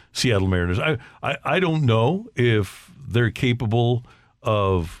 2001 Seattle Mariners. I don't know if they're capable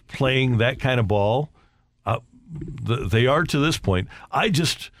of playing that kind of ball. They are to this point. I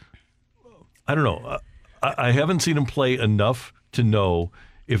don't know. I haven't seen them play enough to know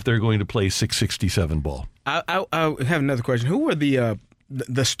if they're going to play 667 ball. I have another question. Who were the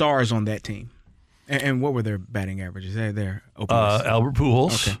stars on that team? And what were their batting averages? Their OPS? Albert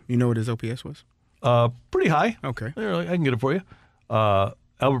Pujols. Okay. You know what his OPS was? Pretty high. Okay. I can get it for you.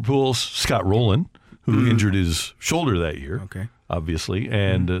 Albert Pujols, Scott Rowland, who injured his shoulder that year. Okay. Obviously.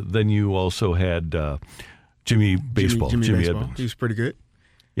 And then you also had Jimmy Baseball. Jimmy Baseball. Edmonds. He was pretty good.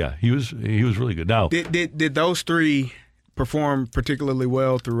 Yeah, he was really good. Now, did those three perform particularly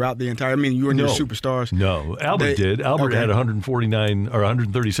well throughout the entire? I mean, you were your superstars. No, Albert did. Albert had 149 or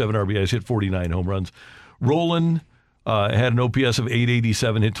 137 RBIs, hit 49 home runs. Rowland had an OPS of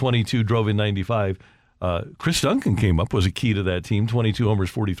 887, hit 22, drove in 95. Chris Duncan came up, was a key to that team, 22 homers,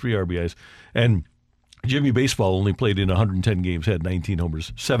 43 RBIs. And Jimmy Baseball only played in 110 games, had 19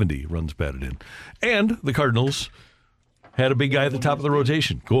 homers, 70 runs batted in. And the Cardinals had a big guy at the top of the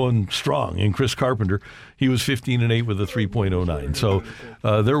rotation, going strong, in Chris Carpenter. He was 15-8 with a 3.09. So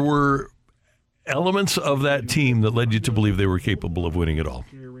there were elements of that team that led you to believe they were capable of winning it all.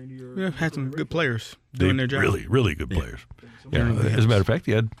 Yeah, had some good players doing their job. Really, really good players. Yeah. As a matter of fact,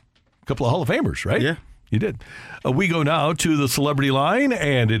 you had a couple of Hall of Famers, right? Yeah. You did. We go now to the Celebrity Line,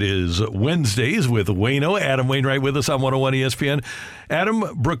 and it is Wednesdays with Waino. Adam Wainwright with us on 101 ESPN. Adam,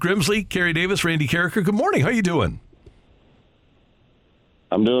 Brooke Grimsley, Kerry Davis, Randy Carricker, good morning. How you doing?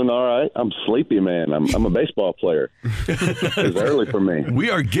 I'm doing all right. I'm sleepy, man. I'm a baseball player. It's early for me. We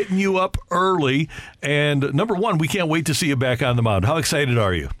are getting you up early, and number one, we can't wait to see you back on the mound. How excited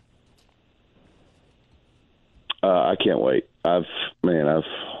are you? I can't wait. I've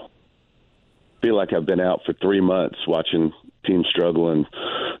feel like I've been out for 3 months watching teams struggle and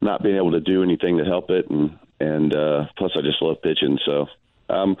not being able to do anything to help it, and plus I just love pitching. So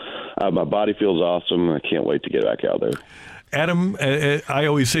my body feels awesome. I can't wait to get back out there. Adam, I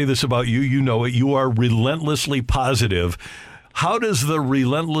always say this about you. You know it. You are relentlessly positive. How does the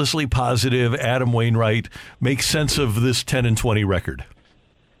relentlessly positive Adam Wainwright make sense of this 10-20 record?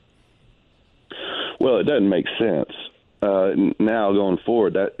 Well, it doesn't make sense. Now going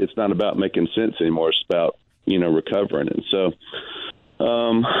forward, that it's not about making sense anymore. It's about, recovering. And so,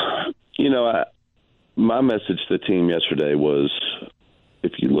 my message to the team yesterday was,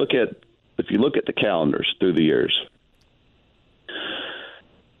 if you look at the calendars through the years,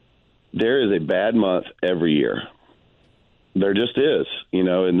 there is a bad month every year. There just is,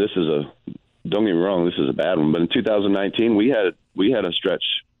 and this is don't get me wrong, this is a bad one. But in 2019, we had a stretch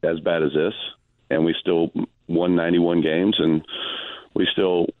as bad as this, and we still won 91 games, and we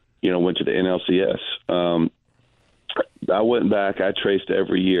still, went to the NLCS. I went back, I traced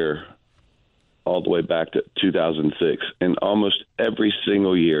every year all the way back to 2006, and almost every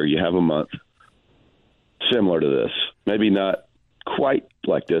single year you have a month similar to this. Maybe not quite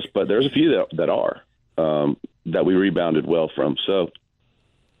like this, but there's a few that are, that we rebounded well from. So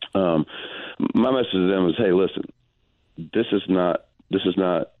my message to them is, hey, listen, this is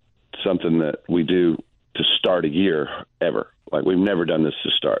not something that we do to start a year ever. Like, we've never done this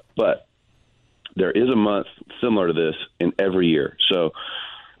to start. But there is a month similar to this in every year. So,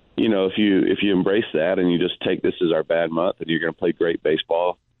 if you embrace that and you just take this as our bad month and you're going to play great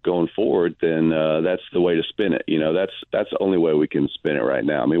baseball going forward, then that's the way to spin it. That's the only way we can spin it right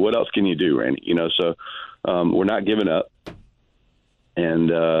now. I mean, what else can you do, Randy? So we're not giving up, and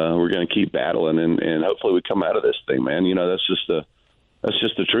we're going to keep battling, and hopefully we come out of this thing, man. That's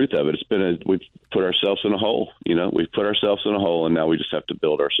just the truth of it. We've put ourselves in a hole. We've put ourselves in a hole, and now we just have to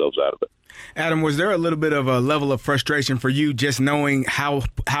build ourselves out of it. Adam, was there a little bit of a level of frustration for you just knowing how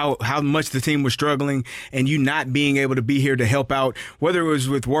much the team was struggling and you not being able to be here to help out, whether it was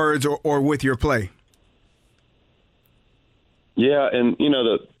with words or with your play? Yeah, and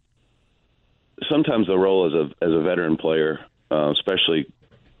sometimes the role as a veteran player, especially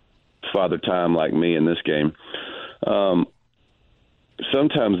father time like me in this game,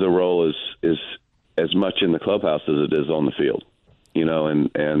 sometimes the role is as much in the clubhouse as it is on the field,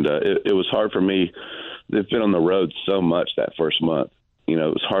 it was hard for me. They've been on the road so much that first month. It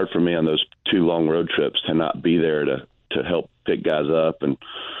was hard for me on those 2 long road trips to not be there to help pick guys up and,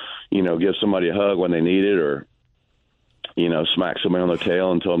 give somebody a hug when they need it, or, smack somebody on the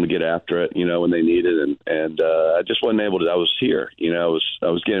tail and tell them to get after it, when they need it. And I just wasn't able to. I was here, I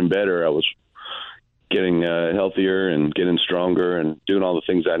was getting better. I was getting healthier and getting stronger and doing all the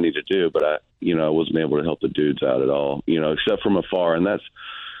things I need to do. But I wasn't able to help the dudes out at all, except from afar. And that's,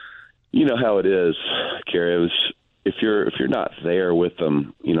 how it is, Kerry. It was, if you're not there with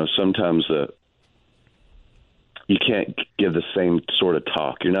them, sometimes you can't give the same sort of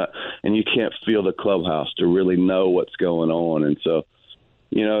talk. And you can't feel the clubhouse to really know what's going on. And so,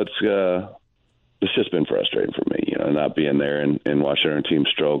 it's just been frustrating for me, not being there and watching our team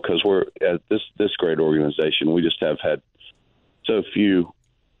struggle, because we're at this great organization. We just have had so few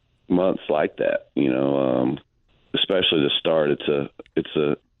months like that, especially to start.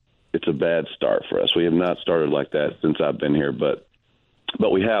 It's a bad start for us. We have not started like that since I've been here, but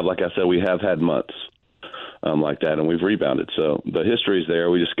we have, like I said, we have had months like that, and we've rebounded. So the history's there.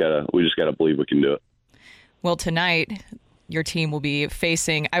 We just gotta believe we can do it. Well, tonight, your team will be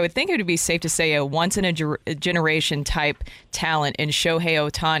facing, I would think it would be safe to say, a once-in-a-generation type talent in Shohei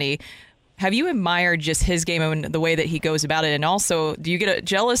Ohtani. Have you admired just his game and the way that he goes about it? And also, do you get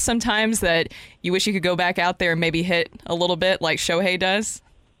jealous sometimes that you wish you could go back out there and maybe hit a little bit like Shohei does?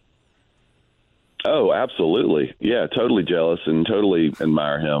 Oh, absolutely. Yeah, totally jealous and totally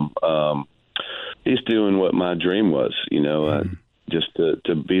admire him. He's doing what my dream was, just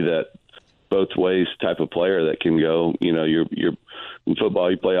to be that both ways type of player that can go, you're in football,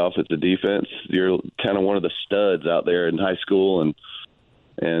 you play offensive defense. You're kind of one of the studs out there in high school, and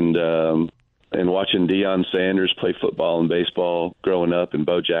watching Deion Sanders play football and baseball growing up, and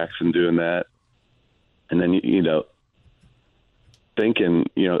Bo Jackson doing that. And then, I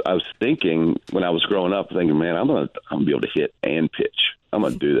was thinking when I was growing up, thinking, man, I'm gonna be able to hit and pitch. I'm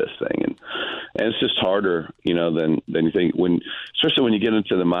gonna do this thing, and it's just harder, than you think. Especially when you get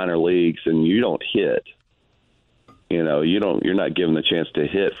into the minor leagues and you don't hit. You're not given the chance to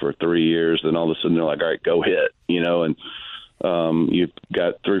hit for 3 years. Then all of a sudden they're like, all right, go hit. And you've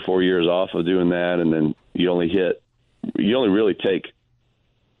got 3 or 4 years off of doing that, and then you only really take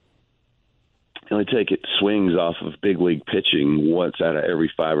it swings off of big league pitching once out of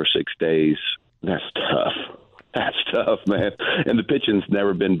every 5 or 6 days. That's tough. That's tough, man. And the pitching's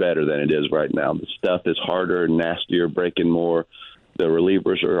never been better than it is right now. The stuff is harder, nastier, breaking more. The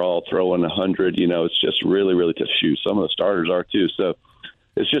relievers are all throwing 100. It's just really, really tough. Shoot, some of the starters are too. So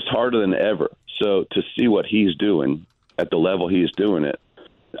it's just harder than ever. So to see what he's doing at the level he's doing it,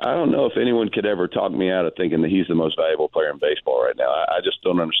 I don't know if anyone could ever talk me out of thinking that he's the most valuable player in baseball right now. I just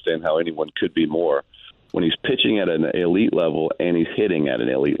don't understand how anyone could be more when he's pitching at an elite level and he's hitting at an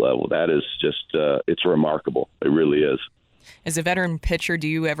elite level. That is just, it's remarkable. It really is. As a veteran pitcher, do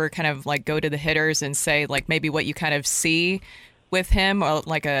you ever kind of like go to the hitters and say like maybe what you kind of see with him, or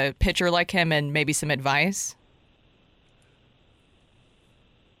like a pitcher like him, and maybe some advice?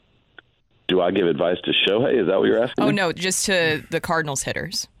 Do I give advice to Shohei? Is that what you're asking? Oh, me? no, just to the Cardinals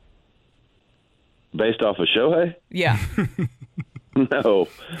hitters. Based off of Shohei? Yeah. No.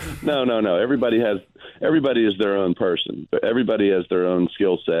 Everybody is their own person. Everybody has their own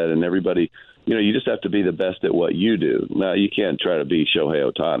skill set, and everybody, you just have to be the best at what you do. Now, you can't try to be Shohei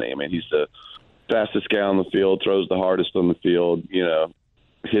Ohtani. I mean, he's the fastest guy on the field, throws the hardest on the field,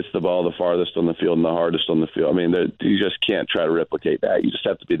 hits the ball the farthest on the field and the hardest on the field. I mean, you just can't try to replicate that. You just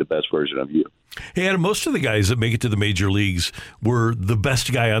have to be the best version of you. Hey, Adam, most of the guys that make it to the major leagues were the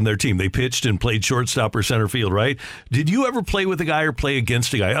best guy on their team. They pitched and played shortstop or center field, right? Did you ever play with a guy or play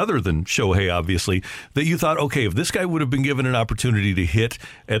against a guy, other than Shohei, obviously, that you thought, okay, if this guy would have been given an opportunity to hit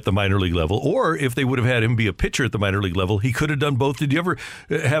at the minor league level, or if they would have had him be a pitcher at the minor league level, he could have done both? Did you ever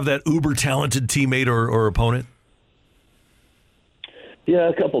have that uber-talented teammate or opponent? Yeah,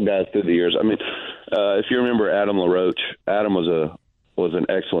 a couple guys through the years. I mean, if you remember Adam LaRoche, Adam was an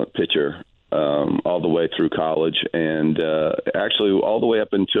excellent pitcher all the way through college, and actually all the way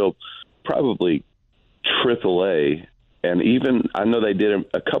up until probably AAA. And even I know they did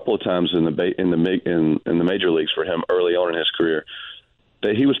a couple of times in the major leagues for him early on in his career.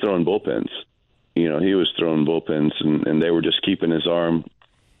 That he was throwing bullpens. He was throwing bullpens, and they were just keeping his arm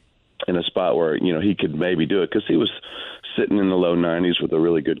in a spot where he could maybe do it, because he was sitting in the low 90s with a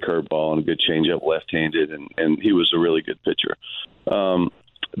really good curveball and a good changeup left-handed, and he was a really good pitcher.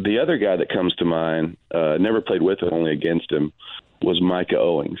 The other guy that comes to mind, never played with him, only against him, was Micah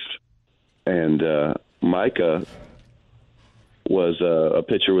Owings. And Micah was a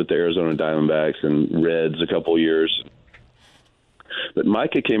pitcher with the Arizona Diamondbacks and Reds a couple years. But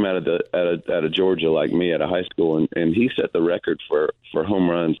Micah came out of Georgia like me out of high school, and he set the record for home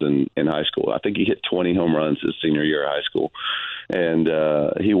runs in high school. I think he hit 20 home runs his senior year of high school, and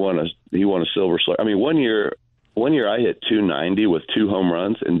he won a Silver Slugger. I mean, one year I hit 290 with 2 home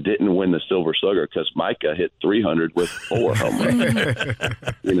runs and didn't win the Silver Slugger because Micah hit 300 with 4 home runs.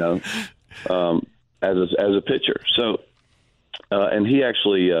 As a pitcher. So, and he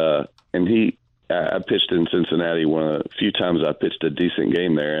actually I pitched in Cincinnati a few times. I pitched a decent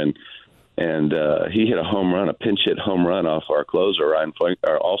game there, and he hit a home run, a pinch hit home run off our closer,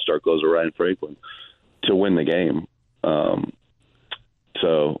 our all-star closer, Ryan Franklin, to win the game.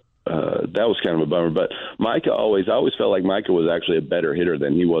 So that was kind of a bummer. But Micah I always felt like Micah was actually a better hitter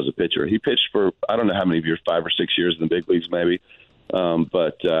than he was a pitcher. He pitched for, I don't know how many years, 5 or 6 years in the big leagues maybe.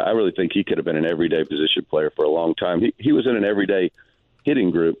 But I really think he could have been an everyday position player for a long time. He was in an everyday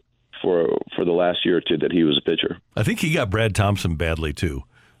hitting group for the last year or two that he was a pitcher. I think he got Brad Thompson badly, too.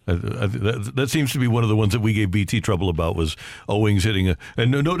 That seems to be one of the ones that we gave BT trouble about, was Owings hitting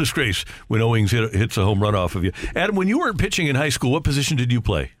and no disgrace when Owings hits a home run off of you. Adam, when you weren't pitching in high school, what position did you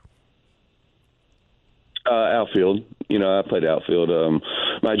play? Outfield. I played outfield.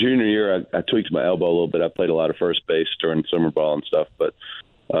 My junior year, I tweaked my elbow a little bit. I played a lot of first base during summer ball and stuff, but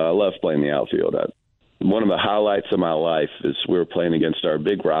I loved playing the outfield. One of the highlights of my life is we were playing against our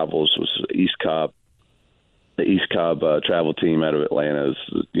big rivals, was East Cobb. The East Cobb travel team out of Atlanta.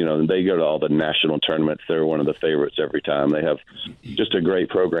 They go to all the national tournaments. They're one of the favorites every time. They have just a great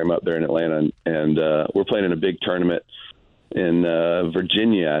program up there in Atlanta, and we're playing in a big tournament in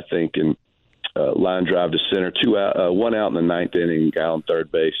Virginia, I think, and line drive to center, 1 out in the 9th inning, guy on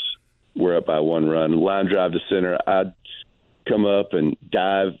third base. We're up by 1 run. Line drive to center. I'd come up and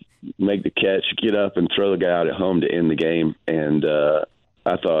dive, make the catch, get up and throw the guy out at home to end the game. And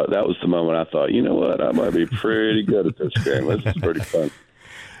I thought that was the moment I thought, you know what, I might be pretty good at this game. This is pretty fun.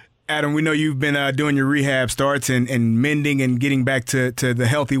 Adam, we know you've been doing your rehab starts and mending and getting back to the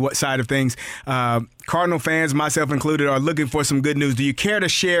healthy side of things. Cardinal fans, myself included, are looking for some good news. Do you care to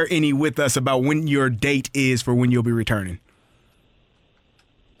share any with us about when your date is for when you'll be returning?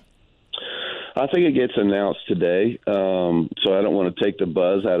 I think it gets announced today, so I don't want to take the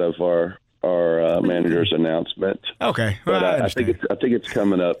buzz out of our manager's announcement. Okay, but I think it's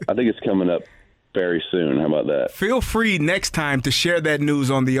coming up. I think it's coming up very soon. How about that? Feel free next time to share that news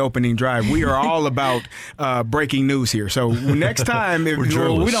on the opening drive. We are all about breaking news here. So next time, we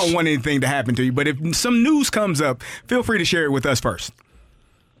don't want anything to happen to you, but if some news comes up, feel free to share it with us first.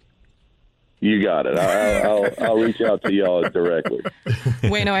 You got it. I'll reach out to y'all directly.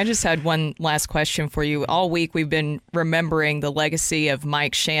 Wayno, I just had one last question for you. All week we've been remembering the legacy of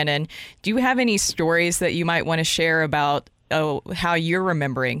Mike Shannon. Do you have any stories that you might want to share about how you're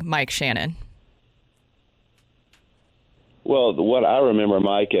remembering Mike Shannon? Well, what I remember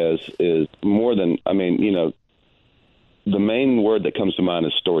Mike as is more than, the main word that comes to mind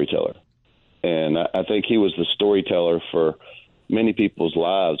is storyteller. And I think he was the storyteller for many people's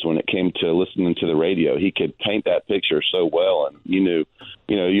lives when it came to listening to the radio. He could paint that picture so well, and you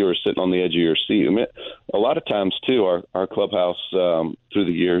were sitting on the edge of your seat. A lot of times too, our clubhouse through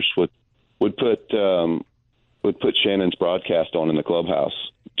the years would put Shannon's broadcast on in the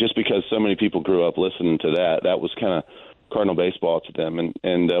clubhouse, just because so many people grew up listening to that. That was kind of Cardinal baseball to them,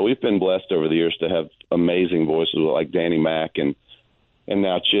 and we've been blessed over the years to have amazing voices like Danny Mack and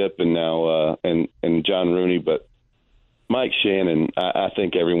now Chip and now and John Rooney, but Mike Shannon, I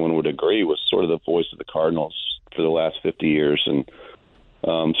think everyone would agree, was sort of the voice of the Cardinals for the last 50 years, and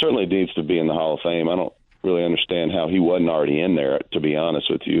certainly needs to be in the Hall of Fame. I don't really understand how he wasn't already in there, to be honest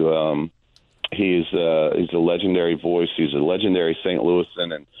with you. He's a legendary voice. He's a legendary St.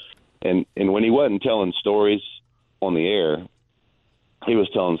 Louisan, and when he wasn't telling stories on the air, he was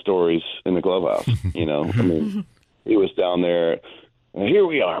telling stories in the clubhouse. He was down there. Here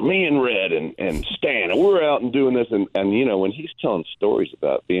we are, me and Red and Stan, and we're out and doing this. And when he's telling stories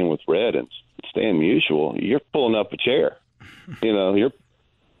about being with Red and Stan Musial, you're pulling up a chair. And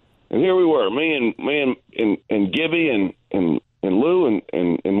here we were, me and Gibby and Lou and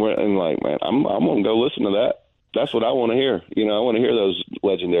like, man, I'm gonna go listen to that. That's what I want to hear. I want to hear those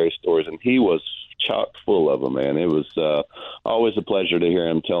legendary stories. And he was chock full of them, man. It was always a pleasure to hear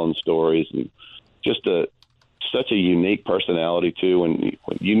him telling stories, and just such a unique personality too. When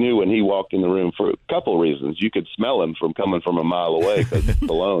you knew when he walked in the room, for a couple of reasons. You could smell him from coming from a mile away because it's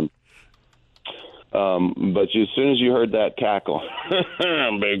alone. But as soon as you heard that cackle,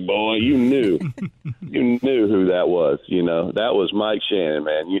 big boy, you knew who that was. That was Mike Shannon,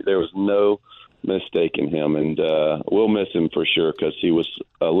 man. There was no mistaking him, and we'll miss him for sure because he was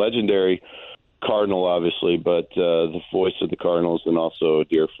a legendary Cardinal, obviously, but the voice of the Cardinals and also a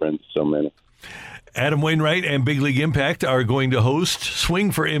dear friend to so many. Adam Wainwright and Big League Impact are going to host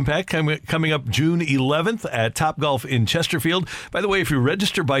Swing for Impact coming up June 11th at Topgolf in Chesterfield. By the way, if you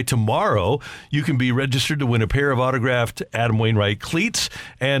register by tomorrow, you can be registered to win a pair of autographed Adam Wainwright cleats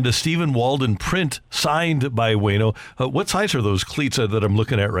and a Stephen Walden print signed by Wayno. What size are those cleats that I'm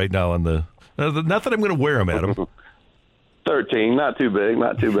looking at right now on the not that I'm going to wear them, Adam. 13, not too big,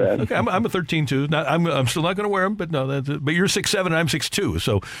 not too bad. Okay, I'm a 13 too. I'm still not going to wear them, but no. But you're 6'7" and I'm 6'2",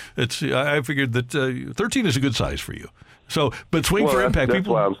 so I figured that 13 is a good size for you. So, but Swing for Impact, that's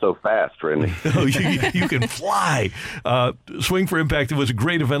why I'm so fast, Randy. you can fly. Swing for Impact. It was a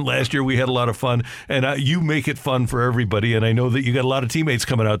great event last year. We had a lot of fun, and you make it fun for everybody. And I know that you got a lot of teammates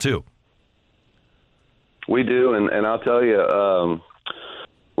coming out too. We do, and I'll tell you.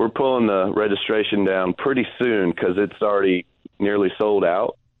 We're pulling the registration down pretty soon because it's already nearly sold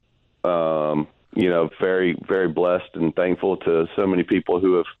out. Very, very blessed and thankful to so many people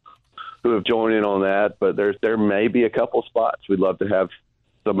who have joined in on that. But there may be a couple spots. We'd love to have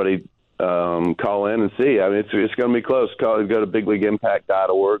somebody call in and see. It's going to be close. Go to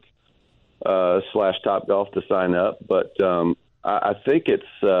bigleagueimpact.org /Topgolf to sign up. But I think it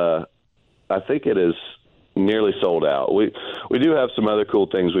is nearly sold out. We do have some other cool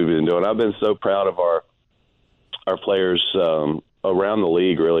things we've been doing. I've been so proud of our players around the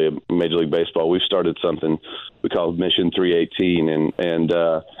league, really, Major League Baseball. We've started something we call Mission 318, and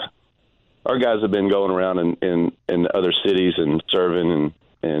our guys have been going around in other cities and serving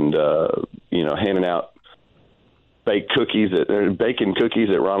and handing out baking cookies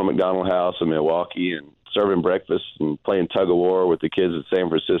at Ronald McDonald House in Milwaukee, and serving breakfast and playing tug of war with the kids at San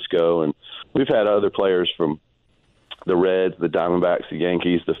Francisco. And we've had other players from the Reds, the Diamondbacks, the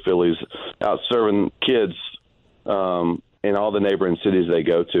Yankees, the Phillies out serving kids in all the neighboring cities they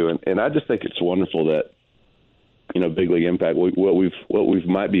go to. And I just think it's wonderful that, Big League Impact, what we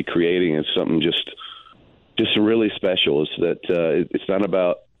might be creating is something just really special. Is that it's not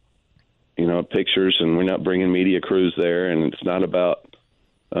about, pictures, and we're not bringing media crews there, and it's not about,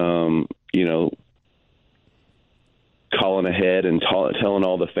 calling ahead and telling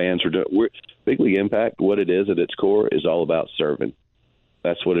all the fans we're doing. Big League Impact, what it is at its core, is all about serving.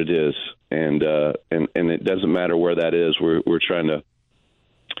 That's what it is, and it doesn't matter where that is. We're trying to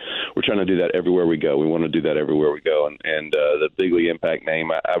do that everywhere we go. We want to do that everywhere we go, and the Big League Impact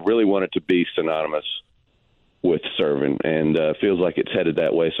name, I really want it to be synonymous with serving, and feels like it's headed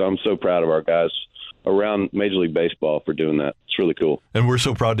that way. So I'm so proud of our guys around Major League Baseball for doing that. It's really cool. And we're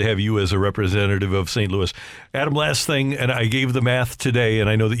so proud to have you as a representative of St. Louis. Adam, last thing, and I gave the math today, and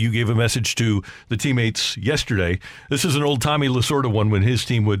I know that you gave a message to the teammates yesterday. This is an old Tommy Lasorda one when his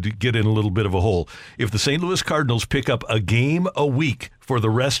team would get in a little bit of a hole. If the St. Louis Cardinals pick up a game a week for the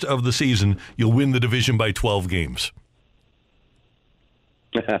rest of the season, you'll win the division by 12 games.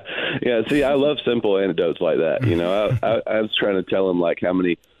 Yeah, see, I love simple anecdotes like that. You know, I was trying to tell him, like, how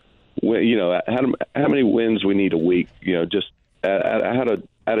many wins we need a week, you know, just out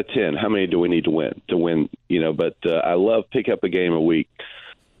of 10, how many do we need to win, you know, but I love pick up a game a week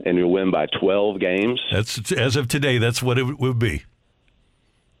and you'll win by 12 games. That's, as of today, that's what it would be.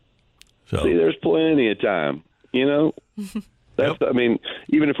 So. See, there's plenty of time, you know. I mean,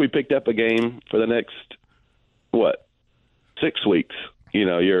 even if we picked up a game for the next, 6 weeks, you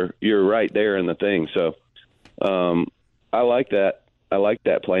know, you're right there in the thing. So I like that. I like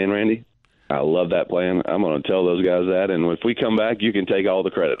that plan, Randy. I love that plan. I'm going to tell those guys that, and if we come back, you can take all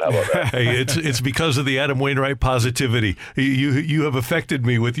the credit. How about that? Hey, it's because of the Adam Wainwright positivity. You have affected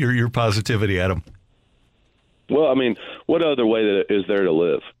me with your positivity, Adam. Well, I mean, what other way is there to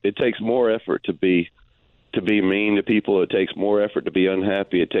live? It takes more effort to be mean to people. It takes more effort to be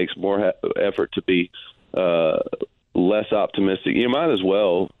unhappy. It takes more effort to be less optimistic. You might as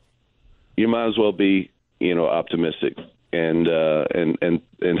well be, you know, optimistic and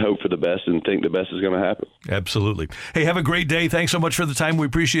hope for the best and think the best is going to happen. Absolutely. Hey, have a great day. Thanks so much for the time. We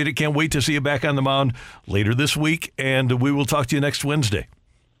appreciate it. Can't wait to see you back on the mound later this week, and we will talk to you next Wednesday.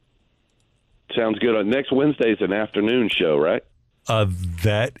 Sounds good. Next Wednesday is an afternoon show, right?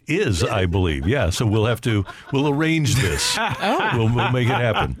 That is, I believe. Yeah. So we'll arrange this. We'll make it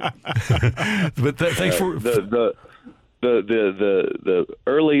happen. But thanks for the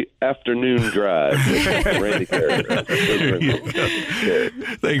early afternoon drive. Randy Carricker.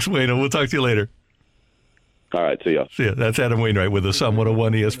 Thanks, Wayne. We'll talk to you later. All right, see ya. See ya. That's Adam Wainwright with us on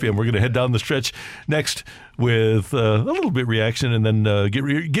 101 ESPN. We're going to head down the stretch next with a little bit reaction, and then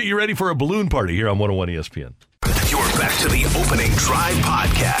get you ready for a balloon party here on 101 ESPN. You're back to the Opening Drive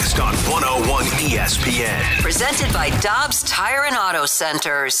podcast on 101 ESPN. Presented by Dobbs Tire and Auto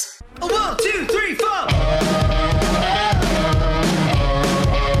Centers. 1, 2, 3, 4.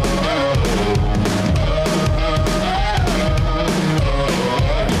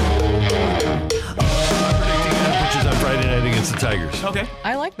 Against the Tigers. Okay.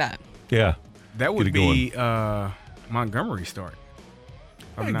 I like that. Yeah. That would be Montgomery start.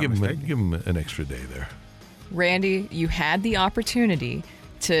 Give him an extra day there. Randy, you had the opportunity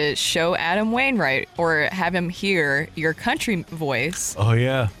to show Adam Wainwright or have him hear your country voice. Oh,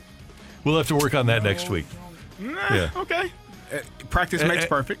 yeah. We'll have to work on that next week. Okay. Practice makes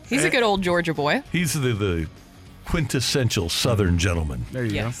perfect. He's a good old Georgia boy. He's the quintessential Southern gentleman. There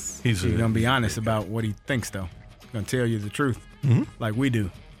you go. He's going to be honest about what he thinks, though. Going to tell you the truth, like we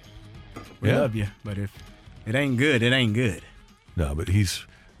do. We love you, but if it ain't good, it ain't good. No, but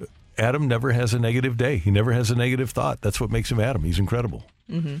Adam never has a negative day. He never has a negative thought. That's what makes him Adam. He's incredible.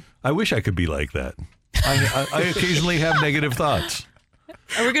 Mm-hmm. I wish I could be like that. I occasionally have negative thoughts.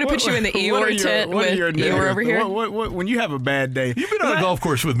 Are we going to put you in the Eeyore tent with Eeyore over here? When you have a bad day, you've been on a golf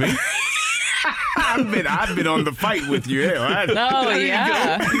course with me. I've been on the fight with you. Yeah.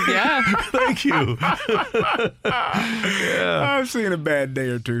 Thank you. I've seen a bad day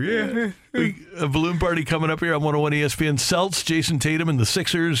or two. Yeah. A balloon party coming up here on 101 ESPN. Celts, Jason Tatum, and the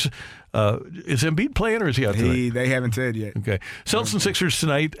Sixers. Is Embiid playing or is he out tonight? They haven't said yet. Okay. Celts and Sixers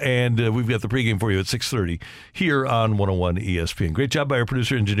tonight, and we've got the pregame for you at 6:30 here on 101 ESPN. Great job by our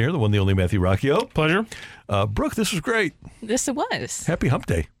producer engineer, the one, the only Matthew Rocchio. Pleasure. Brooke, this was great. This it was. Happy Hump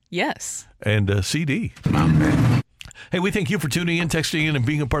Day. Yes. And CD. Hey, we thank you for tuning in, texting in, and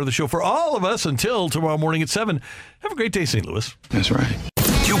being a part of the show. For all of us until tomorrow morning at 7. Have a great day, St. Louis. That's right.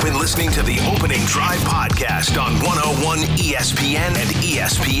 You've been listening to the Opening Drive podcast on 101 ESPN and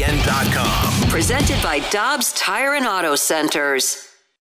ESPN.com. Presented by Dobbs Tire and Auto Centers.